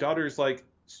 my daughter's like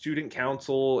student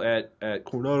council at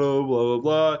Coronado, blah, blah,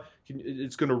 blah.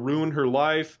 It's going to ruin her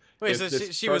life. Wait, so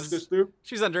she was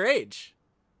underage?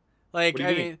 Like,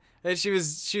 I mean, she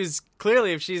was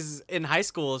clearly, if she's in high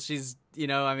school, she's,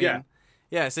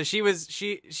 yeah. So she was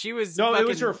No, it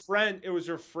was her friend. It was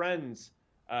her friend's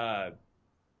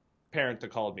parent that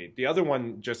called me. The other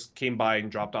one just came by and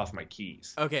dropped off my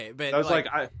keys. Okay, but I was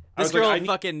this girl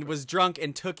fucking was drunk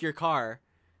and took your car.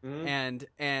 Mm-hmm.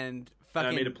 And fucking, and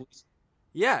I made a police.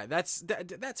 Yeah, that's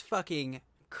fucking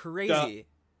crazy.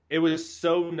 It was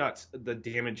so nuts, the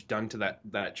damage done to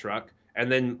that truck.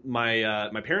 And then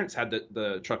my parents had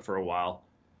the truck for a while.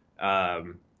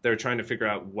 They were trying to figure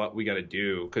out what we got to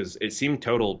do because it seemed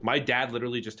totaled. My dad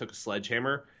literally just took a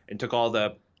sledgehammer and took all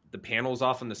the panels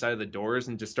off on the side of the doors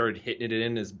and just started hitting it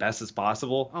in as best as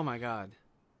possible. Oh my God.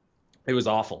 It was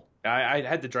awful. I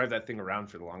had to drive that thing around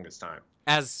for the longest time.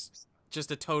 As just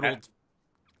a totaled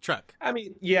truck. I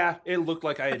mean, yeah, it looked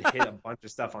like I had hit a bunch of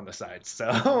stuff on the side.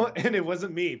 So, and it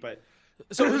wasn't me, but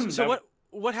so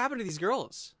what happened to these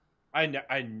girls? I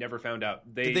never found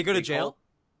out. Did they go to jail?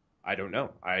 I don't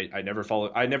know. I never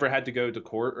followed. I never had to go to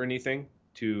court or anything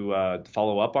to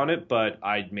follow up on it, but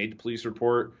I made the police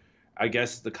report. I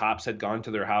guess the cops had gone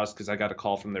to their house because I got a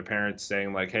call from their parents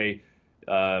saying like, hey,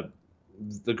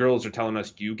 the girls are telling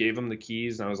us you gave them the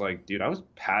keys. And I was like, dude, I was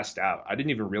passed out. I didn't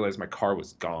even realize my car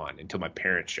was gone until my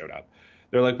parents showed up.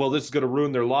 They're like, well, this is going to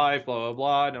ruin their life, blah, blah,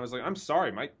 blah. And I was like, I'm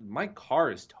sorry. My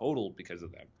car is totaled because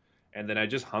of them. And then I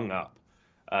just hung up.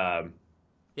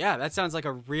 Yeah, that sounds like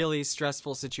a really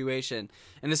stressful situation.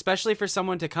 And especially for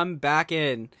someone to come back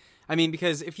in. I mean,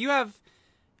 because if you have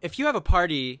a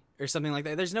party or something like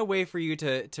that, there's no way for you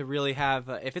to really have,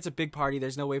 if it's a big party,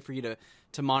 there's no way for you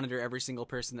to monitor every single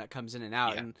person that comes in and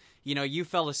out. Yeah. And, you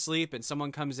fell asleep and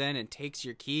someone comes in and takes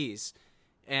your keys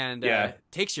and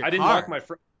takes your car.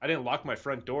 I didn't lock my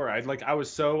front door. I was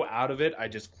so out of it. I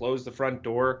just closed the front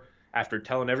door after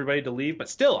telling everybody to leave. But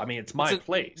still, I mean, it's my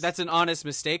place. That's an honest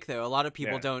mistake, though. A lot of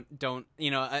people don't.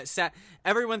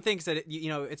 Everyone thinks that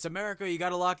it's America. You got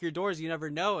to lock your doors. You never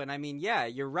know. And I mean, yeah,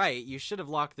 you're right. You should have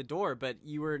locked the door, but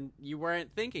you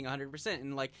weren't thinking 100%.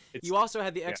 And you also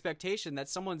had the expectation that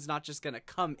someone's not just gonna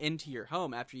come into your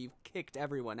home after you've kicked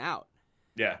everyone out.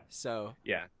 Yeah. So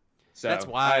Yeah. So that's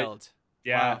wild.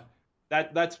 Yeah. Wow.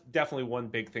 That's definitely one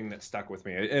big thing that stuck with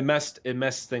me. It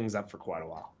messed things up for quite a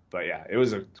while. But yeah, it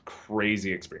was a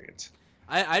crazy experience.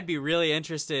 I'd be really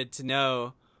interested to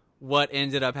know what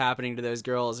ended up happening to those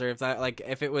girls, or if that, like,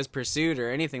 if it was pursued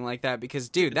or anything like that, because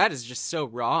dude, that is just so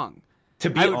wrong. To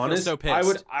be honest, feel so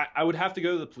pissed. I would have to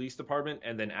go to the police department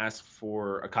and then ask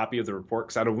for a copy of the report,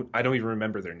 because I don't even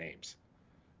remember their names.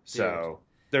 So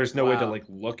there's no way to like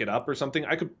look it up or something.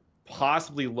 I could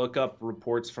possibly look up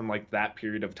reports from like that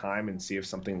period of time and see if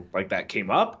something like that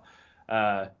came up,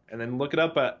 and then look it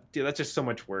up. But dude, that's just so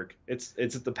much work. It's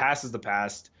the past is the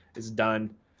past. It's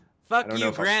done. Fuck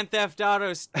you, Grand Theft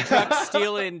Auto truck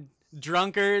stealing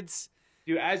drunkards.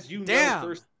 Dude, as you know,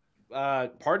 first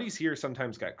parties here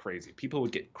sometimes got crazy. People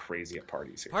would get crazy at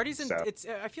parties here. Parties in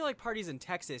I feel like parties in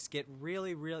Texas get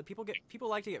really people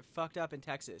like to get fucked up in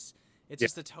Texas. It's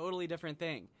just a totally different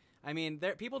thing. I mean,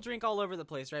 people drink all over the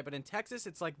place, right? But in Texas,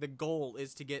 it's like the goal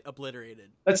is to get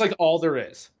obliterated. That's like all there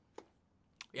is.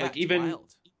 Yeah, like it's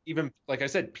wild. Even like I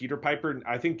said, Peter Piper,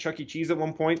 I think Chuck E. Cheese at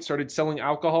one point started selling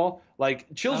alcohol. Like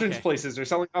children's places are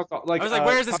selling alcohol. Like I was like,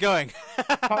 where is this going?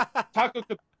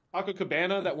 Taco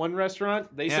Cabana, that one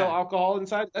restaurant, they sell alcohol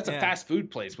inside. That's a fast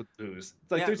food place with booze.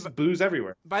 It's like there's booze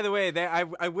everywhere. By the way,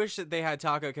 I wish that they had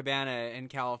Taco Cabana in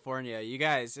California. You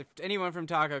guys, if anyone from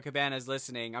Taco Cabana is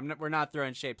listening, we're not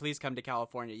throwing shade. Please come to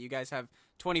California. You guys have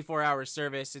 24-hour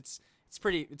service. It's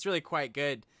really quite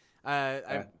good.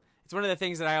 It's one of the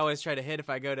things that I always try to hit if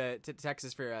I go to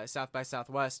Texas for South by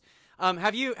Southwest.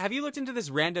 Have you looked into this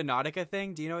Randonautica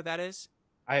thing? Do you know what that is?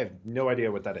 I have no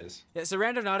idea what that is. Yeah, so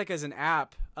Randonautica is an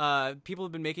app. People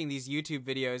have been making these YouTube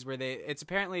videos where it's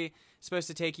apparently supposed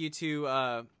to take you to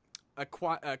a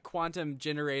quantum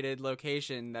generated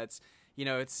location that's, you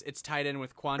know, it's tied in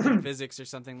with quantum physics or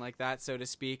something like that, so to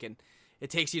speak, and it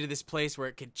takes you to this place where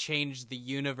it could change the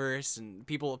universe, and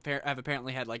people have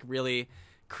apparently had like really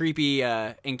creepy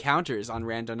encounters on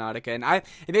Randonautica, and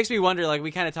it makes me wonder, like,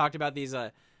 we kind of talked about these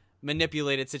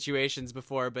manipulated situations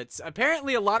before, but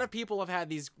apparently a lot of people have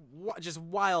had these just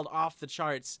wild off the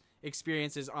charts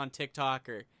experiences on TikTok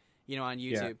or, you know, on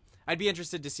YouTube. Yeah. I'd be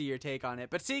interested to see your take on it,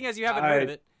 but seeing as you haven't heard of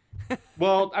it.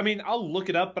 Well, I mean, I'll look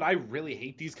it up, but I really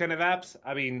hate these kind of apps.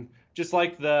 I mean, just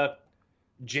like the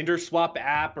gender swap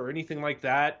app or anything like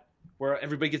that, where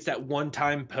everybody gets that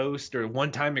one-time post or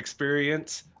one-time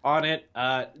experience on it,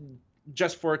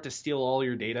 just for it to steal all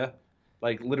your data.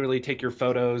 Like literally take your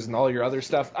photos and all your other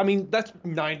stuff. I mean, that's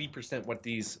 90% what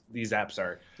these apps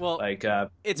are. Well, like,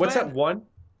 what's that one?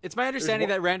 It's my understanding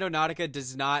that Randonautica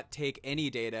does not take any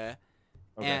data,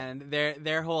 and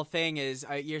their whole thing is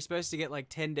you're supposed to get like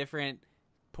 10 different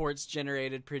ports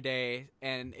generated per day,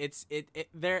 and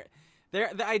the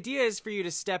idea is for you to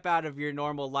step out of your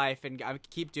normal life, and I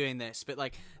keep doing this, but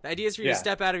like the idea is for you to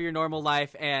step out of your normal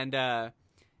life and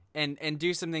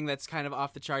do something that's kind of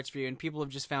off the charts for you, and people have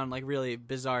just found like really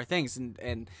bizarre things,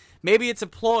 and maybe it's a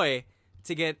ploy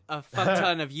to get a fuck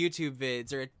ton of YouTube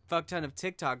vids or a fuck ton of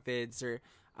TikTok vids or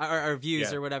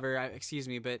views or whatever. Excuse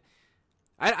me, but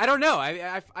I don't know.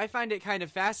 I find it kind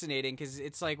of fascinating because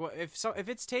it's like, if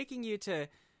it's taking you to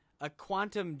a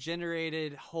quantum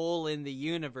generated hole in the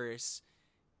universe,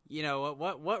 you know,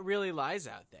 what really lies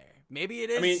out there? Maybe it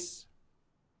is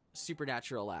a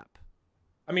supernatural app.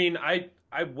 I mean, I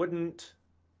wouldn't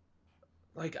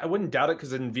doubt it,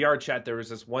 because in VR chat there was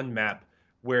this one map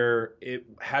where it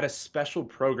had a special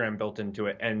program built into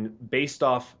it, and based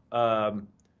off I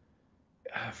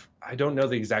don't know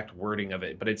the exact wording of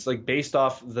it, but it's like based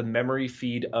off the memory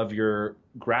feed of your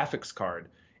graphics card,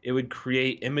 it would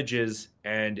create images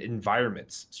and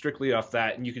environments strictly off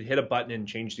that, and you could hit a button and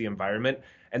change the environment,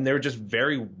 and they're just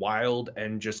very wild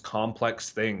and just complex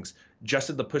things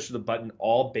just at the push of the button,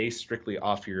 all based strictly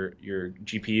off your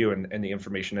GPU and the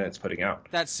information that it's putting out.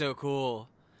 That's so cool.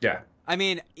 Yeah. I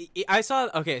mean, I saw,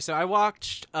 so I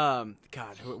watched, God,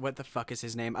 what the fuck is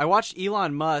his name? I watched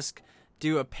Elon Musk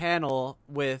do a panel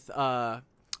with,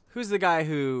 who's the guy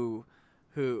who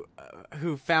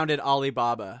founded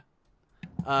Alibaba?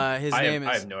 I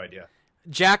have no idea.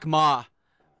 Jack Ma.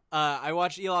 I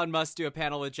watched Elon Musk do a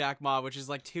panel with Jack Ma, which is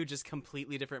like two just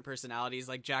completely different personalities.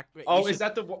 Like Jack. Oh, is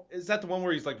that the one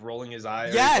where he's like rolling his eye?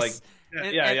 Yes. Like,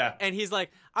 and he's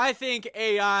like, I think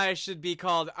AI should be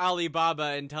called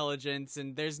Alibaba intelligence,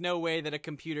 and there's no way that a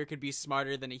computer could be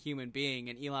smarter than a human being.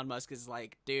 And Elon Musk is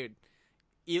like, dude,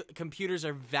 computers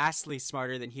are vastly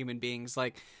smarter than human beings.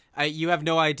 Like, you have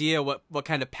no idea what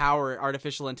kind of power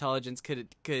artificial intelligence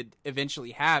could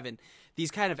eventually have, and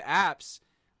these kind of apps.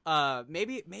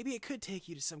 Maybe it could take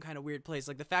you to some kind of weird place.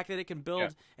 Like the fact that it can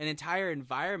build an entire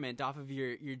environment off of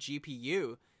your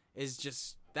GPU is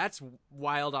just that's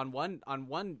wild on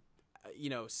one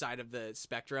side of the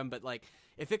spectrum, but like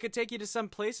if it could take you to some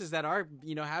places that are,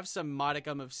 have some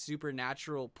modicum of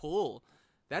supernatural pull,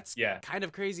 that's kind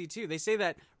of crazy too. They say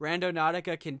that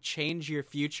Randonautica can change your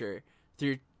future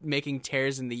through making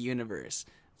tears in the universe.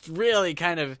 It's really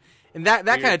kind of, and that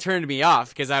kind of turned me off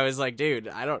because I was like, dude,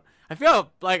 I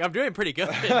feel like I'm doing pretty good.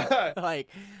 Like,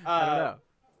 I don't know.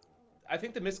 I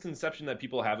think the misconception that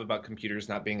people have about computers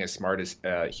not being as smart as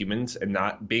humans and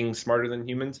not being smarter than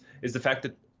humans is the fact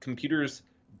that computers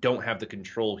don't have the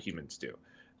control humans do.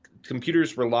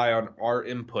 Computers rely on our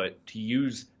input to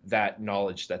use that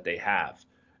knowledge that they have,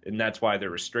 and that's why they're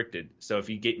restricted. So if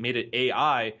you made it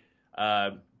AI,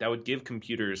 that would give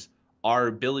computers our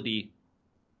ability.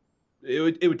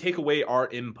 It would take away our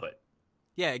input.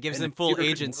 Yeah, it gives them full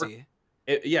agency.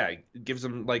 It gives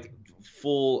them like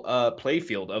full play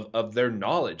field of their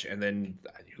knowledge, and then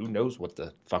who knows what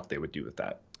the fuck they would do with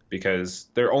that, because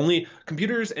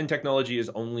computers and technology is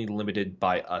only limited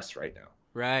by us right now.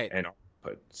 Right. And our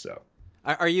input. So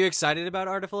are you excited about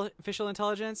artificial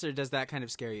intelligence, or does that kind of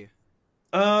scare you?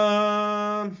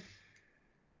 I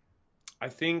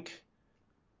think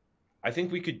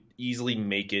we could easily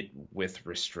make it with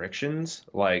restrictions.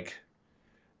 Like,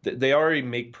 they already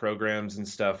make programs and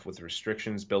stuff with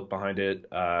restrictions built behind it.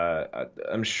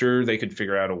 I'm sure they could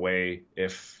figure out a way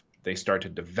if they start to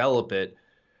develop it.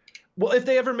 Well, if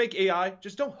they ever make AI,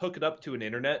 just don't hook it up to an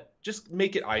internet. Just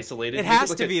make it isolated. It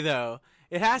has to be, though.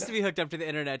 It has to be hooked up to the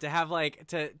internet to have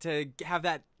to have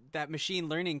that machine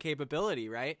learning capability,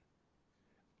 right?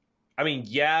 I mean,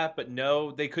 yeah, but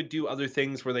no, they could do other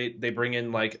things where they bring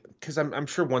in, like, because I'm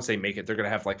sure once they make it, they're going to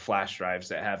have like flash drives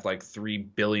that have like 3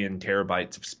 billion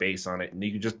terabytes of space on it. And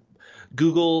you can just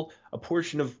Google a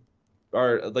portion of,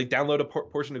 or like download a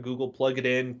portion of Google, plug it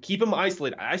in, keep them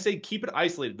isolated. I say keep it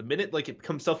isolated. The minute like it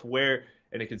becomes self-aware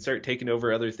and it can start taking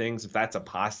over other things, if that's a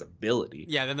possibility.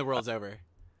 Yeah, then the world's over.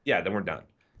 Yeah, then we're done.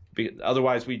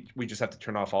 Otherwise, we just have to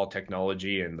turn off all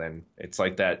technology, and then it's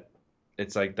like that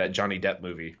Johnny Depp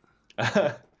movie.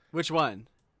 Which one?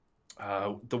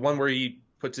 The one where he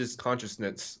puts his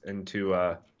consciousness into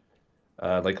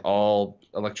like all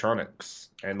electronics,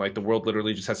 and like the world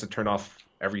literally just has to turn off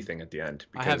everything at the end.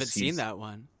 I haven't seen that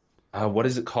one. What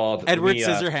is it called? Edward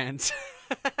Scissorhands.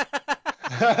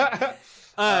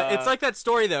 It's like that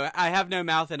story though. I have no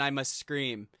mouth and I must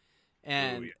scream,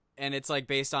 and it's like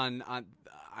based on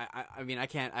I mean,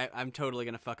 I'm totally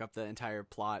gonna fuck up the entire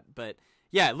plot, but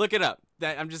yeah, look it up.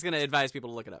 I'm just gonna advise people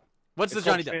to look it up. What's the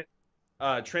Johnny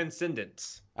Depp?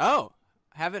 Transcendence. Oh,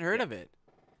 haven't heard of it.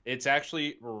 It's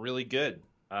actually really good.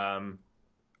 I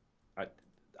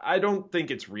don't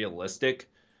think it's realistic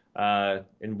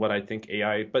in what I think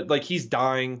AI, but like he's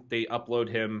dying. They upload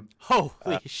him.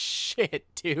 Holy shit,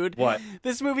 dude. What?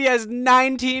 This movie has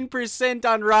 19%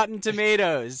 on Rotten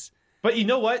Tomatoes. But you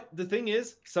know what? The thing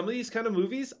is, some of these kind of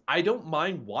movies, I don't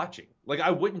mind watching. Like,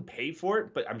 I wouldn't pay for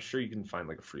it, but I'm sure you can find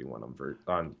like a free one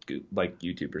on like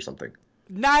YouTube or something.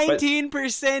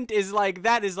 19% is like,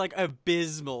 that is like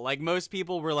abysmal. Like most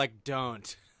people were like,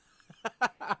 don't.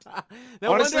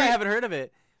 No wonder I haven't heard of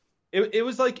it. It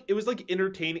was like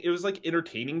entertaining. It was like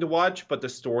entertaining to watch, but the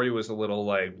story was a little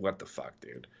like, what the fuck,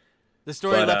 dude. The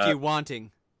story left you wanting.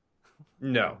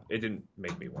 No, it didn't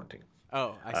make me wanting.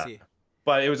 Oh, I see.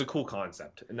 But it was a cool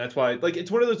concept, and that's why, like, it's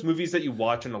one of those movies that you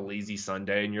watch on a lazy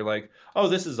Sunday, and you're like, "Oh,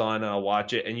 this is on, and I'll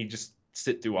watch it," and you just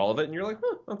sit through all of it, and you're like,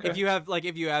 "Oh, okay." If you have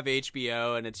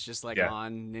HBO and it's just like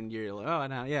on, and you're like, "Oh,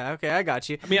 no, yeah, okay, I got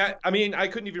you." I mean, I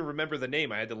couldn't even remember the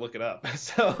name; I had to look it up,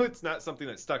 so it's not something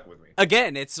that stuck with me.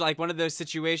 Again, it's like one of those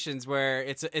situations where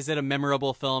is it a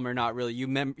memorable film or not? Really, you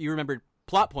remembered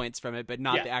plot points from it, but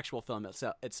not the actual film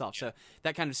itself. So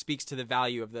that kind of speaks to the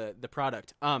value of the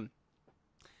product.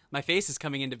 My face is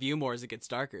coming into view more as it gets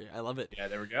darker. I love it. Yeah,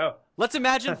 there we go. Let's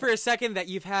imagine for a second that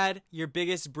you've had your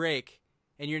biggest break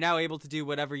and you're now able to do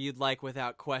whatever you'd like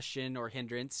without question or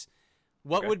hindrance.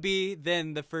 What would be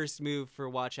then the first move for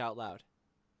Watch Out Loud?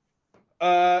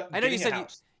 I know you said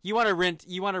you want to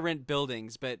rent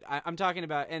buildings, but I'm talking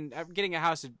about, and getting a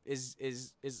house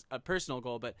is a personal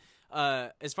goal, but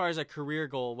as far as a career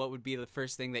goal, what would be the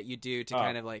first thing that you do to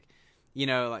kind of like, you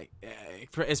know, like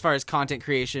as far as content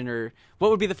creation, or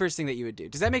what would be the first thing that you would do?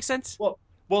 Does that make sense?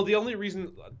 Well, the only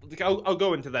reason, like, I'll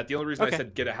go into that. The only reason I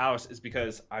said get a house is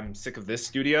because I'm sick of this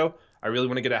studio. I really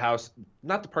want to get a house,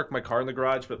 not to park my car in the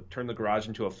garage, but turn the garage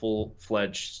into a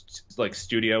full-fledged like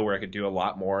studio where I could do a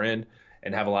lot more in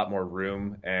and have a lot more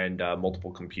room and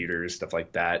multiple computers, stuff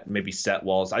like that. Maybe set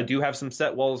walls. I do have some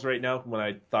set walls right now. When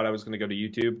I thought I was going to go to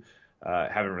YouTube,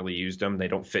 haven't really used them. They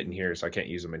don't fit in here, so I can't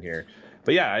use them in here.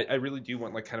 But yeah, I really do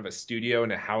want like kind of a studio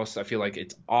and a house. I feel like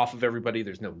it's off of everybody.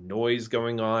 There's no noise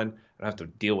going on. I don't have to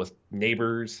deal with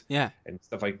neighbors and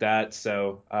stuff like that.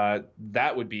 So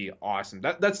that would be awesome.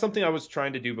 That's something I was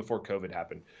trying to do before COVID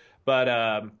happened.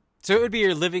 But so it would be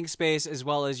your living space as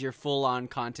well as your full-on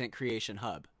content creation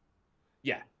hub.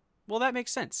 Yeah. Well, that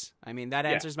makes sense. I mean, that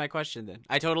answers my question then.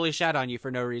 I totally shat on you for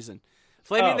no reason.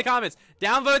 Flame me in the comments.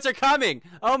 Downvotes are coming.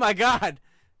 Oh my God.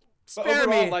 Spare but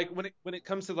overall, me. Like when it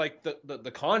comes to like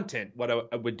the content, what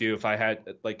I would do if I had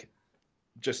like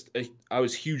I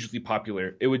was hugely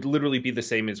popular, it would literally be the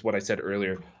same as what I said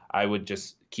earlier. I would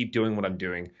just keep doing what I'm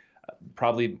doing.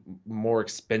 Probably more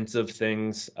expensive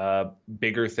things,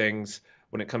 bigger things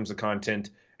when it comes to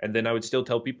content. And then I would still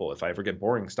tell people, if I ever get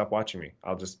boring, stop watching me.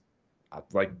 I'll just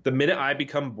like the minute I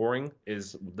become boring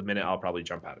is the minute I'll probably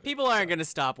jump out of it. People aren't gonna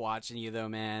stop watching you though,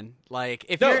 man. Like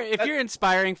if you're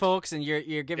inspiring folks and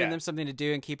you're giving them something to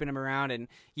do and keeping them around, and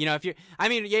you know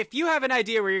if you have an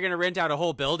idea where you're gonna rent out a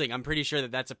whole building, I'm pretty sure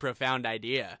that's a profound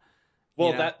idea.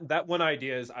 Well, that one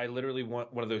idea is I literally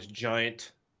want one of those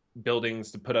giant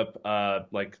buildings to put up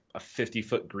like a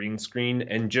 50-foot green screen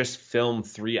and just film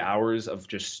 3 hours of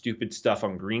just stupid stuff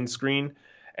on green screen,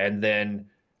 and then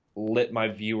let my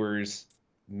viewers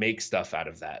make stuff out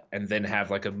of that, and then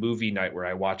have like a movie night where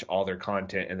I watch all their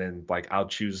content, and then like I'll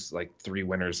choose like 3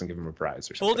 winners and give them a prize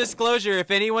or something. Full disclosure,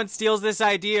 if anyone steals this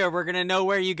idea, we're gonna know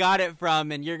where you got it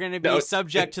from, and you're gonna be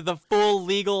subject to the full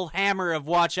legal hammer of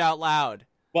WatchOutLoud.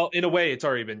 Well, in a way, it's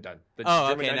already been done. The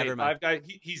German okay, never mind. guy,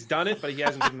 he's done it, but he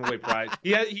hasn't given away prize.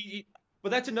 But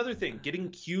that's another thing.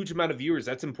 Getting huge amount of viewers,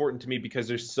 that's important to me because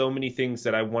there's so many things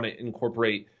that I want to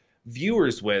incorporate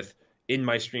viewers with in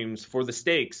my streams for the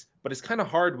stakes. But it's kind of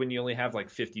hard when you only have like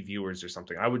 50 viewers or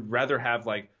something. I would rather have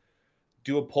like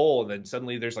do a poll and then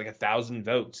suddenly there's like 1,000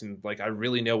 votes and like I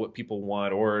really know what people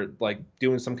want, or like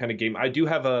doing some kind of game. I do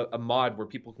have a mod where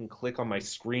people can click on my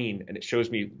screen and it shows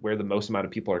me where the most amount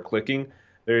of people are clicking.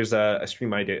 There's a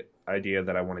stream idea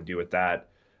that I want to do with that,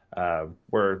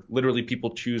 where literally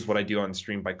people choose what I do on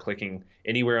stream by clicking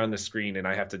anywhere on the screen, and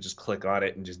I have to just click on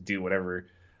it and just do whatever,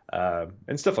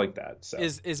 and stuff like that. So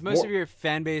is most of your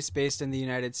fan base based in the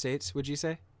United States, would you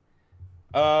say?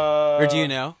 Or do you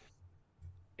know?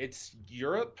 It's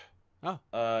Europe,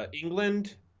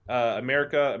 England,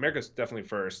 America. America's definitely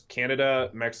first.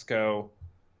 Canada, Mexico,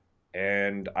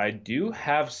 and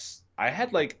I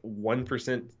had like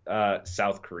 1%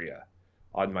 South Korea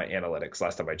on my analytics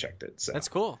last time I checked it. So that's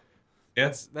cool.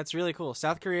 Yeah, that's really cool.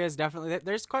 South Korea is definitely,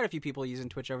 there's quite a few people using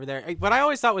Twitch over there. What I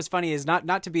always thought was funny is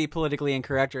not to be politically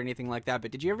incorrect or anything like that,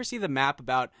 but did you ever see the map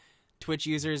about Twitch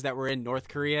users that were in North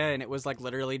Korea, and it was like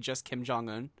literally just Kim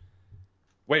Jong-un?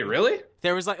 Wait, really?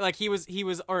 There was like he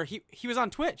was on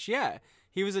Twitch. Yeah,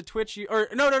 he was a Twitch or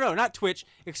no, not Twitch.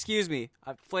 Excuse me,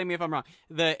 flame me if I'm wrong.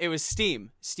 It was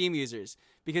Steam users,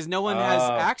 because no one has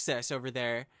access over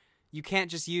there. You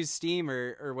can't just use Steam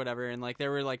or whatever, and like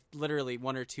there were like literally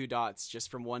 1 or 2 dots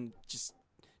just from one, just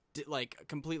like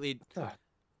completely.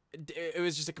 It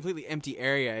was just a completely empty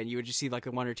area, and you would just see like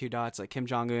the 1 or 2 dots. Like Kim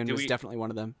Jong-un was definitely one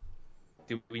of them.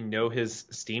 Do we know his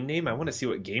Steam name? I want to see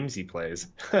what games he plays.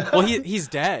 Well, he's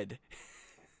dead.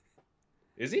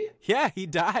 Is he? Yeah, he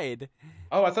died.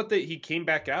 Oh, I thought that he came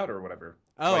back out or whatever.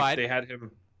 Oh, like they had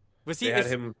him. Was he?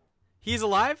 He's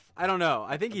alive? I don't know.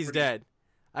 I think he's dead.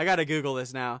 I gotta Google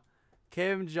this now.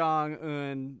 Kim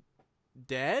Jong-un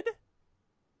dead?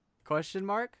 Question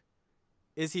mark?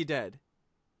 Is he dead?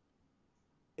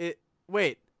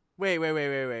 Wait.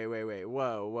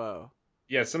 Whoa.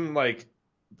 Yeah, some like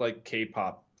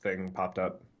K-pop thing popped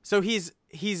up. So he's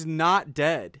not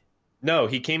dead. No,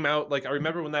 he came out, like, I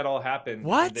remember when that all happened.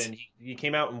 What? And then he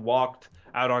came out and walked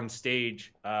out on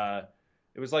stage.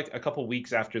 It was like a couple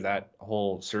weeks after that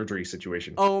whole surgery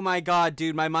situation. Oh my God,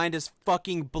 dude, my mind is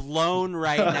fucking blown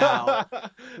right now.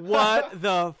 What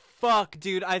the fuck,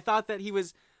 dude? I thought that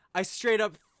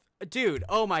dude,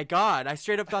 oh my God, I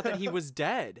straight up thought that he was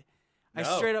dead. No.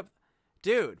 I straight up,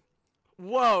 dude.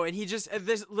 Whoa, and he just,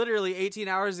 this literally 18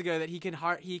 hours ago that he can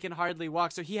hardly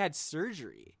walk, so he had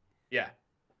surgery. Yeah.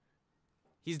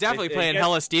 He's definitely playing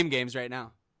hella Steam games right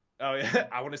now. Oh yeah,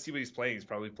 I want to see what he's playing. He's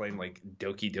probably playing like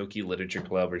Doki Doki Literature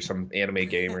Club or some anime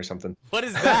game or something. What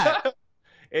is that?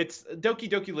 It's Doki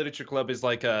Doki Literature Club is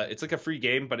like it's like a free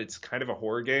game, but it's kind of a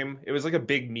horror game. It was like a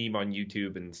big meme on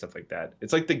YouTube and stuff like that.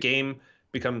 It's like the game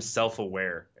becomes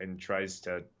self-aware and tries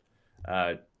to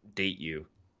date you.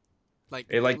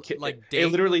 It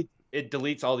literally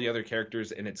deletes all the other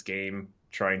characters in its game,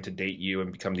 trying to date you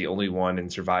and become the only one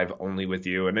and survive only with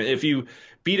you. And if you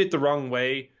beat it the wrong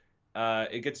way,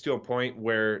 it gets to a point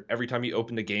where every time you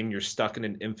open the game, you're stuck in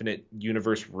an infinite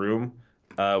universe room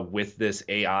with this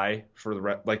AI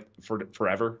for for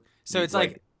forever. So it's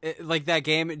like that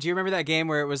game. Do you remember that game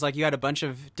where it was like you had a bunch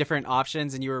of different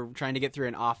options and you were trying to get through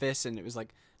an office and it was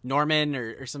like Norman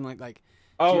or something like.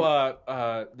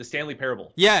 The Stanley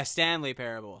Parable. Yeah, Stanley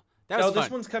Parable. That was fun.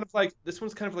 This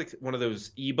one's kind of like one of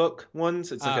those ebook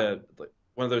ones. It's like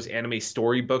one of those anime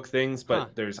storybook things,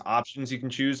 but there's options you can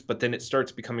choose. But then it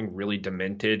starts becoming really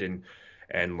demented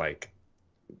and like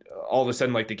all of a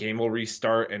sudden like the game will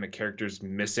restart and a character's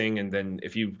missing, and then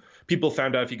people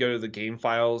found out if you go to the game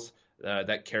files.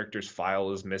 That character's file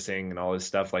is missing and all this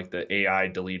stuff, like the AI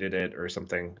deleted it or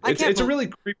something. It's a really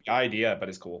creepy idea, but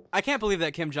it's cool. I can't believe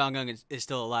that Kim Jong-un is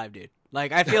still alive, dude.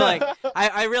 Like I feel like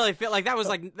I really feel like that was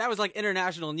like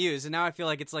international news, and now I feel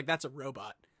like it's like that's a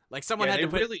robot. Like someone had to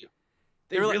put.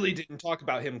 They really didn't talk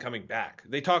about him coming back.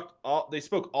 They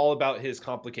spoke all about his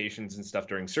complications and stuff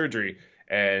during surgery,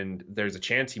 and there's a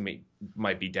chance he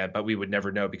might be dead, but we would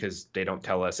never know because they don't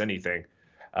tell us anything.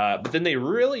 But then they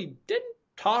really didn't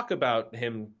talk about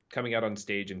him coming out on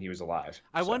stage and he was alive.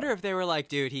 I wonder if they were like,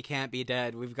 dude, he can't be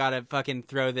dead. We've got to fucking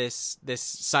throw this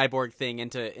cyborg thing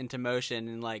into motion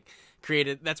and like create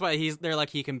it. That's why they're like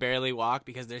he can barely walk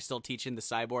because they're still teaching the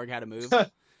cyborg how to move.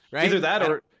 Right? Either that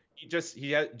or he just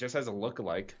has a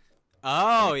look-alike.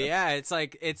 Oh yeah, it's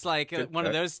like one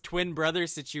of those twin brother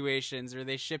situations where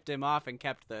they shipped him off and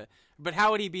kept the. But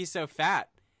how would he be so fat?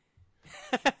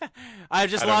 I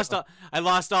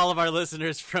lost all of our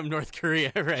listeners from North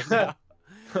Korea right now.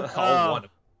 All one of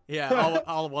them. Yeah,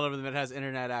 all one of them that has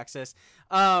internet access.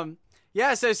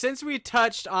 Yeah, so since we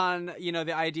touched on,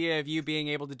 the idea of you being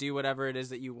able to do whatever it is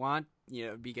that you want,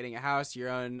 be getting a house, your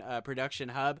own production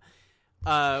hub,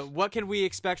 what can we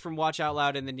expect from Watch Out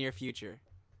Loud in the near future?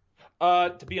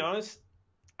 To be honest,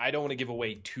 I don't want to give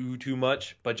away too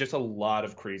much, but just a lot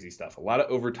of crazy stuff, a lot of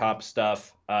overtop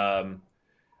stuff.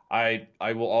 I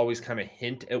will always kind of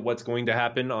hint at what's going to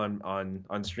happen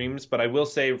on streams, but I will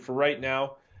say for right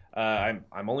now,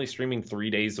 I'm only streaming 3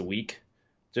 days a week.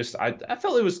 I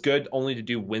felt it was good only to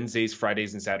do Wednesdays,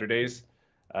 Fridays, and Saturdays.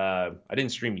 I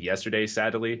didn't stream yesterday,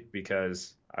 sadly,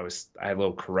 because I had a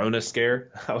little Corona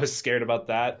scare. I was scared about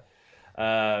that.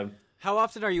 How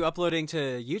often are you uploading to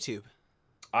YouTube?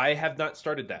 I have not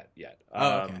started that yet.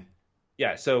 Okay.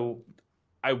 Yeah, so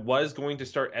I was going to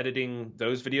start editing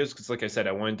those videos because, like I said,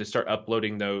 I wanted to start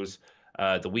uploading those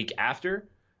the week after.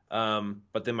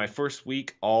 But then my first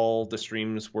week, all the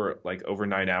streams were like over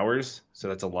 9 hours. So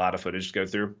that's a lot of footage to go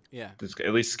through. Yeah. Just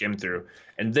at least skim through.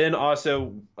 And then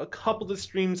also a couple of the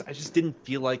streams I just didn't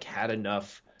feel like had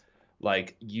enough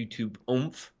like YouTube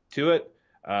oomph to it.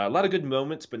 A lot of good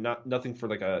moments, but nothing for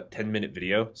like a 10-minute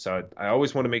video. So I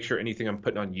always want to make sure anything I'm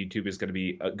putting on YouTube is going to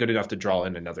be good enough to draw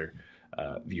in another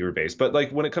viewer base. But like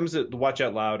when it comes to the Watch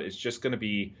Out Loud, it's just going to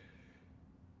be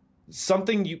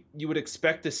something you would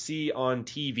expect to see on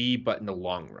TV, but in the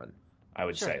long run, I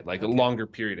would say, like a longer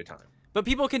period of time. But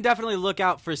people can definitely look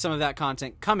out for some of that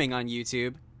content coming on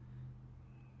YouTube.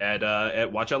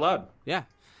 At Watch Out Loud. Yeah.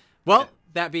 Well,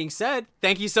 that being said,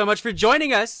 thank you so much for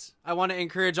joining us. I want to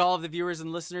encourage all of the viewers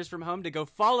and listeners from home to go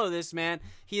follow this man.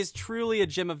 He is truly a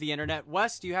gem of the internet.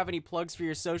 Wes, do you have any plugs for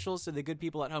your socials so the good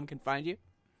people at home can find you?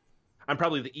 I'm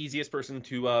probably the easiest person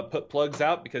to put plugs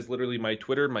out because literally my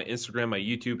Twitter, my Instagram, my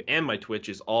YouTube, and my Twitch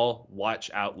is all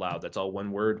Watch Out Loud. That's all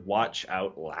one word, Watch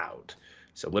Out Loud.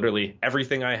 So literally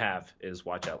everything I have is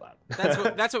Watch Out Loud.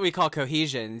 That's what we call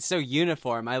cohesion. It's so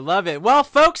uniform. I love it. Well,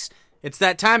 folks, it's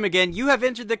that time again. You have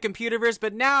entered the Computerverse,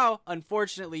 but now,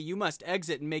 unfortunately, you must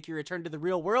exit and make your return to the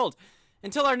real world.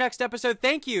 Until our next episode,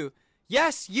 thank you.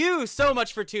 Yes, you so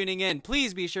much for tuning in.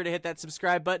 Please be sure to hit that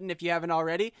subscribe button if you haven't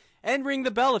already, and ring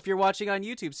the bell if you're watching on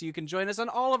YouTube so you can join us on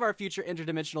all of our future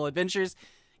interdimensional adventures.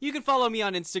 You can follow me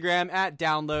on Instagram at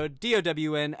Downlowd,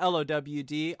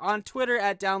 DOWNLOWD, on Twitter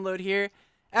at Downlowd here.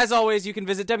 As always, you can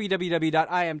visit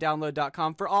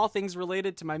www.imdownload.com for all things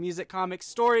related to my music, comics,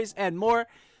 stories, and more.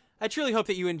 I truly hope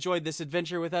that you enjoyed this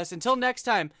adventure with us. Until next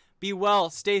time, be well,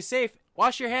 stay safe,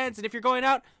 wash your hands, and if you're going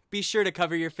out, be sure to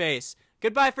cover your face.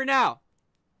 Goodbye for now.